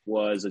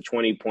was a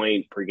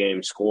 20-point per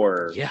game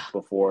scorer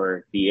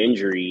before the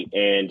injury,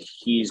 and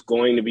he's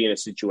going to be in a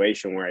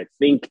situation where I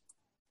think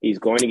he's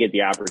going to get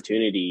the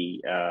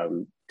opportunity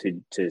to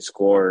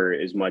score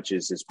as much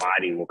as his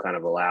body will kind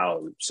of allow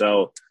him.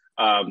 So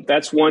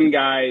that's one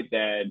guy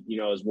that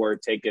is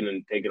worth taking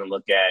a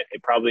look at.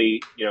 It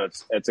probably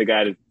it's a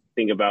guy to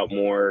think about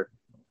more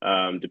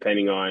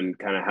depending on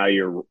kind of how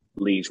your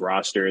league's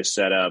roster is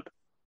set up.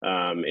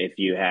 If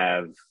you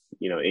have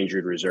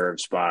injured reserve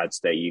spots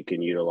that you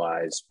can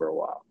utilize for a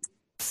while.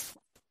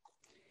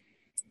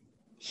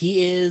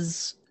 He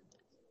is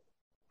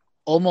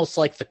almost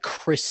like the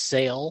Chris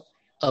Sale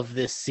of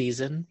this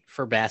season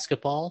for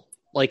basketball.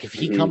 Like if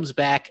he comes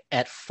back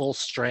at full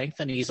strength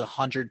and he's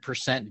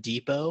 100%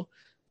 depot,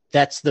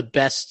 that's the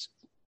best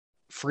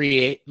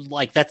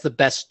that's the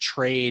best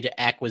trade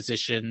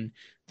acquisition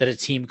that a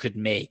team could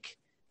make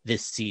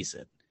this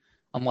season,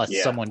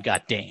 unless someone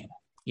got Dame.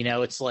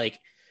 It's like,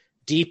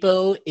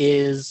 Depot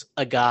is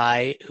a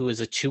guy who is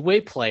a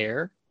two-way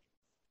player.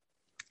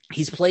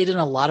 He's played in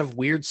a lot of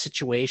weird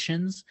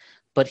situations,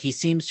 but he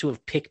seems to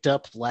have picked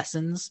up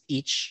lessons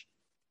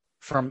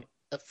from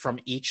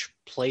each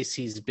place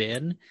he's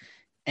been.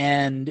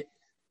 And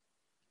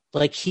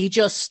like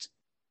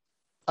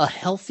a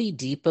healthy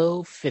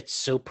Depot fits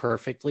so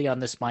perfectly on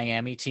this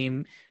Miami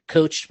team,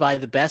 coached by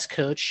the best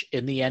coach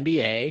in the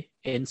NBA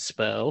in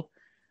Spo.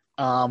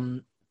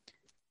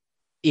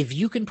 If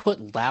you can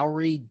put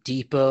Lowry,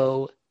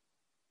 Depot,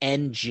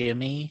 and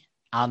Jimmy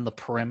on the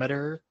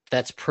perimeter,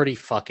 that's pretty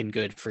fucking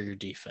good for your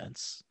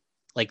defense.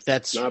 Like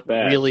that's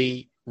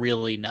really,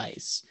 really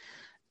nice.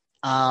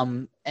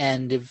 And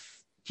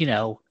if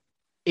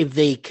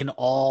they can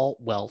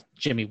all,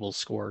 Jimmy will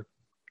score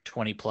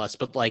 20 plus,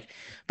 but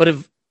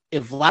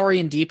if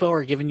Lowry and Depot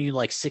are giving you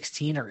like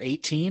 16 or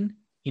 18,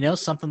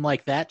 something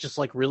like that, just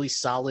like really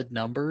solid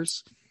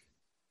numbers.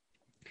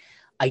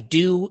 I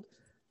do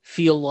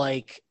feel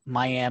like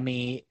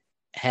Miami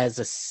has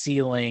a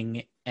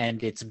ceiling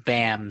and it's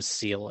Bam's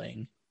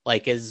ceiling.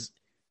 Like I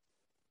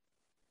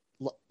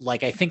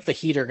think the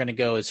Heat are going to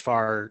go as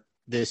far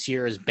this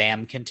year as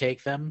Bam can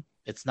take them.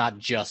 It's not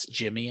just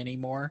Jimmy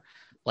anymore.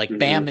 Like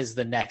Bam is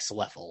the next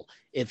level.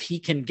 If he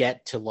can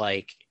get to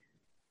like,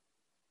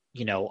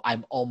 you know,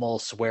 I'm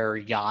almost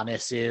where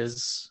Giannis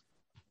is,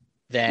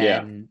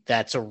 then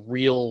that's a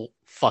real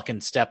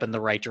fucking step in the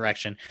right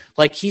direction.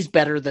 Like he's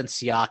better than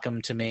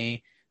Siakam to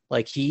me.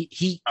 Like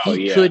he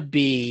could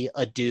be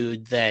a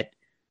dude that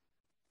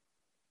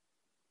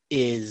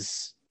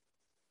is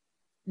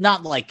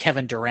not like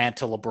Kevin Durant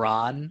to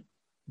LeBron,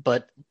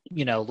 but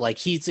you know, like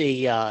he's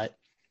the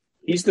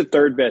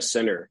third best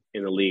center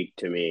in the league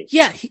to me.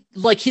 Yeah,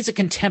 he's a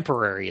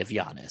contemporary of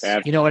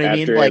Giannis. You know what I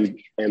mean?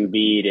 Like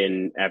Embiid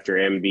and after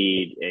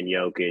Embiid and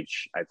Jokic,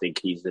 I think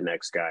he's the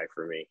next guy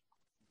for me.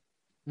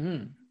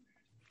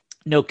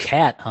 No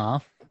Cat, huh?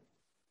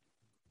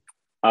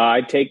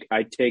 I take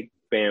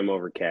Bam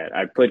over Cat.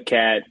 I put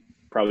Cat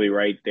probably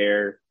right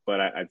there,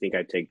 but I think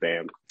I take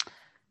Bam.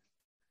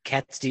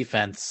 Cat's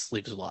defense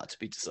leaves a lot to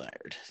be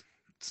desired.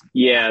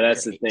 Yeah,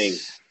 that's the thing.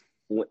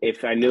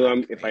 If I know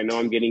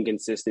I'm getting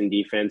consistent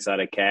defense out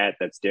of Cat,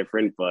 that's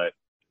different. But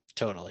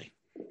totally,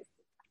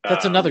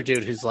 that's another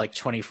dude who's like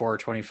 24 or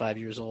 25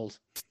 years old,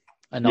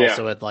 and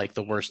also had like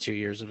the worst 2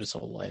 years of his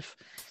whole life.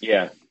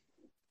 Yeah.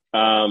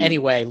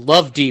 Anyway,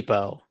 love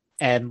Depot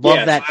and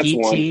love that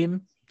Heat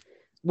team.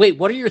 Wait,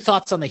 what are your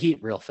thoughts on the Heat,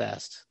 real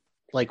fast?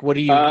 Like, what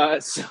do you?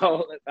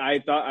 So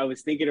I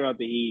was thinking about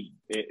the Heat,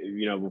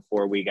 you know,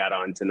 before we got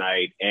on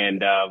tonight,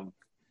 and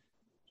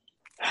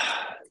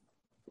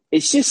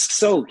it's just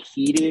so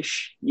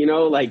Heatish, you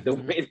know, like the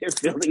way they're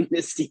building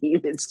this team.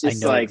 It's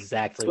just like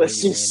exactly what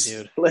you mean,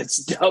 dude.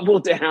 Let's double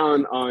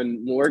down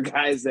on more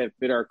guys that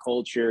fit our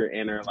culture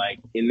and are like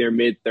in their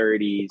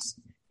mid-30s,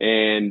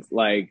 and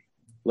like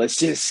let's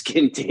just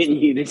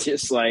continue to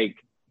just like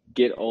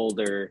get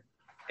older.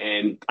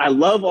 And I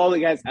love all the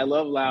guys. I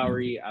love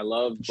Lowry. I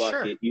love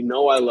Bucket. Sure. You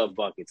know I love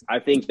buckets. I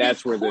think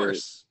that's where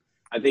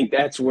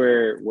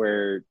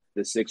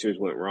the Sixers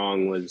went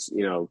wrong was,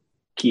 you know,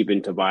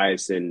 keeping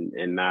Tobias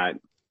and not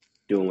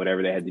doing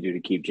whatever they had to do to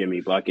keep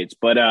Jimmy buckets.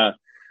 But I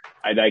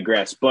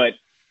digress. But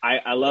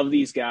I love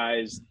these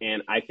guys,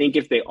 and I think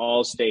if they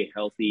all stay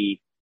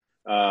healthy,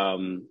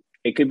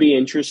 it could be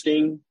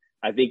interesting.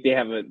 I think they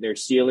have their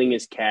ceiling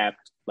is capped.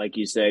 Like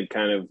you said,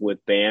 kind of with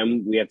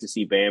Bam, we have to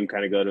see Bam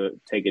kind of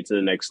take it to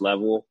the next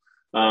level.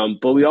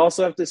 But we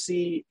also have to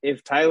see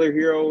if Tyler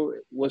Hero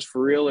was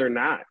for real or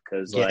not,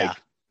 because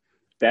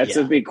that's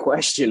a big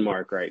question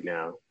mark right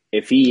now.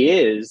 If he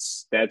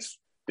is,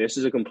 this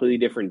is a completely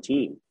different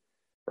team,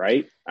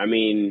 right? I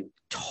mean,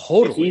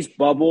 totally. If he's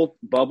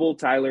bubble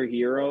Tyler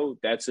Hero,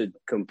 that's a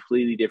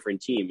completely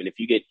different team. And if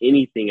you get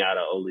anything out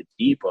of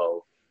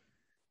Oladipo,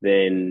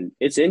 then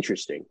it's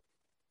interesting.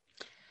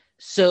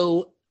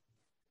 So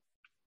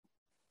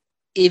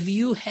if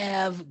you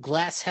have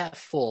glass half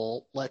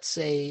full, let's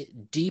say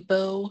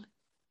Depot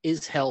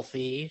is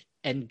healthy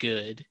and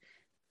good,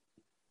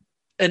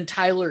 and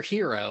Tyler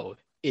Hero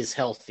is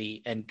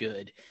healthy and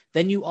good,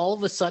 then you all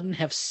of a sudden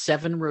have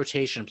 7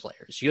 rotation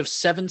players. You have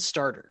 7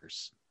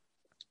 starters.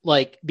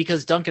 Like,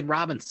 because Duncan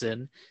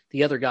Robinson,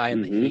 the other guy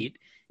in the Heat,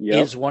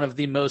 is one of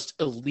the most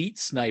elite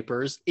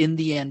snipers in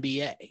the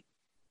NBA.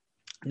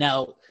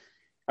 Now,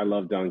 I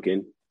love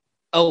Duncan.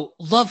 Oh,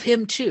 love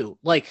him too.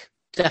 Like,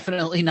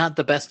 definitely not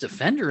the best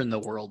defender in the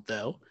world,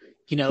 though.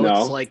 You know,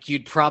 It's like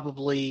you'd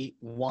probably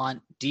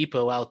want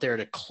Depot out there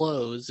to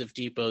close if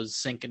Depot's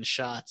sinking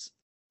shots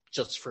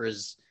just for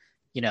his,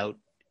 you know,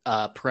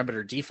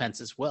 perimeter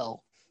defense as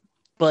well.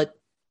 But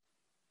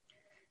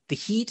the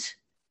Heat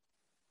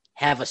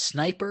have a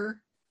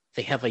sniper.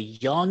 They have a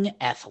young,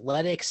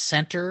 athletic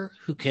center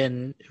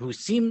who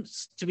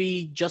seems to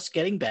be just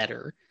getting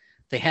better.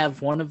 They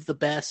have one of the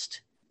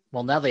best.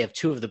 Well, now they have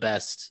 2 of the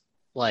best.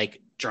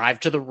 Like, drive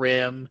to the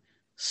rim,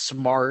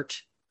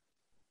 smart,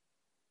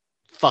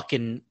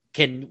 fucking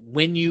can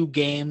win you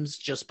games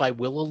just by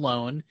will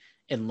alone,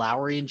 and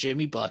Lowry and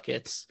Jimmy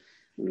buckets.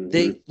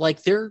 They're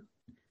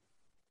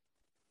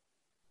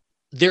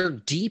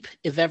deep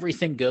if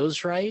everything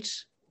goes right,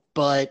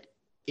 but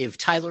if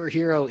Tyler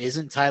Hero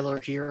isn't Tyler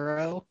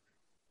Hero,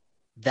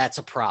 that's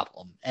a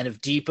problem. And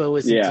if Depot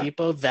isn't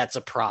Depot, that's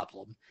a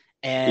problem.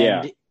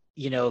 And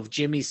you know, if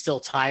Jimmy's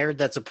still tired,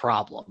 that's a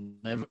problem.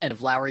 And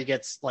if Lowry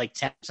gets like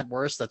 10%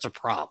 worse, that's a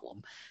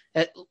problem.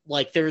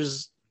 Like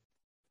there's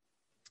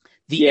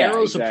the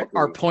arrows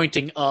are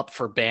pointing up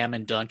for Bam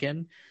and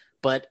Duncan,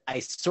 but I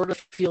sort of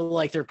feel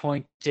like they're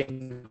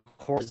pointing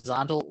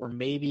horizontal or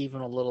maybe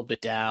even a little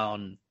bit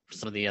down for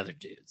some of the other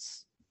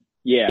dudes.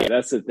 Yeah,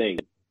 that's the thing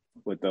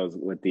with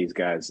these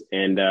guys.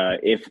 And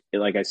if,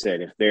 like I said,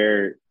 if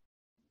they're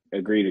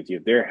agreed with you,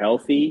 if they're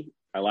healthy,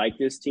 I like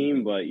this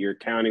team, but you're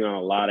counting on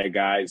a lot of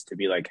guys to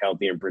be like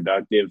healthy and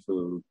productive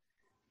who,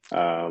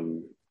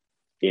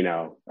 you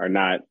know, are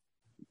not.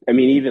 I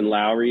mean, even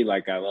Lowry,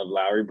 like I love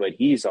Lowry, but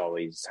he's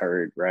always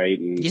hurt, right?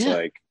 And it's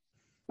like,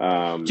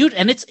 dude,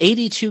 and it's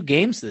 82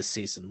 games this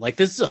season. Like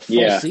this is a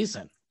full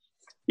season.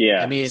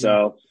 Yeah. I mean,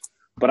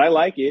 but I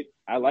like it.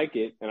 I like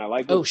it, and I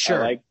like. Oh,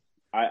 sure.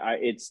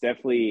 It's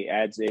definitely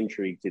adds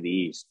intrigue to the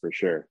East for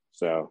sure.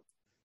 So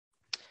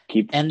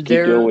keep And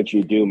doing what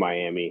you do,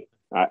 Miami.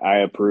 I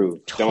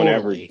approve.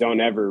 Totally.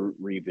 Don't ever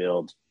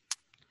rebuild.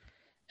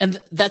 And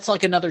that's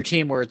like another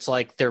team where it's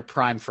like they're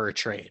prime for a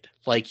trade.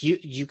 Like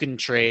you can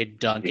trade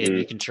Duncan,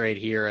 you can trade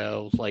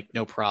Hero, like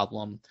no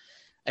problem.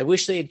 I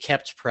wish they had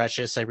kept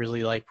Precious. I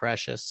really like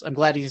Precious. I'm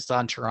glad he's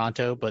on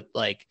Toronto, but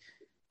like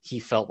he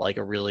felt like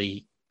a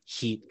really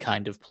Heat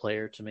kind of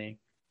player to me.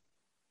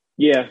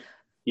 Yeah,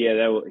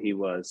 he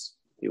was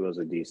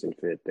a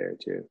decent fit there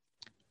too.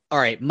 All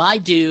right, my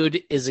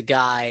dude is a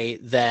guy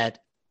that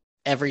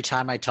every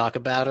time I talk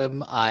about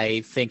him,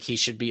 I think he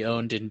should be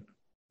owned in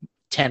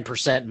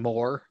 10%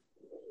 more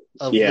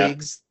of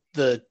leagues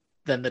than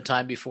the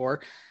time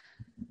before.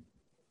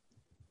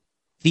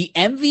 The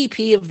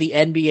MVP of the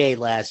NBA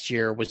last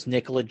year was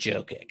Nikola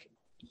Jokic.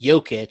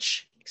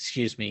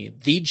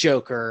 The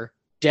Joker,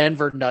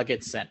 Denver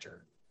Nuggets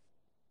center.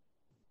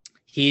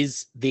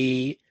 He's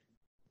the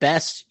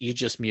best. You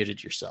just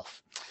muted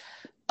yourself.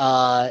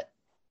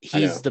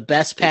 He's the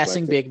best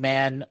passing big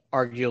man,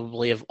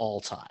 arguably, of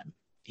all time.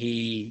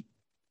 He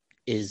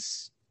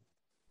is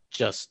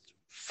just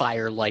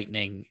fire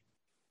lightning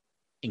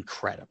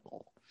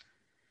incredible.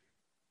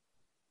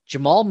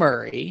 Jamal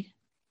Murray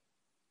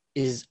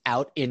is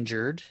out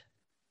injured.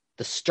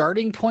 The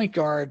starting point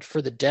guard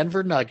for the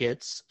Denver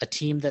Nuggets, a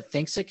team that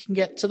thinks it can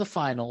get to the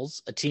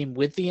finals, a team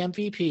with the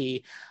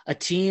MVP, a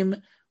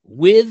team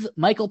with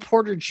Michael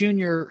Porter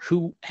Jr.,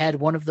 who had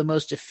one of the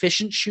most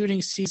efficient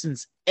shooting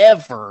seasons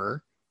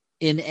ever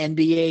in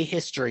NBA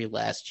history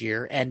last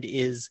year and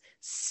is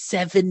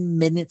 7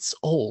 minutes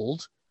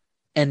old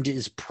and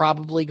is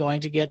probably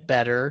going to get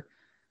better,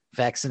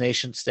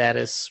 vaccination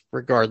status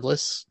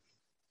regardless.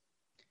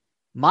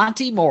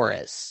 Monty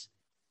Morris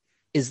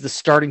is the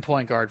starting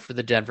point guard for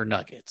the Denver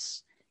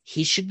Nuggets.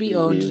 He should be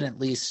owned in at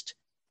least,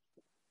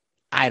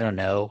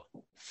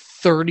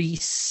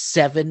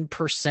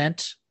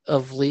 37%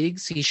 of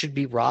leagues. He should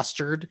be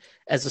rostered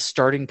as a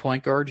starting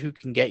point guard who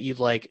can get you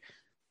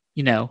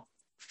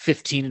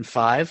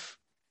 15-5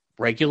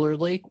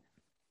 regularly.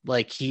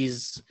 Like,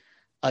 he's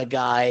a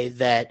guy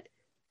that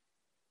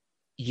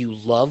you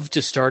love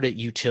to start at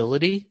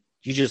utility.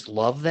 You just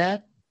love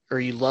that. Or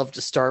you love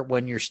to start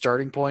when you're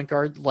starting point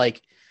guard.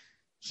 Like,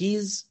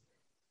 his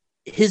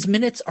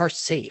minutes are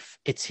safe.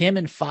 It's him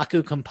and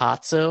Facu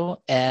Campazzo,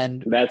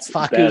 and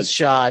Facu's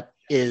shot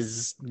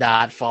is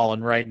not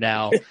falling right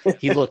now.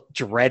 He looked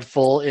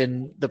dreadful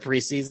in the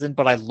preseason,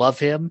 but I love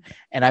him,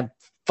 and I'm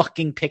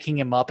fucking picking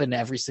him up in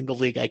every single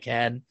league I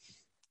can.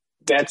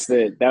 That's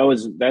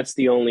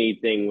the only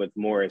thing with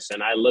Morris,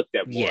 and I looked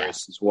at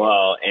Morris as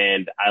well,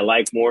 and I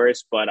like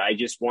Morris, but I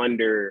just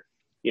wonder,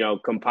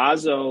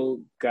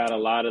 Campazzo got a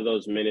lot of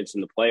those minutes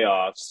in the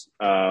playoffs.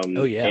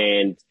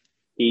 And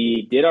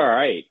he did all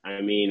right.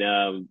 I mean,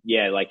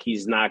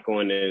 he's not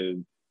going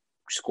to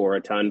score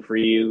a ton for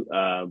you,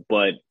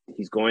 but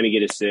he's going to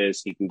get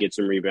assists. He can get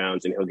some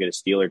rebounds, and he'll get a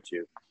steal or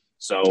two.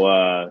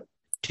 So,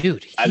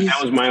 dude, that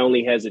was my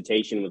only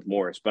hesitation with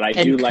Morris. But I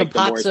do like the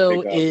Morris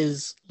pickup.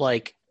 Is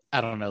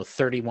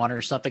 31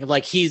 or something.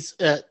 Like, he's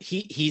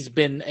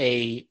been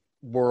a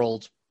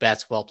world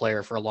basketball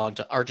player for a long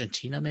time.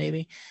 Argentina,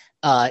 maybe.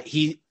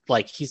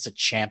 He's a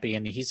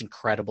champion. He's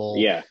incredible.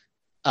 Yeah,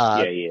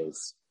 he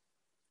is.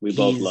 We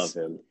both love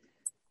him.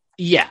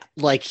 Yeah,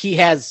 he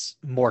has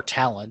more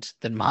talent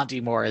than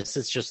Monty Morris.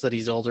 It's just that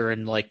he's older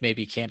and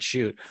maybe can't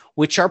shoot,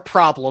 which are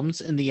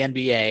problems in the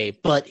NBA.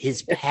 But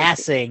his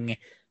passing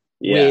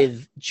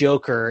with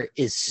Joker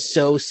is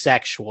so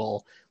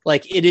sexual.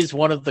 It is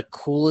one of the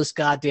coolest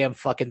goddamn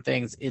fucking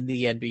things in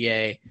the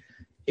NBA.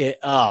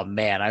 Oh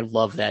man, I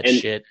love that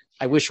shit.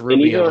 I wish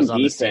Rubio was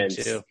on defense,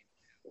 the team too.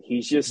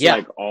 He's just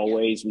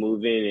always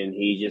moving, and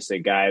he's just a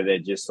guy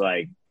that just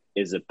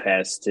is a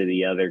pest to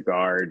the other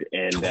guard,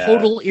 and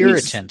total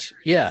irritant.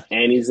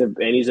 And he's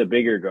a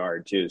bigger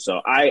guard too. So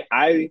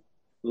I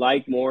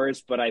like Morris,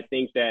 but I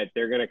think that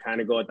they're going to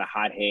kind of go at the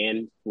hot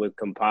hand with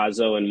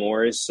Campazzo and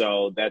Morris.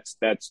 So that's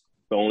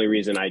the only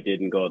reason I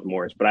didn't go with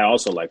Morris. But I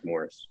also like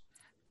Morris.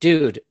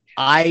 Dude,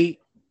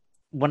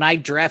 when I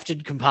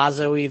drafted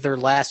Campazzo either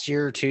last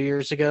year or 2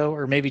 years ago,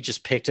 or maybe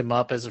just picked him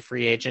up as a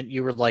free agent,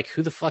 you were like,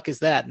 who the fuck is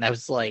that? And I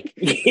was like,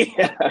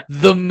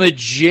 the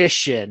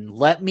magician.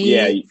 Let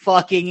me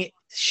fucking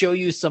show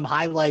you some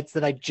highlights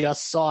that I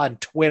just saw on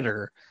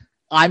Twitter.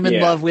 I'm in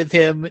love with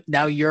him.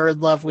 Now you're in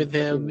love with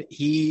him.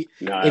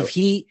 If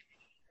he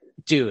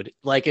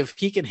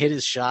can hit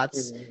his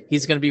shots,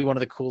 he's going to be one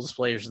of the coolest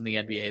players in the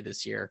NBA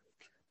this year.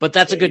 But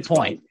that's a good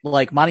point.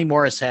 Monty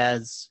Morris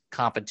has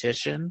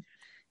competition.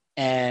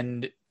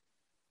 And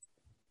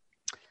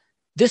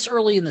this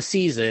early in the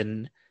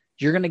season,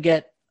 you're going to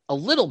get a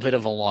little bit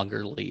of a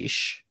longer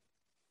leash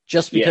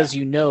just because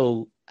you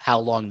know how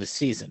long the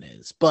season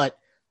is. But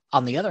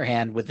on the other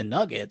hand, with the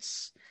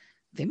Nuggets,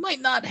 they might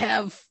not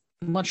have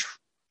much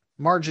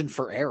margin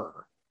for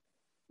error.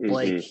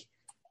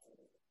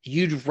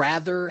 You'd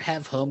rather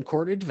have home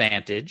court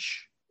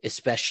advantage,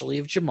 especially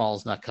if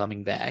Jamal's not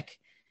coming back.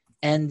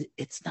 And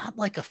it's not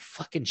like a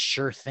fucking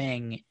sure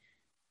thing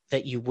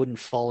that you wouldn't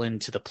fall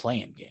into the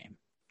play-in game,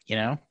 you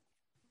know?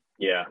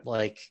 Yeah.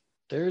 Like,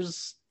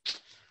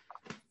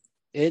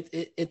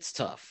 it's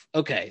tough.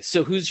 Okay,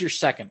 so who's your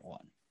second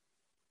one?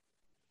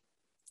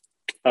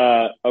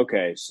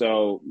 Okay,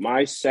 so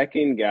my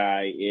second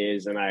guy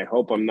is, and I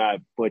hope I'm not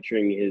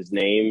butchering his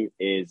name,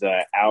 is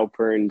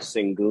Alperen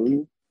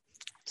Sengun.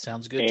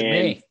 Sounds good to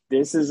me.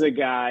 This is a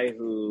guy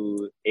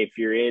who, if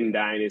you're in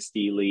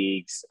dynasty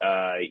leagues,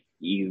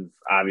 you've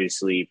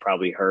obviously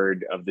probably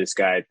heard of this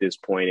guy at this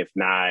point. If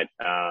not,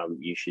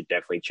 you should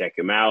definitely check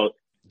him out.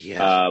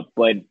 Yeah.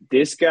 But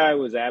this guy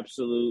was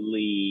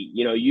absolutely,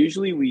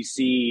 usually we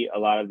see a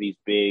lot of these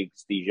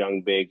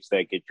young bigs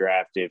that get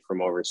drafted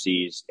from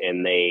overseas,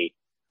 and they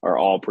are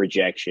all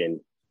projection.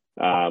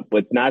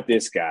 But not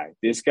this guy.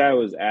 This guy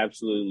was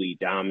absolutely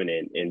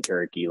dominant in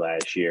Turkey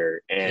last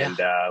year, and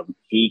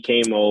he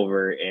came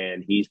over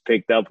and he's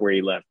picked up where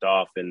he left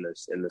off in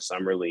the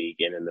summer league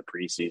and in the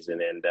preseason.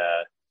 And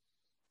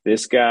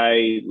this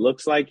guy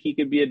looks like he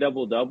could be a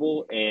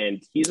double-double,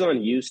 and he's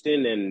on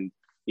Houston. And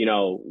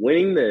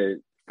winning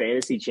the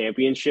fantasy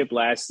championship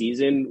last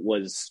season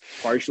was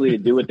partially to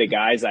do with the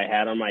guys I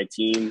had on my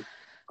team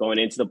going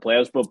into the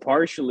playoffs, but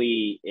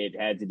partially it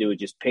had to do with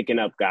just picking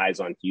up guys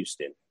on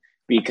Houston.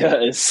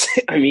 Because,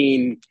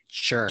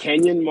 sure,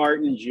 Kenyon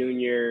Martin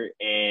Jr.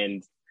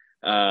 and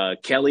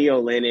Kelly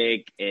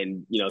Olynyk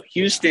and,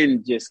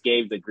 Houston just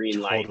gave the green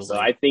light. Totally. So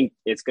I think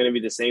it's going to be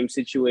the same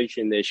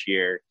situation this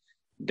year.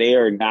 They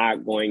are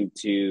not going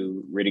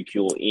to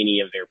ridicule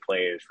any of their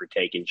players for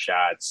taking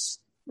shots.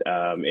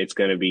 It's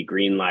going to be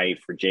green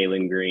light for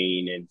Jalen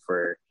Green and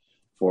for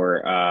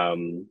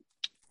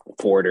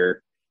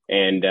Porter.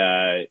 And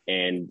I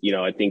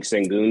think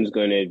Sengun's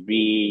going to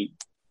be,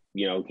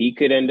 he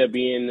could end up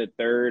being the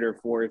third or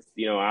fourth,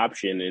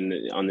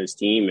 option on this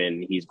team,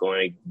 and he's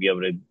going to be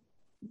able to,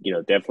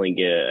 definitely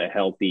get a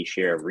healthy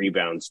share of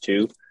rebounds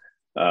too.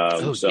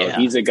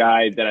 He's a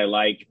guy that I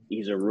like.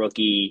 He's a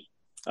rookie,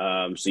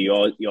 so you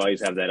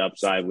always have that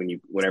upside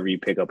whenever you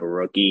pick up a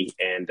rookie,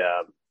 and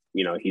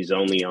he's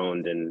only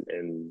owned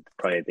in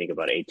probably I think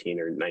about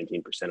 18 or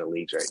 19% of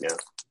leagues right now.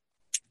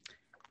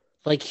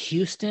 Like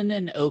Houston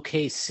and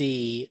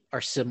OKC are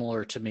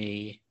similar to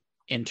me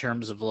in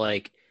terms of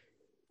like,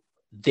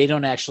 they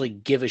don't actually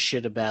give a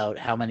shit about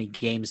how many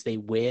games they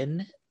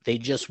win. They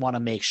just want to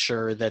make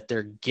sure that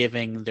they're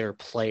giving their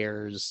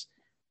players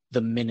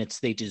the minutes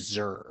they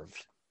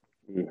deserve.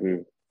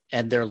 Mm-hmm.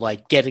 And they're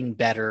like getting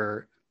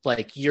better.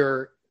 Like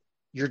you're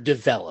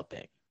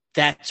developing.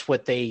 That's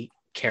what they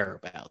care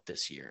about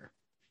this year.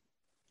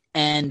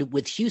 And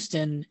with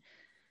Houston,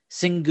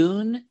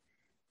 Sengun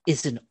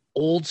is an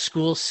old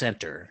school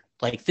center.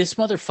 Like this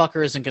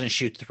motherfucker isn't going to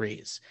shoot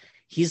threes.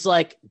 He's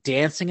like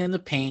dancing in the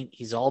paint.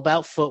 He's all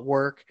about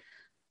footwork.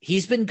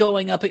 He's been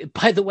going up.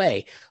 By the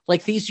way,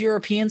 like these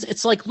Europeans,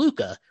 it's like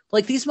Luka.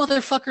 Like these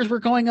motherfuckers were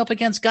going up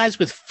against guys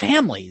with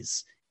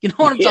families. You know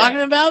what I'm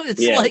talking about?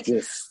 It's like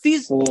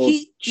he's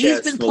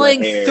been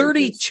playing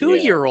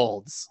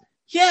 32-year-olds.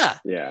 Yeah.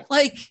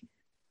 Like,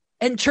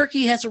 and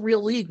Turkey has a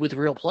real league with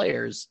real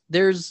players.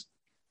 There's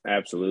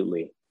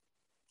absolutely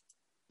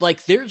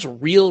there's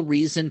real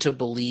reason to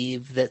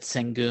believe that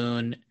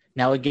Sengun.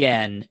 Now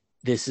again,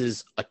 this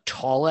is a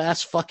tall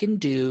ass fucking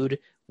dude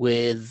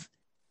with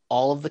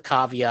all of the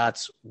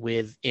caveats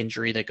with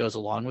injury that goes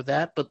along with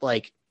that. But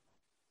like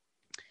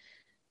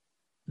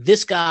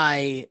this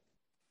guy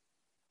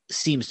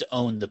seems to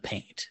own the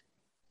paint.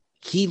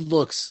 He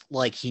looks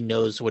like he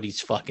knows what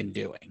he's fucking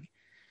doing.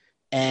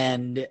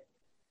 And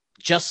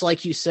just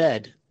like you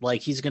said,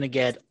 like he's going to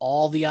get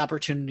all the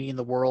opportunity in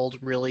the world,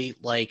 really.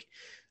 Like,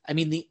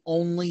 the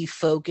only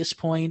focus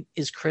point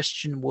is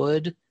Christian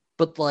Wood,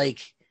 but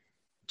like,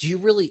 do you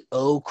really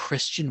owe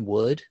Christian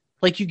Wood?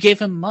 Like you gave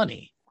him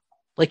money.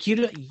 Like you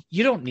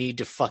don't need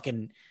to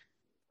fucking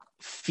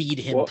feed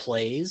him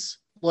plays.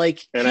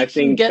 Like, and I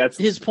think can get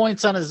his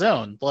points on his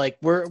own. Like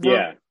we're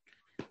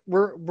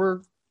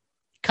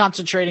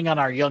concentrating on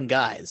our young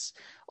guys.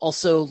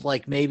 Also,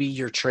 like maybe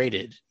you're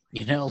traded.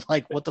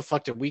 Like what the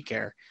fuck do we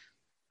care?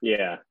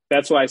 Yeah,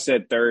 that's why I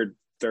said third,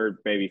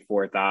 maybe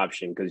fourth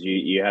option, because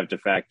you have to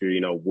factor.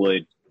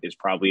 Wood is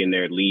probably in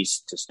there at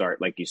least to start,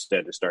 like you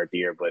said, to start the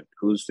year. But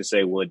who's to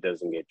say Wood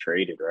doesn't get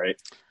traded, right?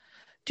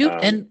 Dude,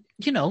 and,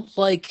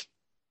 like,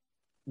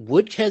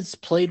 Wood has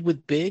played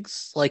with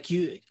bigs. Like,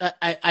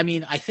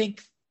 I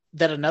think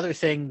that another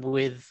thing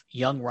with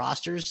young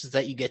rosters is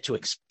that you get to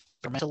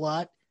experiment a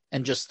lot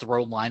and just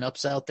throw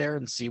lineups out there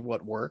and see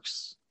what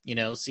works,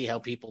 see how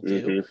people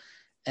do. Mm-hmm.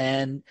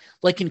 And,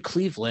 like, in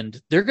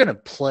Cleveland, they're going to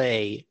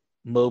play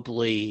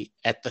Mobley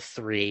at the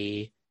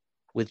 3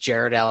 with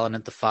Jared Allen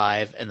at the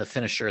 5 and the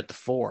finisher at the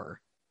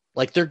 4.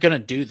 Like they're going to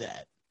do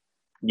that.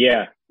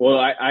 Yeah. Well,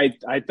 I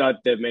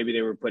thought that maybe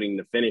they were putting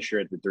the finisher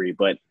at the 3,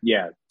 but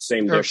yeah,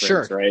 same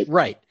difference, right?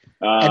 Right.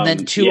 And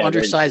then two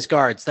undersized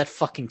guards. That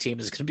fucking team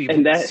is going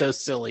to be so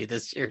silly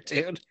this year,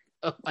 dude.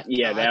 Oh my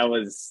God.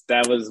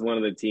 that was one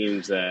of the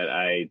teams that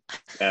I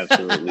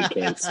absolutely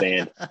can't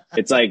stand.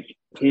 It's like,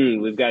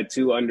 we've got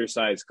two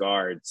undersized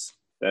guards.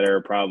 that are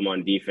a problem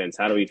on defense.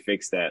 How do we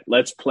fix that?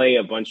 Let's play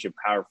a bunch of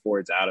power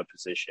forwards out of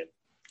position.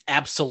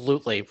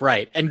 Absolutely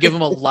right, and give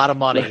them a lot of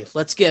money.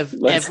 Let's give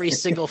every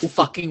single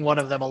fucking one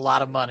of them a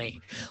lot of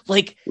money.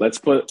 Like, let's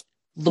put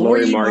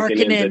Lauri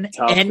Markkanen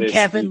and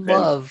Kevin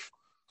Love.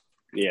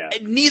 Yeah,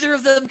 neither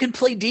of them can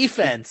play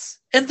defense,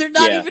 and they're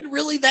not even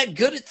really that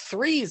good at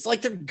threes.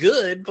 Like, they're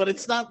good, but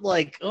it's not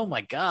like, oh my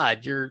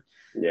god, they're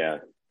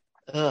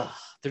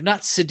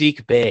not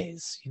Sadiq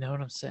Bays. You know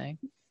what I'm saying?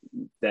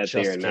 That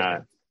they are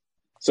not.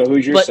 So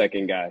who's your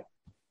second guy?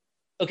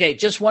 Okay,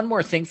 just one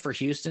more thing for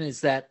Houston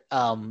is that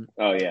I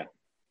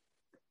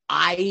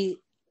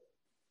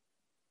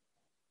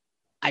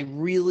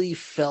really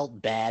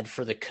felt bad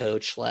for the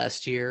coach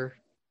last year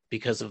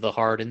because of the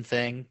Harden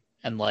thing,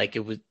 and like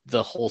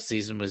the whole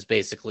season was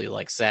basically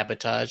like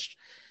sabotaged.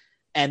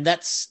 And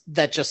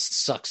that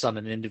just sucks on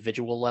an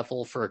individual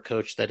level for a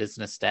coach that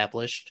isn't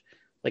established.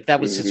 Like, that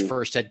was his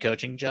first head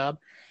coaching job.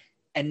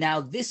 And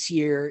now this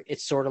year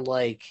it's sort of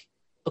like,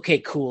 okay,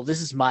 cool,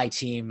 this is my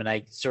team and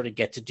I sort of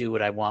get to do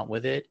what I want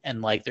with it.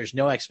 And like, there's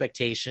no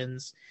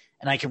expectations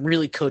and I can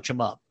really coach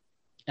them up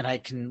and I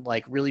can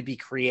like really be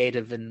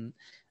creative and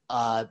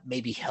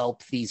maybe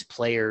help these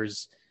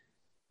players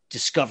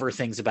discover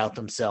things about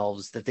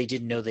themselves that they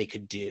didn't know they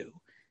could do.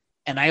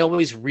 And I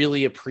always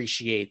really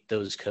appreciate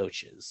those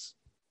coaches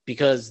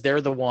because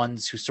they're the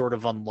ones who sort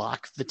of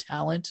unlock the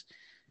talent.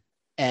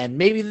 And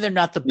maybe they're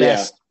not the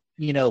best,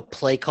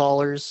 play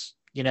callers,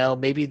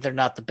 maybe they're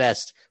not the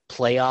best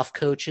playoff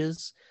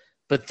coaches,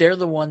 but they're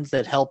the ones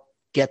that help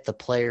get the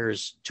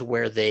players to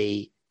where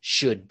they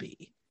should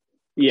be.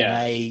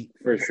 Yeah,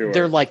 for sure.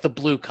 They're like the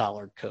blue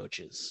collar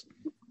coaches.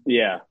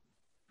 Yeah.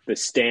 The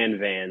Stan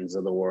Vans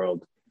of the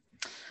world.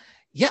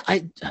 Yeah.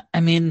 I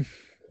mean,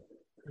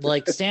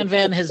 like, Stan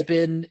Van has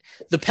been,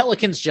 the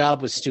Pelicans'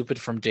 job was stupid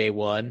from day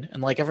one.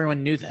 And like,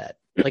 everyone knew that.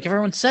 Like,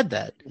 everyone said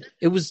that.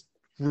 It was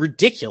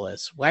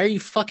ridiculous. Why are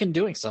you fucking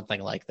doing something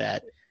like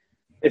that?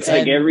 It's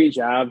like every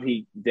job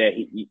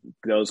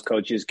those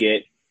coaches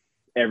get,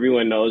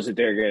 everyone knows that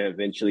they're going to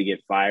eventually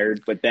get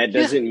fired, but that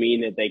doesn't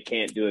mean that they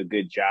can't do a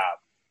good job,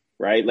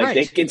 right? Like,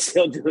 they can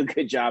still do a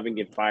good job and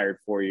get fired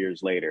 4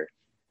 years later.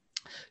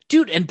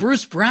 Dude, and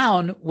Bruce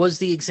Brown was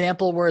the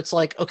example where it's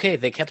like, okay,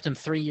 they kept him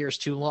 3 years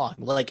too long.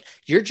 Like,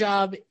 your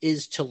job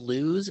is to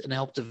lose and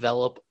help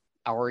develop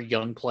our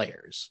young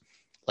players.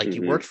 Like,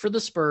 you worked for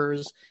the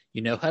Spurs,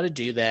 you know how to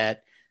do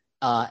that,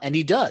 and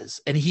he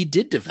does. And he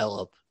did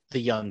develop the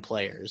young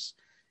players.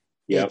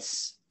 Yep.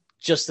 It's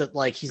just that,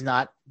 like, he's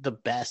not the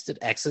best at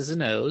X's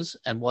and O's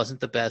and wasn't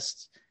the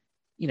best,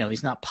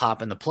 he's not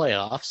popping the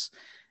playoffs.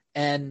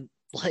 And,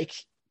 like,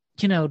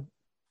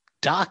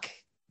 Doc,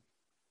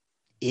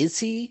 is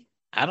he?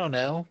 I don't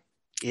know.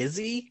 Is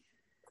he?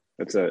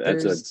 That's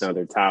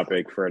another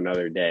topic for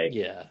another day.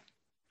 Yeah.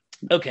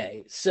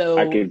 Okay, so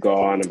I could go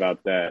on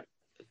about that.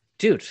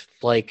 Dude,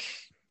 like,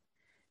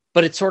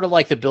 but it's sort of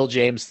like the Bill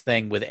James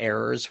thing with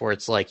errors where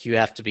it's like you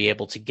have to be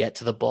able to get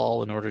to the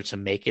ball in order to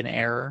make an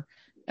error.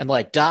 And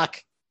like,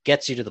 Doc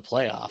gets you to the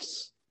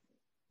playoffs.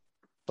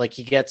 Like,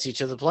 he gets you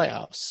to the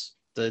playoffs.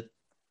 I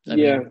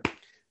mean,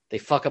 they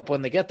fuck up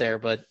when they get there,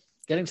 but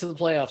getting to the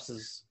playoffs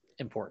is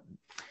important.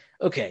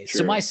 Okay,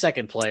 so my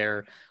second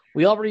player,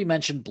 we already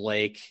mentioned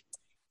Blake.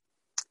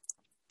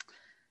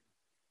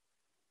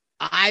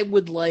 I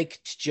would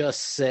like to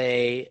just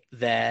say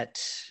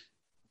that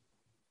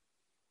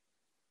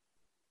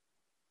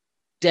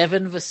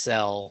Devin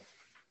Vassell,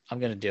 I'm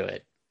going to do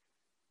it.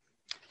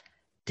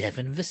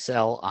 Devin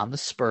Vassell on the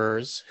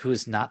Spurs, who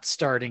is not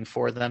starting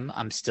for them.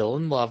 I'm still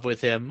in love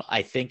with him.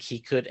 I think he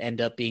could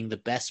end up being the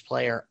best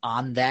player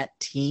on that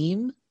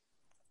team.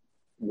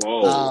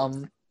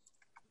 Whoa.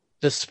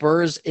 The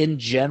Spurs in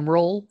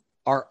general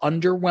are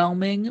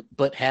underwhelming,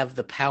 but have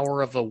the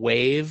power of a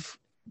wave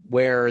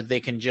where they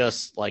can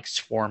just like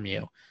swarm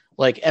you.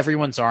 Like,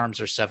 everyone's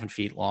arms are 7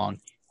 feet long,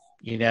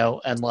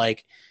 and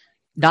like,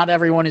 not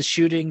everyone is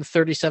shooting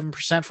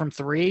 37% from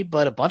three,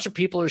 but a bunch of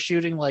people are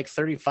shooting like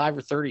 35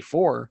 or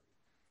 34.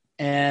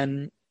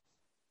 And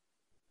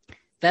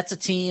that's a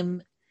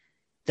team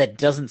that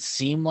doesn't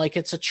seem like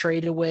it's a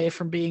trade away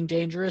from being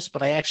dangerous,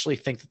 but I actually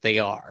think that they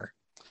are.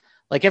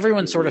 Like,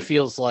 everyone sort of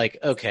feels like,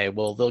 okay,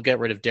 well, they'll get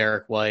rid of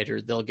Derek White or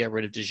they'll get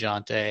rid of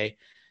DeJounte.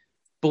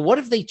 But what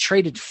if they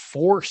traded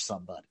for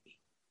somebody?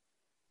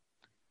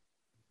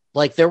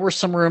 Like, there were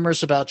some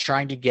rumors about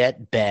trying to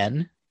get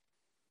Ben.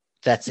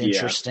 That's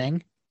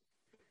interesting.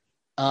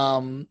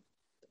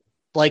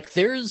 Like,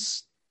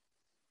 there's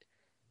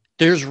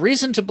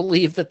reason to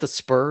believe that the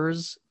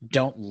Spurs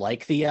don't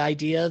like the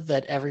idea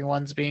that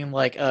everyone's being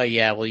like, oh,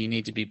 yeah, well, you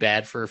need to be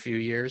bad for a few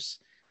years.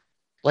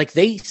 Like,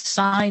 they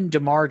signed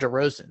DeMar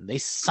DeRozan. They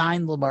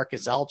signed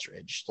LaMarcus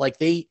Aldridge. Like,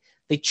 they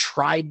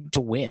tried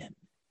to win.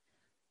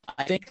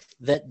 I think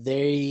that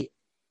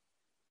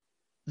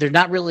they're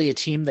not really a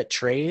team that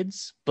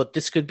trades, but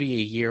this could be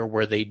a year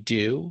where they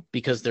do,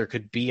 because there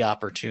could be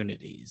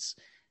opportunities.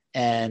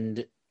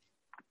 And,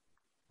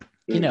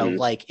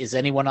 like, is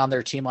anyone on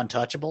their team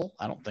untouchable?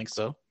 I don't think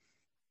so.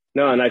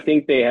 No, and I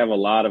think they have a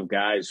lot of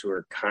guys who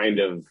are kind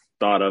of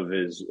thought of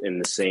as in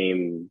the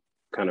same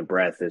kind of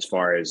breadth as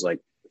far as like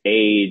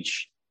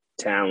age,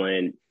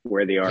 talent,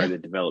 where they are in the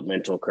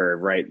developmental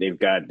curve, right? They've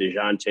got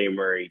DeJounte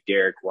Murray,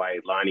 Derek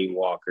White, Lonnie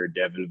Walker,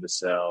 Devin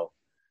Vassell,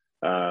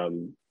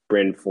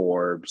 Bryn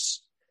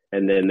Forbes,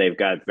 and then they've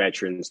got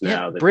veterans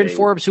now. Bryn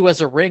Forbes, who has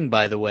a ring,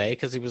 by the way,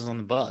 because he was on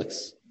the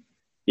Bucks.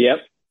 Yep,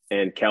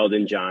 and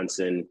Keldon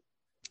Johnson.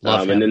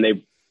 And then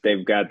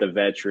they've got the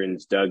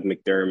veterans, Doug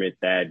McDermott,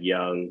 Thad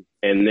Young,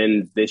 and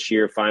then this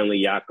year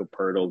finally Jakob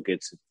Poeltl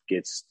gets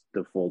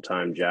the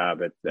full-time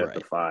job at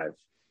the 5.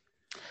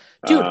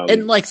 Dude,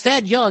 and like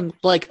Thad Young,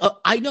 like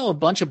I know a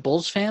bunch of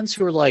Bulls fans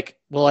who are like,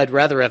 well, I'd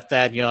rather have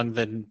Thad Young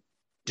than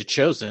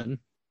DeChosen.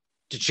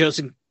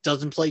 DeChosen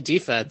doesn't play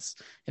defense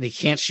and he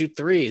can't shoot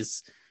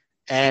threes.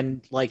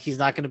 And like, he's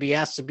not going to be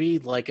asked to be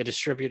like a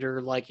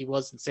distributor like he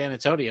was in San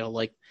Antonio.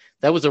 Like,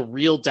 that was a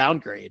real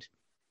downgrade.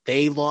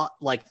 They lost,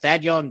 like,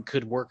 Thad Young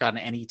could work on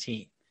any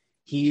team.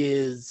 He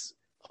is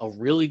a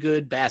really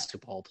good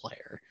basketball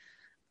player.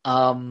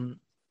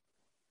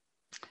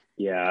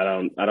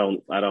 Yeah, I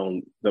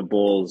don't. The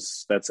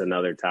Bulls, that's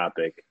another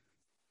topic.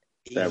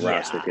 That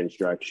roster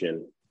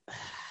construction.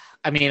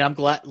 I mean, I'm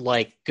glad,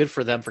 like, good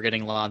for them for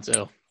getting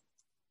Lonzo,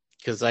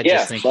 because I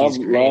just think he's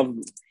great.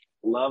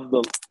 Love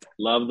the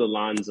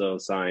Lonzo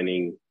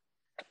signing.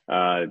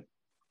 Don't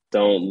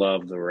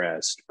love the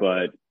rest,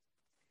 but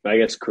I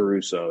guess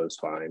Caruso is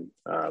fine.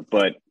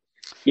 But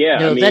yeah,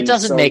 no, that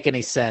doesn't make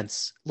any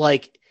sense.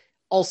 Like,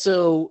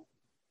 also,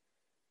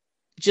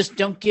 just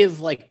don't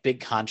give like big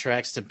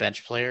contracts to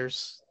bench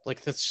players.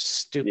 Like, that's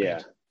stupid.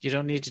 Yeah. You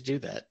don't need to do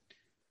that.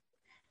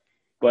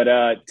 But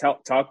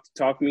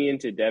talk me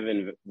into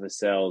Devin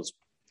Vassell's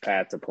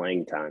path to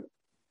playing time.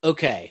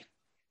 Okay.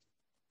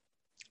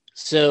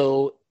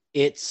 So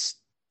it's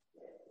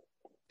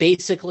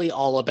basically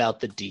all about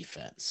the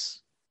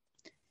defense.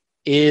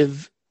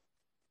 If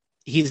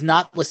he's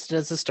not listed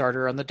as a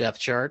starter on the depth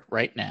chart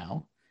right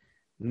now,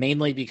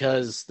 mainly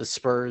because the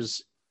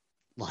Spurs,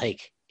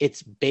 like,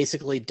 it's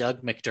basically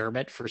Doug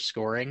McDermott for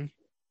scoring.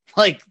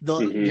 Like,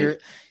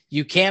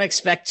 you can't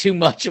expect too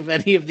much of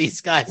any of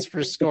these guys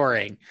for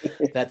scoring.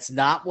 That's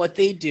not what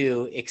they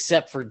do,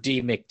 except for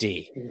D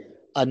McD,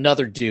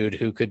 another dude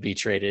who could be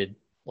traded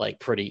like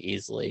pretty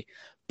easily.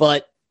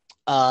 But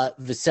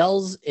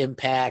Vassell's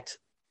impact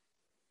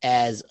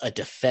as a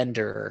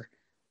defender,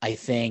 I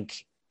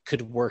think,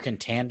 could work in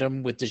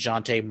tandem with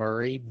DeJounte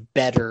Murray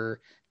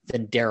better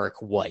than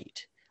Derek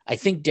White. I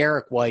think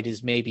Derek White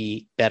is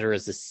maybe better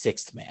as a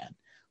sixth man.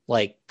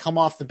 Like, come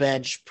off the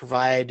bench,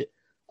 provide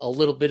a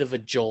little bit of a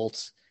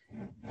jolt.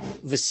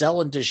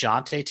 Vassell and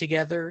DeJounte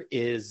together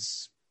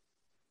is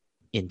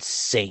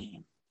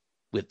insane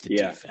with the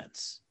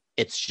defense.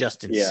 It's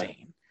just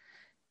insane.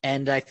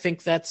 And I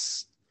think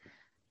that's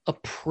a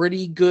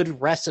pretty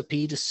good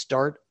recipe to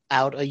start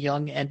out a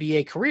young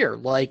NBA career.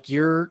 Like,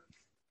 you're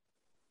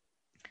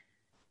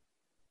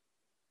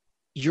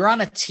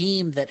on a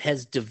team that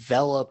has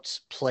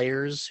developed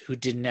players who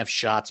didn't have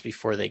shots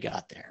before they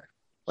got there.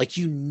 Like,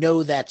 you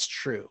know that's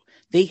true.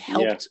 They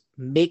helped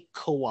make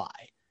Kawhi.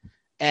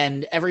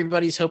 And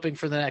everybody's hoping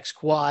for the next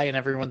Kawhi, and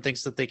everyone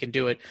thinks that they can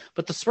do it.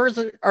 But the Spurs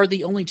are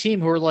the only team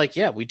who are like,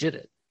 yeah, we did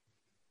it.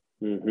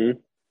 Mm-hmm.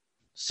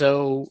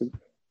 So,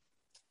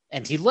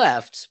 and he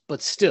left,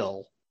 but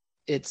still,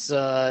 it's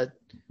I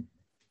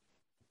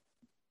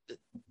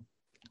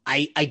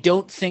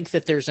don't think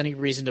that there's any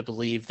reason to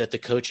believe that the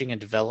coaching and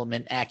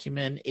development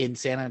acumen in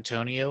San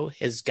Antonio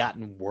has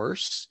gotten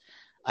worse.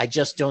 I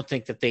just don't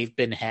think that they've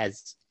been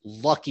as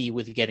lucky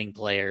with getting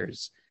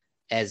players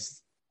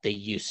as they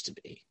used to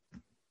be.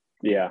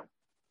 Yeah.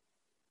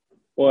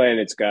 Well, and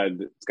it's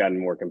gotten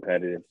more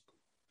competitive,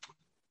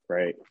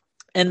 right?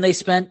 And they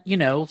spent,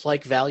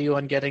 like, value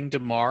on getting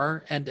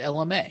DeMar and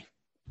LMA.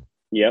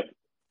 Yep.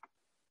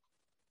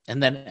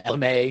 And then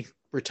LMA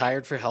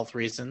retired for health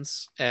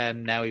reasons,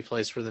 and now he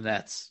plays for the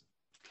Nets.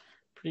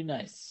 Pretty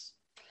nice.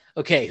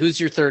 Okay, who's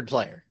your third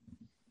player?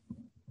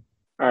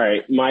 All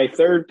right, my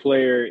third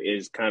player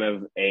is kind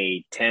of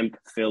a temp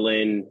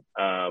fill-in,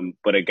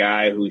 but a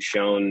guy who's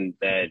shown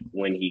that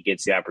when he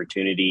gets the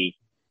opportunity,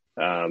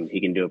 he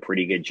can do a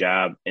pretty good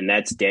job, and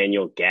that's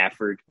Daniel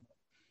Gafford.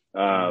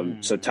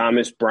 So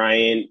Thomas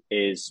Bryant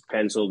is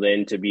penciled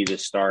in to be the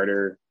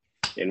starter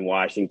in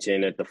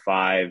Washington at the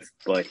 5,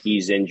 but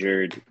he's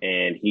injured,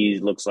 and he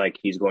looks like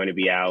he's going to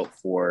be out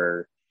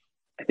for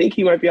 – I think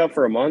he might be out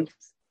for a month.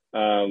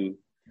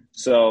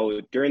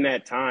 So during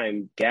that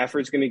time,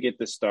 Gafford's going to get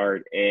the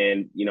start.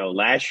 And,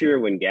 last year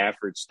when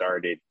Gafford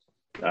started,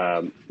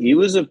 he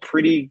was a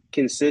pretty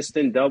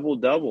consistent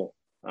double-double.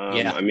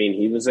 I mean,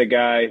 he was a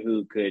guy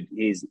who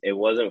it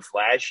wasn't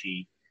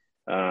flashy,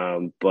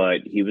 but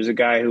he was a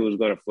guy who was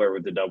going to flirt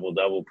with the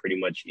double-double pretty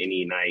much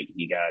any night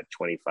he got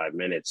 25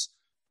 minutes.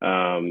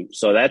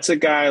 So that's a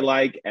guy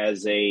like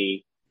as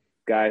a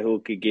guy who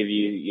could give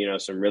you,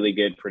 some really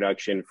good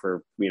production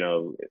for,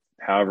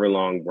 however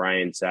long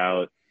Bryant's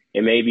out.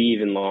 It may be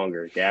even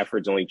longer.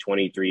 Gafford's only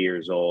 23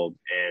 years old,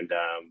 and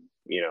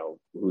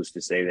who's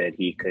to say that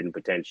he couldn't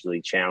potentially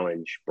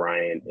challenge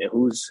Bryant,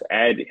 who's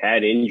had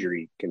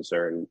injury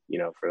concern,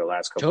 for the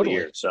last couple of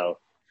years.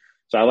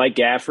 So I like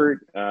Gafford.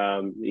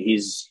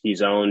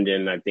 He's owned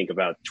in, I think,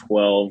 about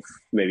 12,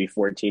 maybe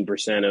 14%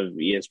 of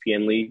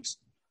ESPN leagues.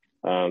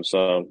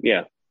 So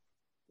yeah,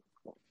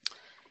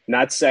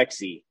 not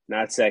sexy,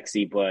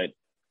 but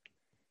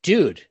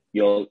dude,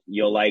 you'll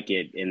like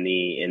it in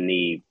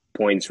the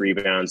points,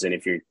 rebounds, and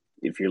if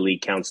your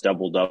league counts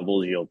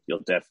doubles, you'll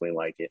definitely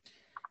like it.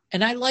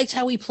 And I liked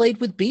how he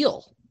played with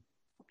Beal.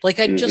 Like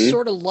I just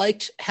sort of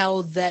liked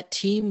how that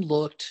team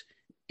looked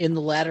in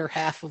the latter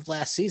half of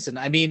last season.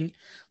 I mean,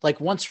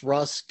 like once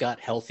Russ got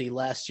healthy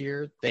last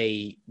year,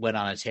 they went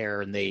on a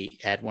tear and they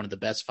had one of the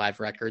best 5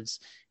 records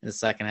in the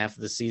second half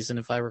of the season,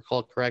 if I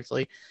recall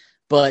correctly.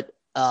 But,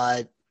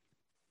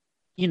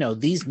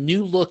 these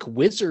new look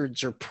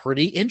Wizards are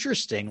pretty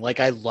interesting. Like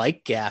I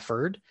like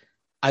Gafford.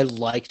 I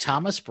like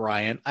Thomas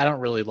Bryant. I don't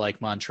really like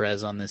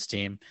Montrez on this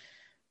team.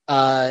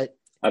 I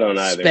don't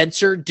either.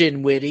 Spencer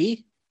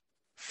Dinwiddie,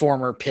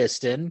 former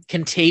Piston.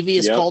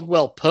 Kentavious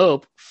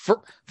Caldwell-Pope,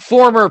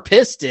 former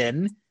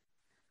Piston.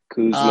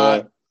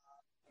 Kuzma.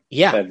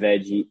 Yeah.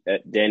 Denny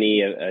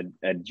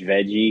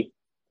Advegi,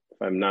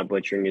 if I'm not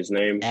butchering his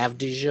name.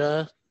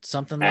 Avdija,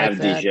 something like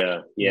that.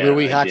 Avdija, yeah.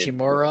 Rui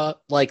Hachimura.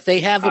 Like they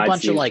have a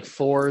bunch of like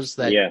 4s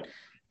that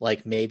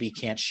like maybe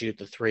can't shoot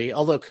the 3,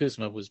 although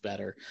Kuzma was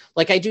better.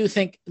 Like I do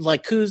think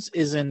like Kuz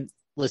isn't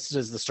listed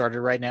as the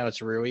starter right now.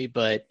 It's Rui,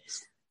 but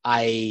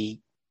I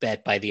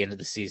bet by the end of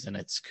the season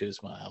it's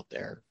Kuzma out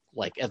there,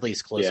 like at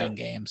least closing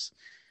games.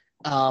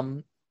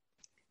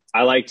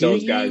 I like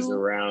those guys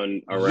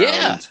around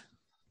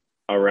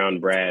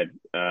Brad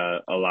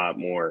a lot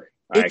more.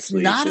 It's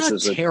not a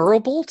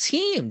terrible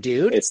team,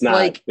 dude. It's not.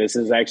 Like, this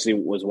is actually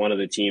was one of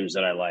the teams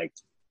that I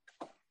liked.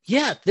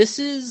 Yeah,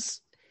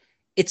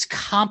 it's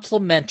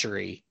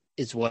complementary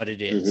is what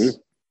it is.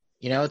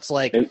 It's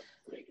like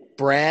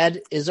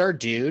Brad is our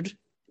dude.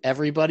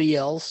 Everybody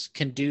else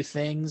can do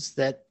things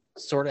that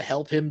sort of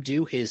help him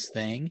do his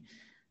thing.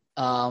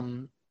 We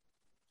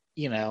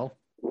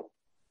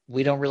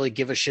don't really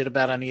give a shit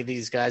about any of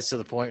these guys to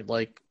the point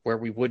like where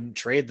we wouldn't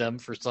trade them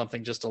for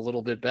something just a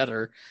little bit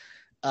better.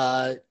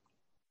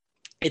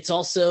 It's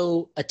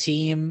also a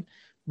team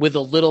with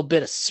a little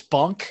bit of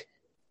spunk,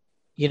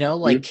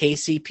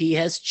 KCP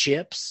has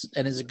chips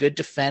and is a good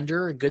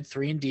defender, a good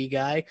 3-and-D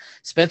guy.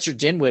 Spencer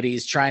Dinwiddie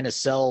is trying to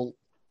sell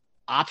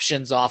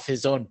options off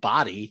his own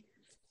body.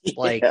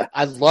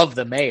 I love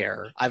the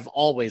mayor. I've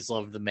always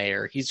loved the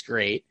mayor. He's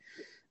great.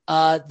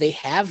 They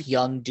have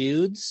young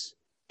dudes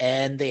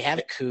and they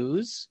have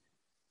Kuz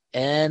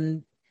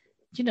and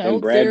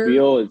Brad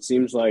Beal, it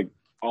seems like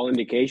all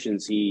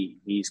indications he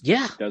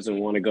doesn't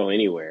want to go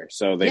anywhere.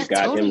 So they've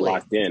got him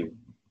locked in.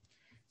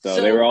 So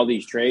there were all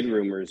these trade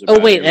rumors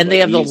about and they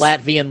have the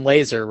Latvian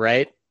laser,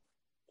 right?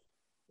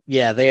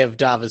 Yeah, they have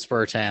Davis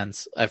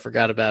Bertans. I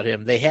forgot about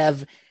him. They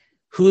have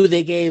who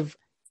they gave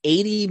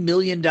 $80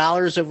 million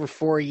over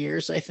 4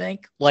 years, I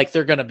think. Like,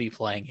 they're going to be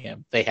playing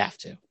him. They have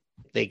to.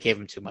 They gave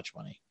him too much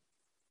money.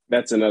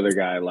 That's another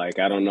guy. Like,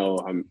 I don't know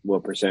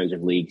what percentage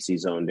of leagues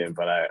he's owned in,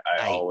 but I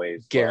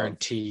always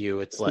guarantee you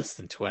it's less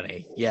than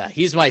 20. Yeah,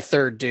 he's my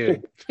third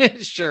dude.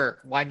 Sure,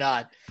 why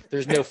not?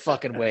 There's no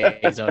fucking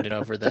way he's owned it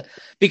over that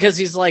because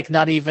he's like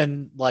not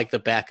even like the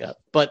backup.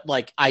 But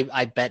like,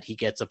 I bet he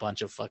gets a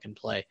bunch of fucking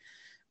play.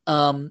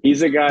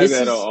 He's a guy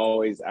that'll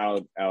always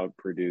out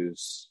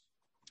produce.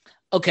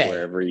 Okay,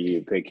 wherever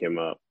you pick him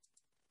up.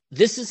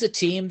 This is a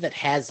team that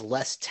has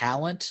less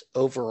talent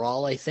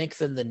overall, I think,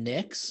 than the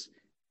Knicks.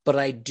 But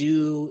I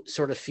do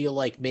sort of feel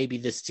like maybe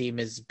this team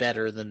is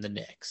better than the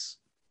Knicks.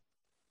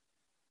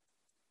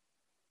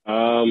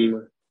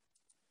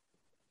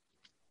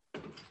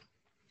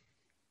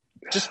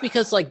 Just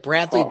because like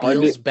Bradley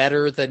Beal's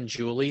better than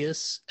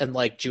Julius, and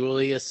like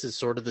Julius is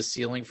sort of the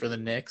ceiling for the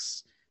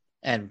Knicks,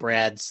 and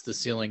Brad's the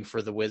ceiling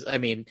for the Wiz. I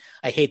mean,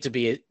 I hate to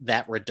be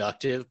that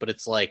reductive, but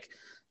it's like,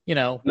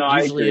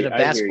 usually in a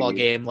basketball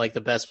game, like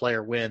the best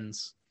player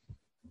wins.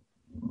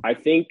 I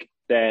think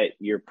that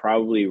you're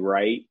probably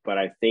right, but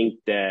I think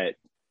that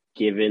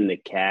given the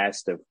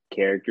cast of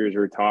characters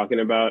we're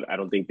talking about, I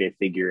don't think they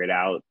figure it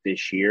out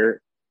this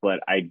year. But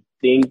I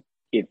think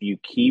if you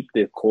keep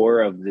the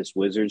core of this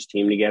Wizards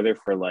team together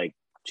for like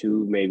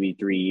 2, maybe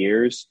 3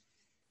 years,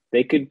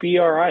 they could be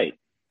all right.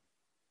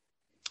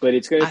 But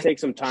it's going to take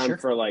some time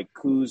for like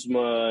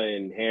Kuzma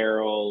and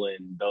Harrell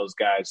and those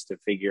guys to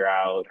figure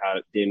out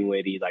how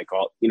Dinwiddie,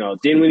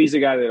 Dinwiddie's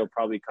a guy that'll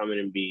probably come in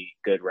and be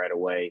good right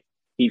away.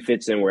 He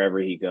fits in wherever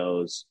he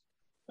goes.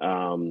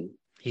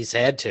 He's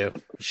had to.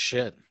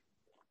 Shit.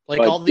 Like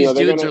all these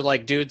dudes are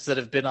like dudes that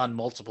have been on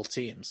multiple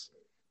teams.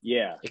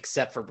 Yeah.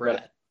 Except for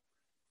Brad.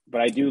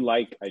 But I do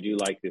like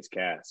this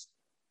cast.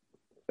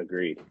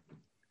 Agreed.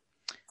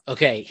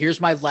 Okay, here's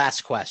my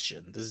last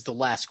question. This is the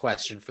last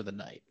question for the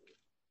night.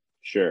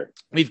 Sure.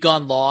 We've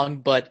gone long,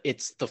 but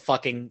it's the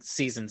fucking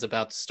season's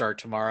about to start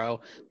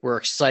tomorrow. We're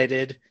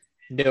excited.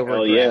 No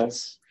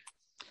regrets.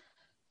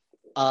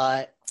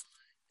 Yeah.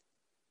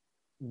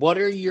 What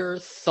are your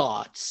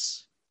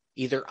thoughts,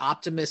 either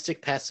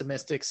optimistic,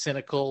 pessimistic,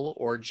 cynical,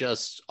 or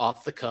just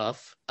off the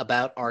cuff,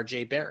 about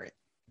RJ Barrett?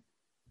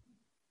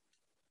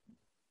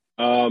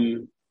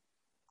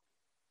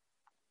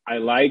 I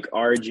like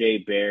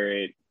RJ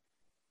Barrett.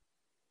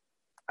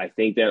 I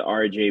think that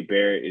RJ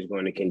Barrett is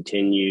going to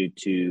continue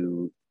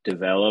to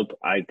develop.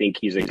 I think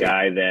he's a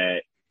guy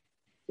that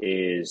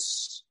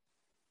is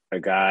a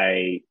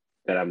guy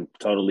that I'm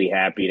totally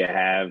happy to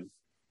have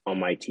on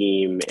my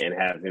team and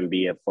have him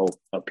be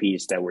a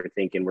piece that we're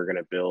thinking we're going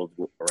to build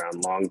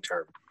around long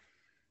term.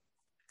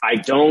 I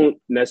don't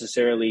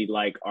necessarily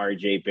like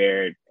RJ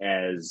Barrett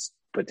as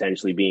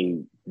potentially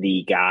being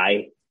the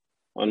guy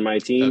on my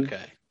team.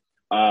 Okay.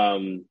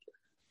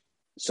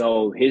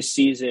 So his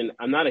season,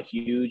 I'm not a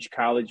huge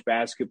college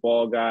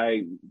basketball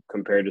guy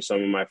compared to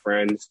some of my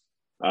friends.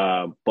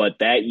 But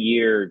that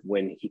year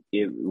when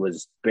it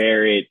was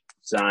Barrett,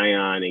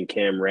 Zion, and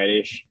Cam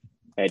Reddish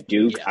at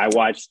Duke, I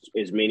watched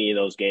as many of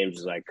those games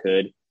as I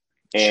could.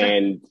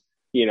 And,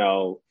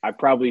 I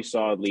probably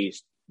saw at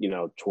least,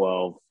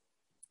 12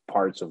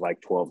 parts of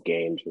like 12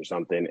 games or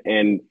something.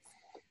 And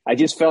I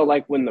just felt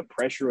like when the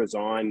pressure was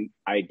on,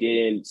 I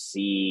didn't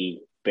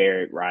see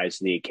Barrett rise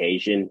to the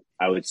occasion.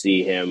 I would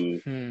see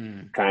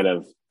him kind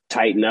of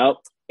tighten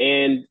up.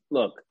 And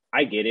look,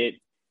 I get it.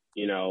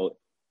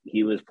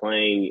 He was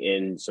playing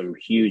in some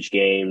huge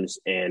games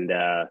and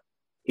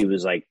he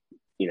was like,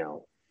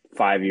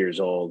 5 years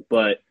old.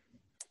 But,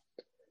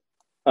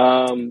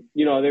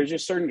 there's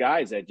just certain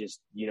guys that just,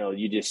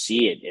 you just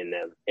see it in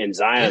them. And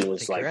Zion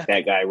was like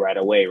that guy right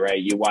away, right?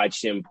 You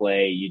watch him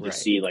play, you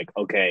just see like,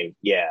 okay,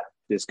 yeah,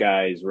 this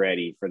guy is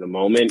ready for the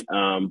moment.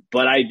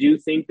 But I do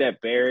think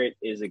that Barrett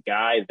is a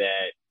guy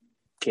that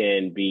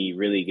can be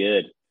really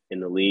good in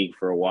the league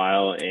for a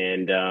while.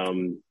 And,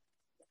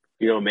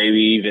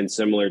 maybe even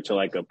similar to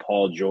like a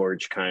Paul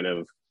George kind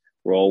of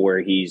role where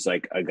he's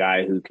like a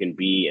guy who can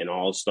be an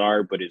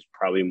all-star, but is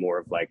probably more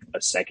of like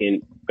a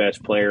second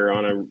best player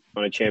on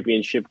a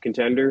championship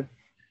contender.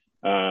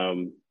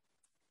 I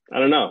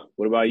don't know.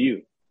 What about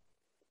you?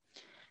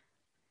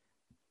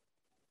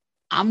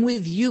 I'm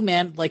with you,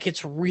 man. Like,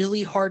 it's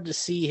really hard to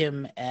see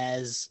him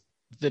as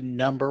the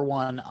number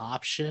one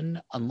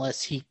option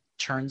unless he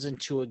turns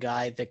into a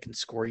guy that can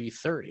score you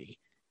 30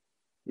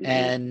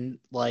 and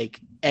like,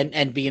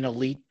 and be an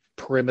elite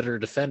perimeter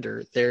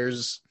defender.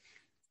 There's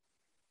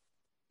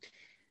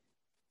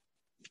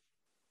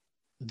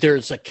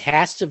a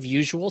cast of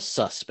usual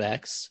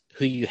suspects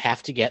who you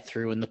have to get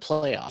through in the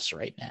playoffs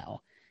right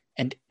now.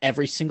 And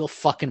every single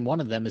fucking one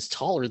of them is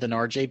taller than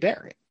RJ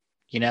Barrett,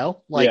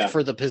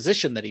 for the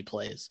position that he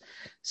plays.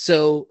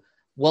 So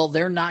while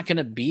they're not going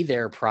to be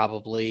there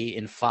probably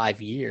in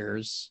 5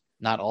 years,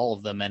 not all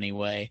of them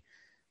anyway,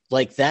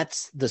 like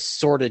that's the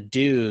sort of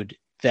dude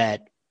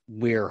that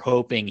we're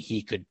hoping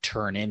he could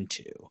turn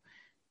into.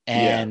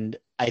 And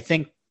I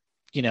think,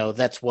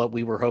 that's what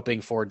we were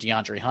hoping for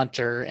DeAndre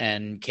Hunter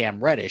and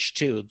Cam Reddish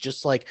too.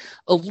 Just like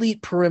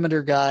elite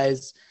perimeter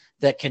guys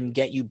that can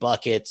get you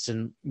buckets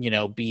and,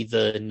 be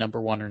the number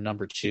one or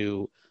number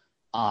two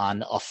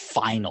on a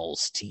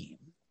finals team.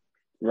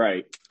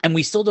 Right. And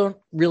we still don't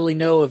really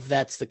know if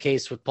that's the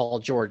case with Paul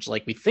George.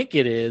 Like we think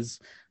it is,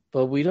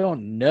 but we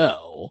don't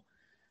know.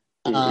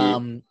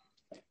 But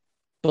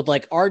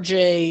like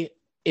RJ,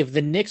 if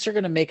the Knicks are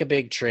going to make a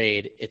big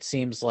trade, it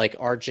seems like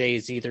RJ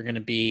is either going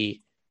to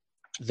be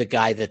the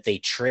guy that they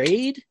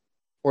trade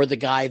or the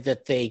guy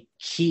that they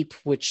keep,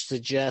 which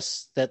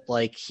suggests that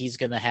like he's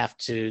going to have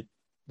to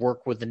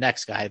work with the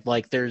next guy.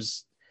 Like they're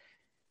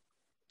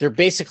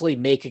basically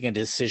making a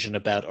decision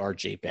about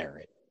RJ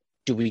Barrett.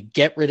 Do we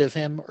get rid of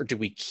him or do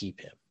we keep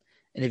him?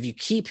 And if you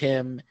keep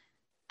him,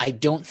 I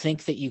don't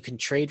think that you can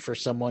trade for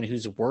someone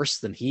who's worse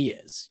than he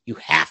is. You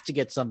have to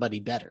get somebody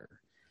better.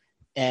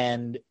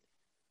 And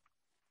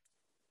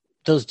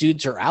those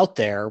dudes are out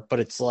there, but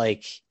it's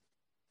like,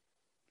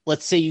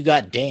 let's say you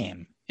got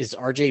Dame. Is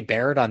RJ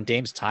Barrett on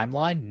Dame's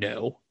timeline?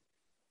 No.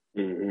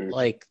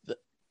 Like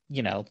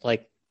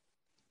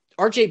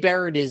RJ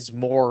Barrett is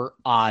more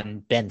on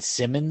Ben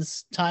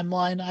Simmons'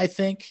 timeline, I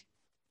think.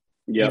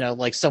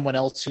 Like someone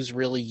else who's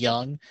really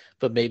young,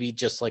 but maybe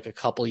just like a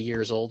couple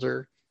years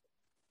older.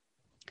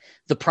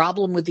 The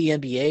problem with the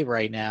NBA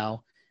right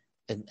now,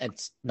 and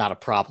it's not a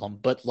problem,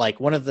 but like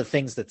one of the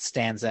things that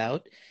stands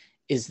out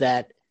is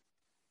that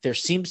there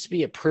seems to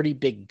be a pretty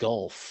big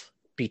gulf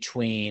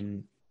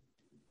between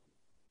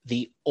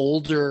the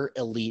older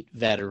elite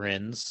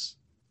veterans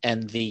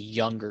and the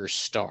younger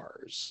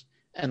stars.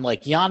 And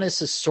like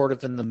Giannis is sort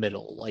of in the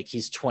middle. Like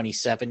he's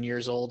 27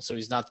 years old, so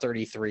he's not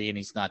 33 and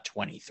he's not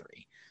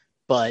 23.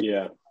 But,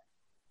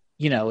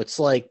 it's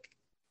like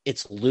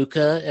it's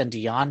Luka and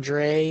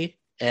DeAndre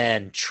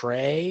and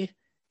Trey,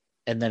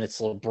 and then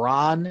it's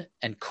LeBron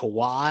and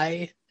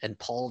Kawhi and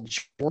Paul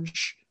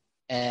George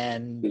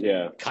and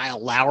Kyle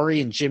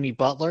Lowry and Jimmy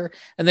Butler.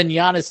 And then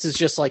Giannis is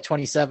just like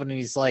 27 and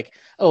he's like,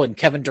 oh, and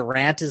Kevin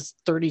Durant is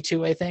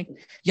 32, I think.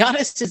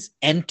 Giannis is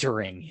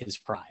entering his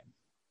prime.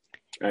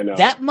 I know.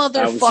 That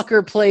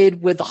motherfucker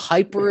played with a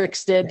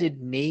hyperextended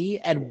knee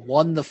and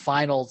won the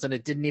finals, and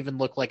it didn't even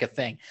look like a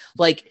thing.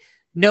 Like,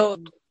 no,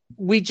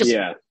 we just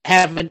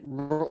haven't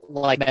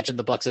like mentioned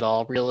the Bucks at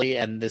all, really.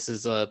 And this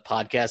is a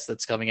podcast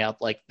that's coming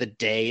out like the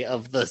day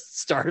of the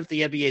start of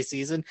the NBA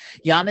season.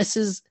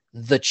 Giannis's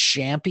the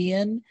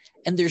champion,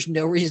 and there's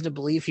no reason to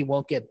believe he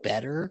won't get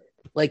better.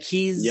 Like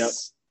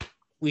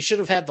we should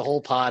have had the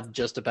whole pod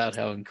just about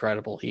how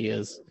incredible he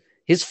is.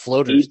 His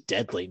floater's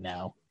deadly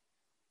now.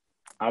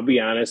 I'll be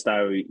honest,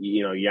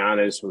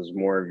 Giannis was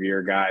more of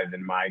your guy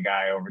than my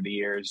guy over the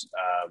years.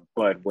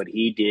 But what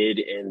he did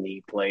in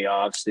the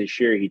playoffs this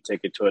year, he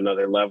took it to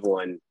another level.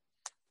 And,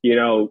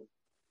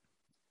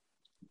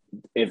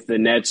 if the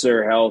Nets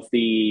are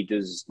healthy,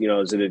 is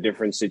it a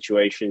different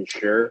situation?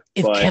 Sure.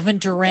 If Kevin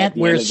Durant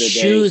wears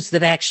shoes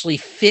that actually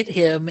fit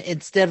him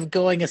instead of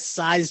going a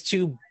size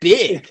too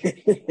big.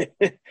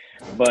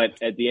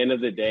 But at the end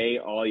of the day,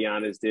 all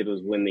Giannis did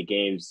was win the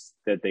games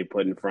that they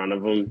put in front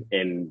of him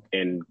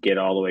and get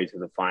all the way to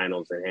the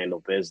finals and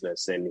handle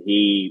business. And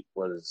he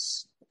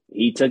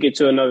took it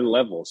to another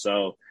level.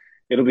 So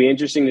it'll be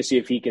interesting to see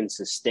if he can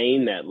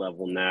sustain that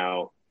level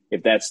now,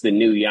 if that's the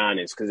new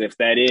Giannis. Because if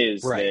that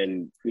is,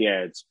 then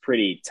it's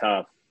pretty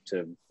tough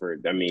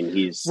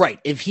he's right.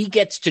 If he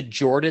gets to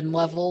Jordan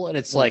level and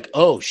it's like,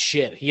 oh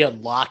shit, he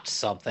unlocked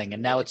something,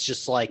 and now it's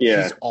just like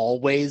he's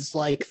always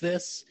like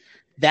this.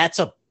 That's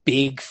a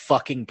big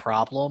fucking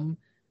problem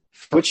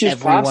for which is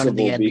everyone in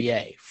the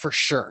NBA, for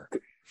sure.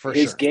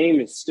 His game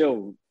is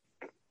still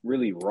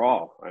really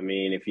raw. I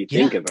mean, if you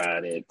think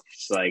about it,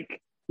 it's like,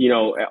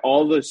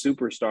 all the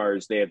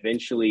superstars, they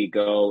eventually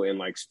go and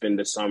like spend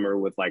the summer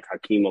with like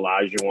Hakeem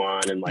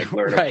Olajuwon and like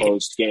learn a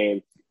post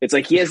game. It's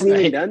like he hasn't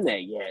even done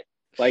that yet.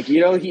 Like,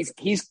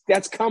 he's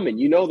that's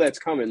coming. That's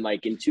coming.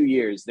 Like in 2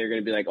 years, they're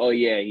gonna be like, oh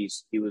yeah, he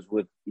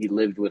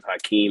lived with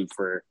Hakeem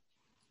for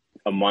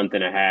a month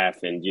and a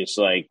half and just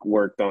like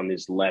worked on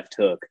his left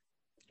hook.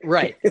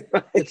 Right.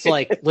 It's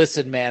like,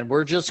 listen, man,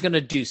 we're just going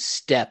to do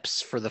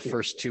steps for the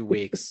first 2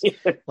 weeks.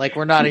 Like,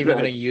 we're not even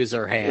going to use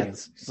our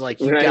hands. It's like,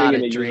 you got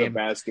to dream. Use a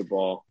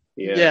basketball.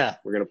 Yeah.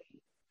 We're going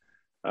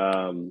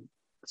to,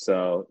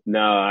 so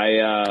no,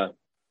 I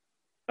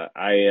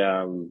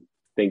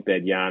think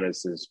that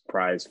Giannis is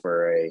prized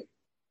for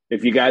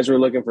if you guys were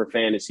looking for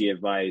fantasy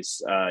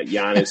advice,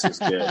 Giannis is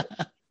good.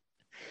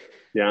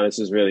 Giannis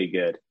is really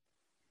good.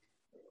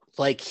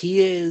 Like,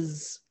 he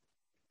is.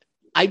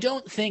 I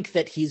don't think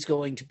that he's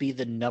going to be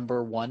the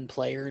number one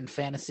player in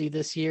fantasy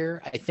this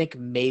year. I think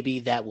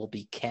maybe that will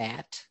be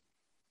Cat,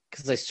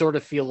 because I sort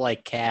of feel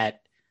like Cat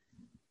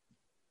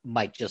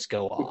might just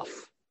go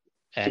off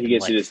and he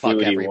gets to just fuck do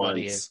what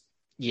everybody. He wants.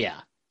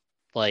 Yeah,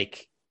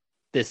 like,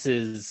 this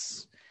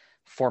is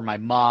for my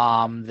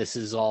mom. This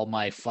is all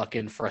my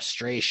fucking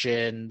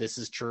frustration. This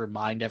is to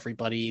remind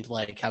everybody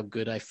like how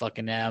good I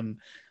fucking am.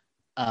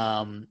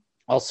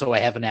 Also, I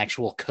have an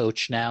actual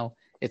coach now.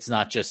 It's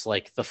not just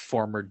like the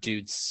former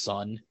dude's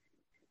son,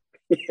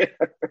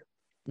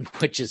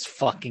 which is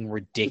fucking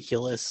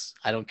ridiculous.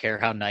 I don't care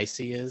how nice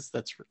he is.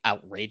 That's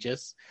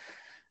outrageous.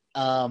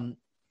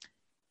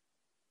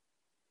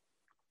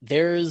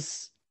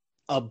 There's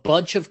a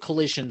bunch of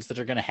collisions that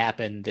are going to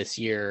happen this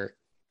year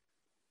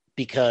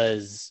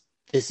because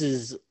this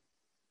is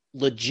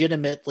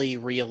legitimately,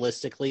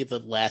 realistically, the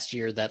last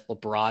year that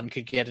LeBron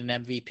could get an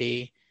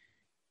MVP.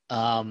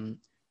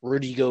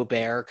 Rudy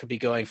Gobert could be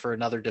going for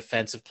another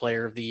Defensive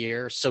Player of the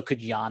Year. So could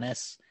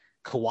Giannis.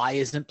 Kawhi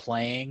isn't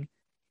playing.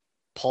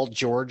 Paul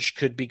George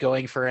could be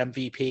going for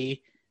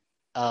MVP.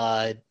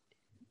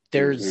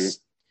 There's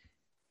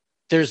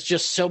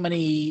just so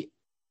many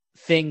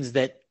things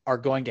that are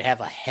going to have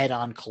a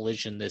head-on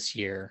collision this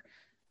year,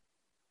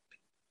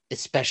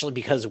 especially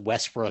because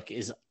Westbrook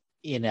is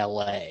in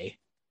LA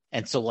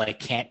and so like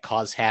can't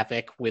cause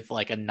havoc with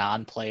like a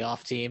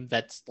non-playoff team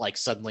that's like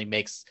suddenly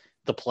makes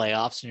the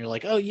playoffs, and you're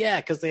like, oh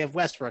yeah, because they have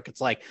Westbrook. It's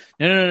like,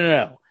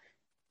 no.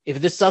 If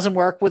this doesn't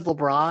work with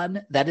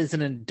LeBron, that is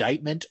an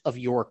indictment of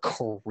your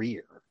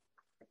career.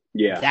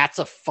 Yeah. That's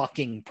a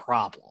fucking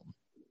problem.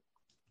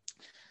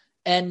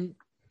 And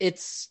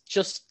it's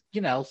just,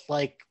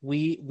 like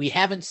we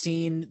haven't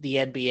seen the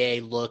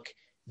NBA look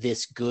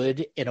this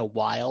good in a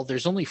while.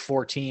 There's only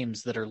 4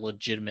 teams that are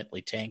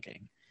legitimately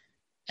tanking.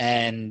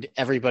 And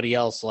everybody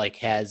else like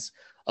has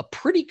a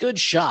pretty good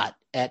shot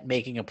at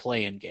making a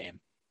play-in game.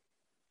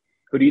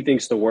 Who do you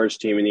think's the worst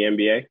team in the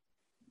NBA?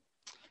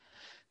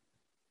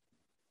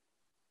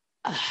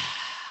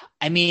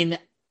 I mean,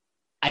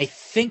 I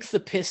think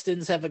the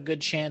Pistons have a good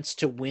chance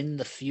to win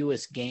the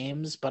fewest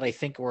games, but I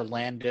think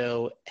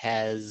Orlando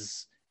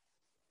has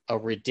a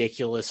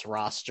ridiculous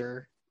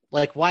roster.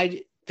 Like,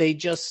 why they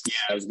just...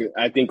 Yeah,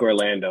 I think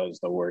Orlando is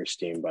the worst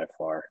team by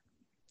far.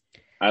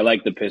 I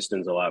like the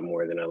Pistons a lot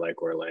more than I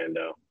like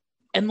Orlando.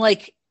 And,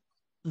 like,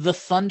 the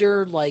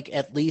Thunder, like,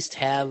 at least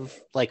have,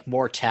 like,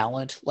 more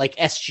talent. Like,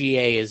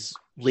 SGA is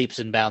leaps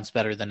and bounds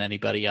better than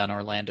anybody on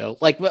Orlando.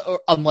 Like,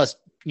 unless,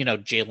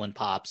 Jalen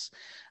pops.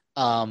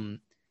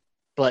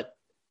 But,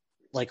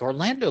 like,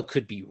 Orlando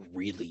could be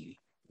really,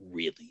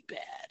 really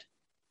bad.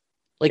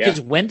 Like,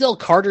 is Wendell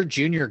Carter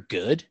Jr.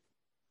 good?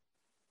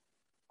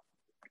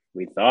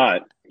 We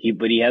thought.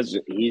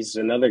 He's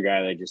another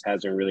guy that just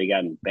hasn't really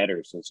gotten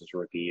better since his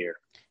rookie year.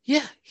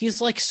 Yeah,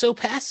 he's like so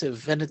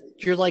passive, and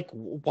you're like,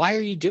 why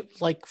are you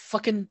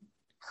fucking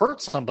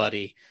hurt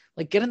somebody?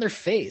 Like, get in their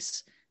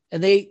face.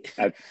 And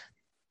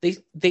They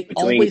Between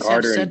always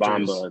Carter have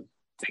and centers. Bamba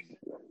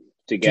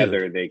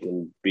together, they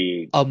can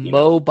be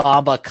Mo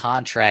Bamba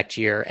contract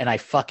year, and I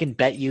fucking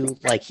bet you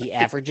like he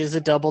averages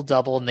a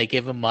double-double, and they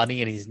give him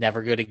money, and he's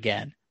never good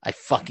again. I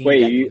fucking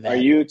bet you that.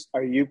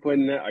 Are you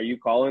putting that? Are you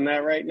calling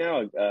that right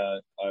now?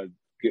 A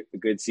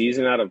good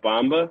season out of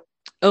Bamba?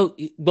 Oh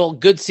well,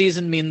 good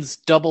season means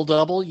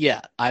double-double.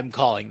 Yeah, I'm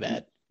calling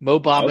that. Mo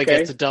Bamba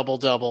gets a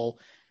double-double.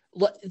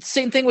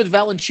 Same thing with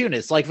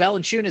Valanciunas. Like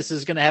Valanciunas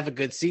is going to have a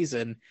good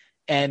season,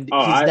 and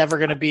he's never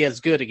going to be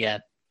as good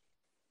again.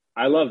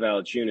 I love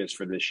Valanciunas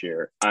for this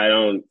year.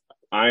 I'm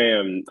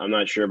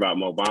not sure about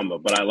Mo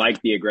Bamba, but I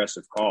like the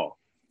aggressive call.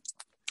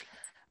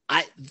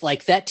 I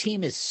like that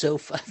team is so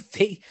fun.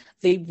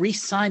 They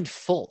re-signed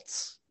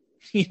Fultz.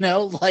 You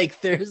know,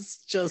 like there's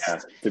just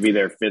to be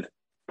their fifth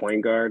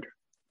point guard.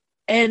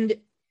 And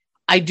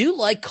I do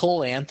like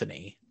Cole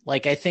Anthony.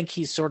 Like I think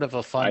he's sort of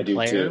a fun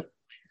player. Too.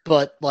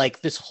 But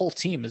like this whole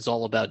team is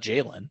all about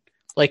Jalen.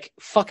 Like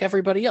fuck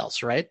everybody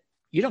else, right?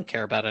 You don't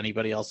care about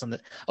anybody else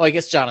I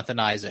guess Jonathan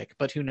Isaac,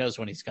 but who knows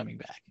when he's coming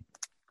back.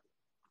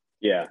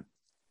 Yeah.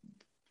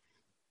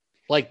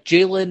 Like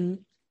Jalen,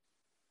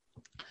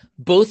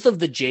 both of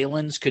the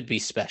Jalens could be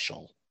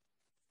special.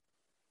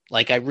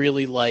 Like I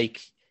really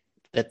like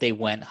that they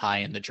went high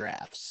in the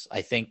drafts.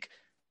 I think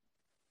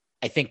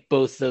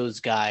both those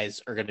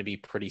guys are going to be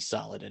pretty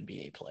solid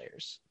NBA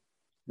players.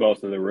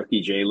 Both of the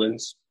rookie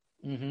Jalens.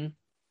 Mm-hmm.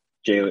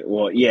 Jalen,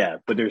 well, yeah,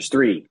 but there's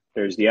three.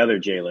 There's the other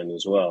Jalen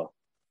as well.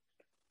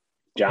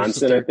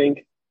 Johnson, I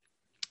think.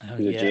 Oh,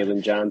 yeah.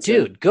 Jalen Johnson.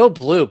 Dude, go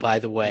blue, by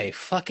the way.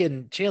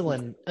 Fucking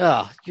Jalen.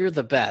 Oh, you're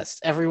the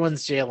best.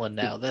 Everyone's Jalen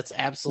now. That's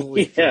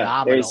absolutely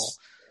phenomenal.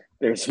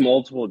 There's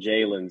multiple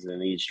Jalens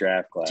in each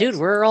draft class. Dude,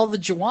 where are all the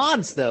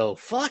Juwans, though?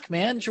 Fuck,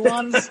 man.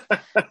 Juwan's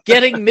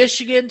getting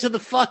Michigan to the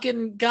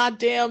fucking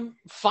goddamn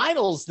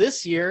finals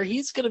this year.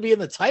 He's going to be in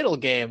the title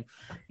game.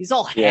 He's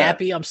all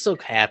happy. Yeah. I'm so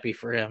happy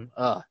for him.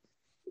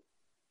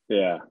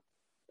 Yeah.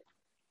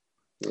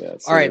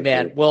 All right,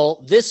 man.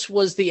 Well, this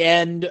was the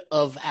end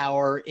of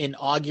our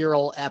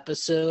inaugural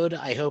episode.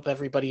 I hope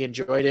everybody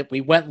enjoyed it.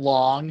 We went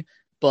long,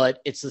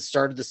 but it's the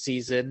start of the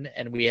season,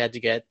 and we had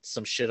to get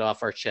some shit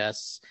off our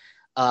chests.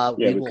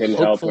 We will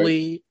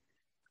hopefully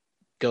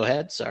go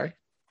ahead. Sorry.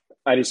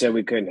 I just said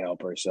we couldn't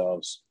help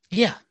ourselves.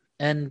 Yeah.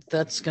 And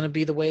that's going to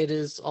be the way it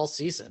is all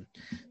season.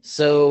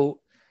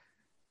 So,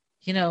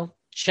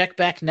 check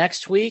back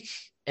next week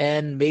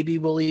and maybe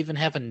we'll even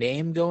have a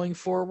name going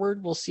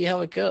forward. We'll see how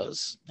it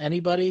goes.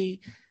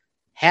 Anybody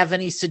have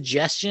any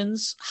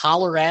suggestions?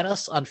 Holler at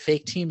us on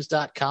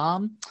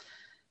faketeams.com.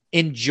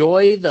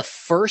 Enjoy the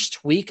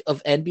first week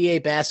of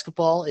NBA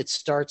basketball. It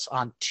starts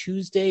on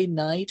Tuesday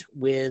night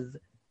with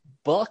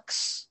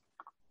Bucks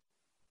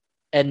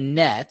and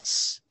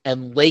Nets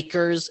and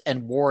Lakers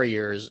and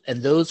Warriors,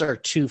 and those are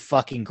two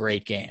fucking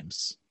great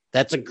games.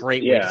 That's a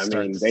great way to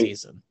start the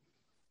season.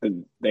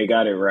 They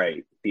got it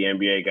right. The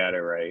NBA got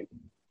it right.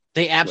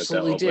 They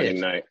absolutely did.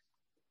 Night.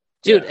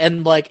 Dude,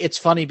 and it's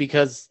funny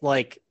because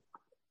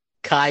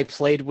Kai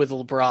played with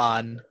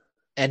LeBron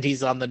and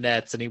he's on the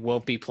Nets and he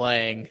won't be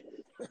playing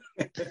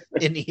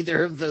in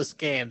either of those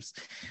games.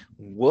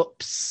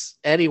 Whoops.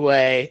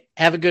 Anyway,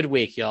 have a good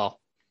week, y'all.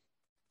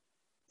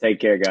 Take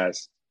care,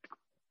 guys.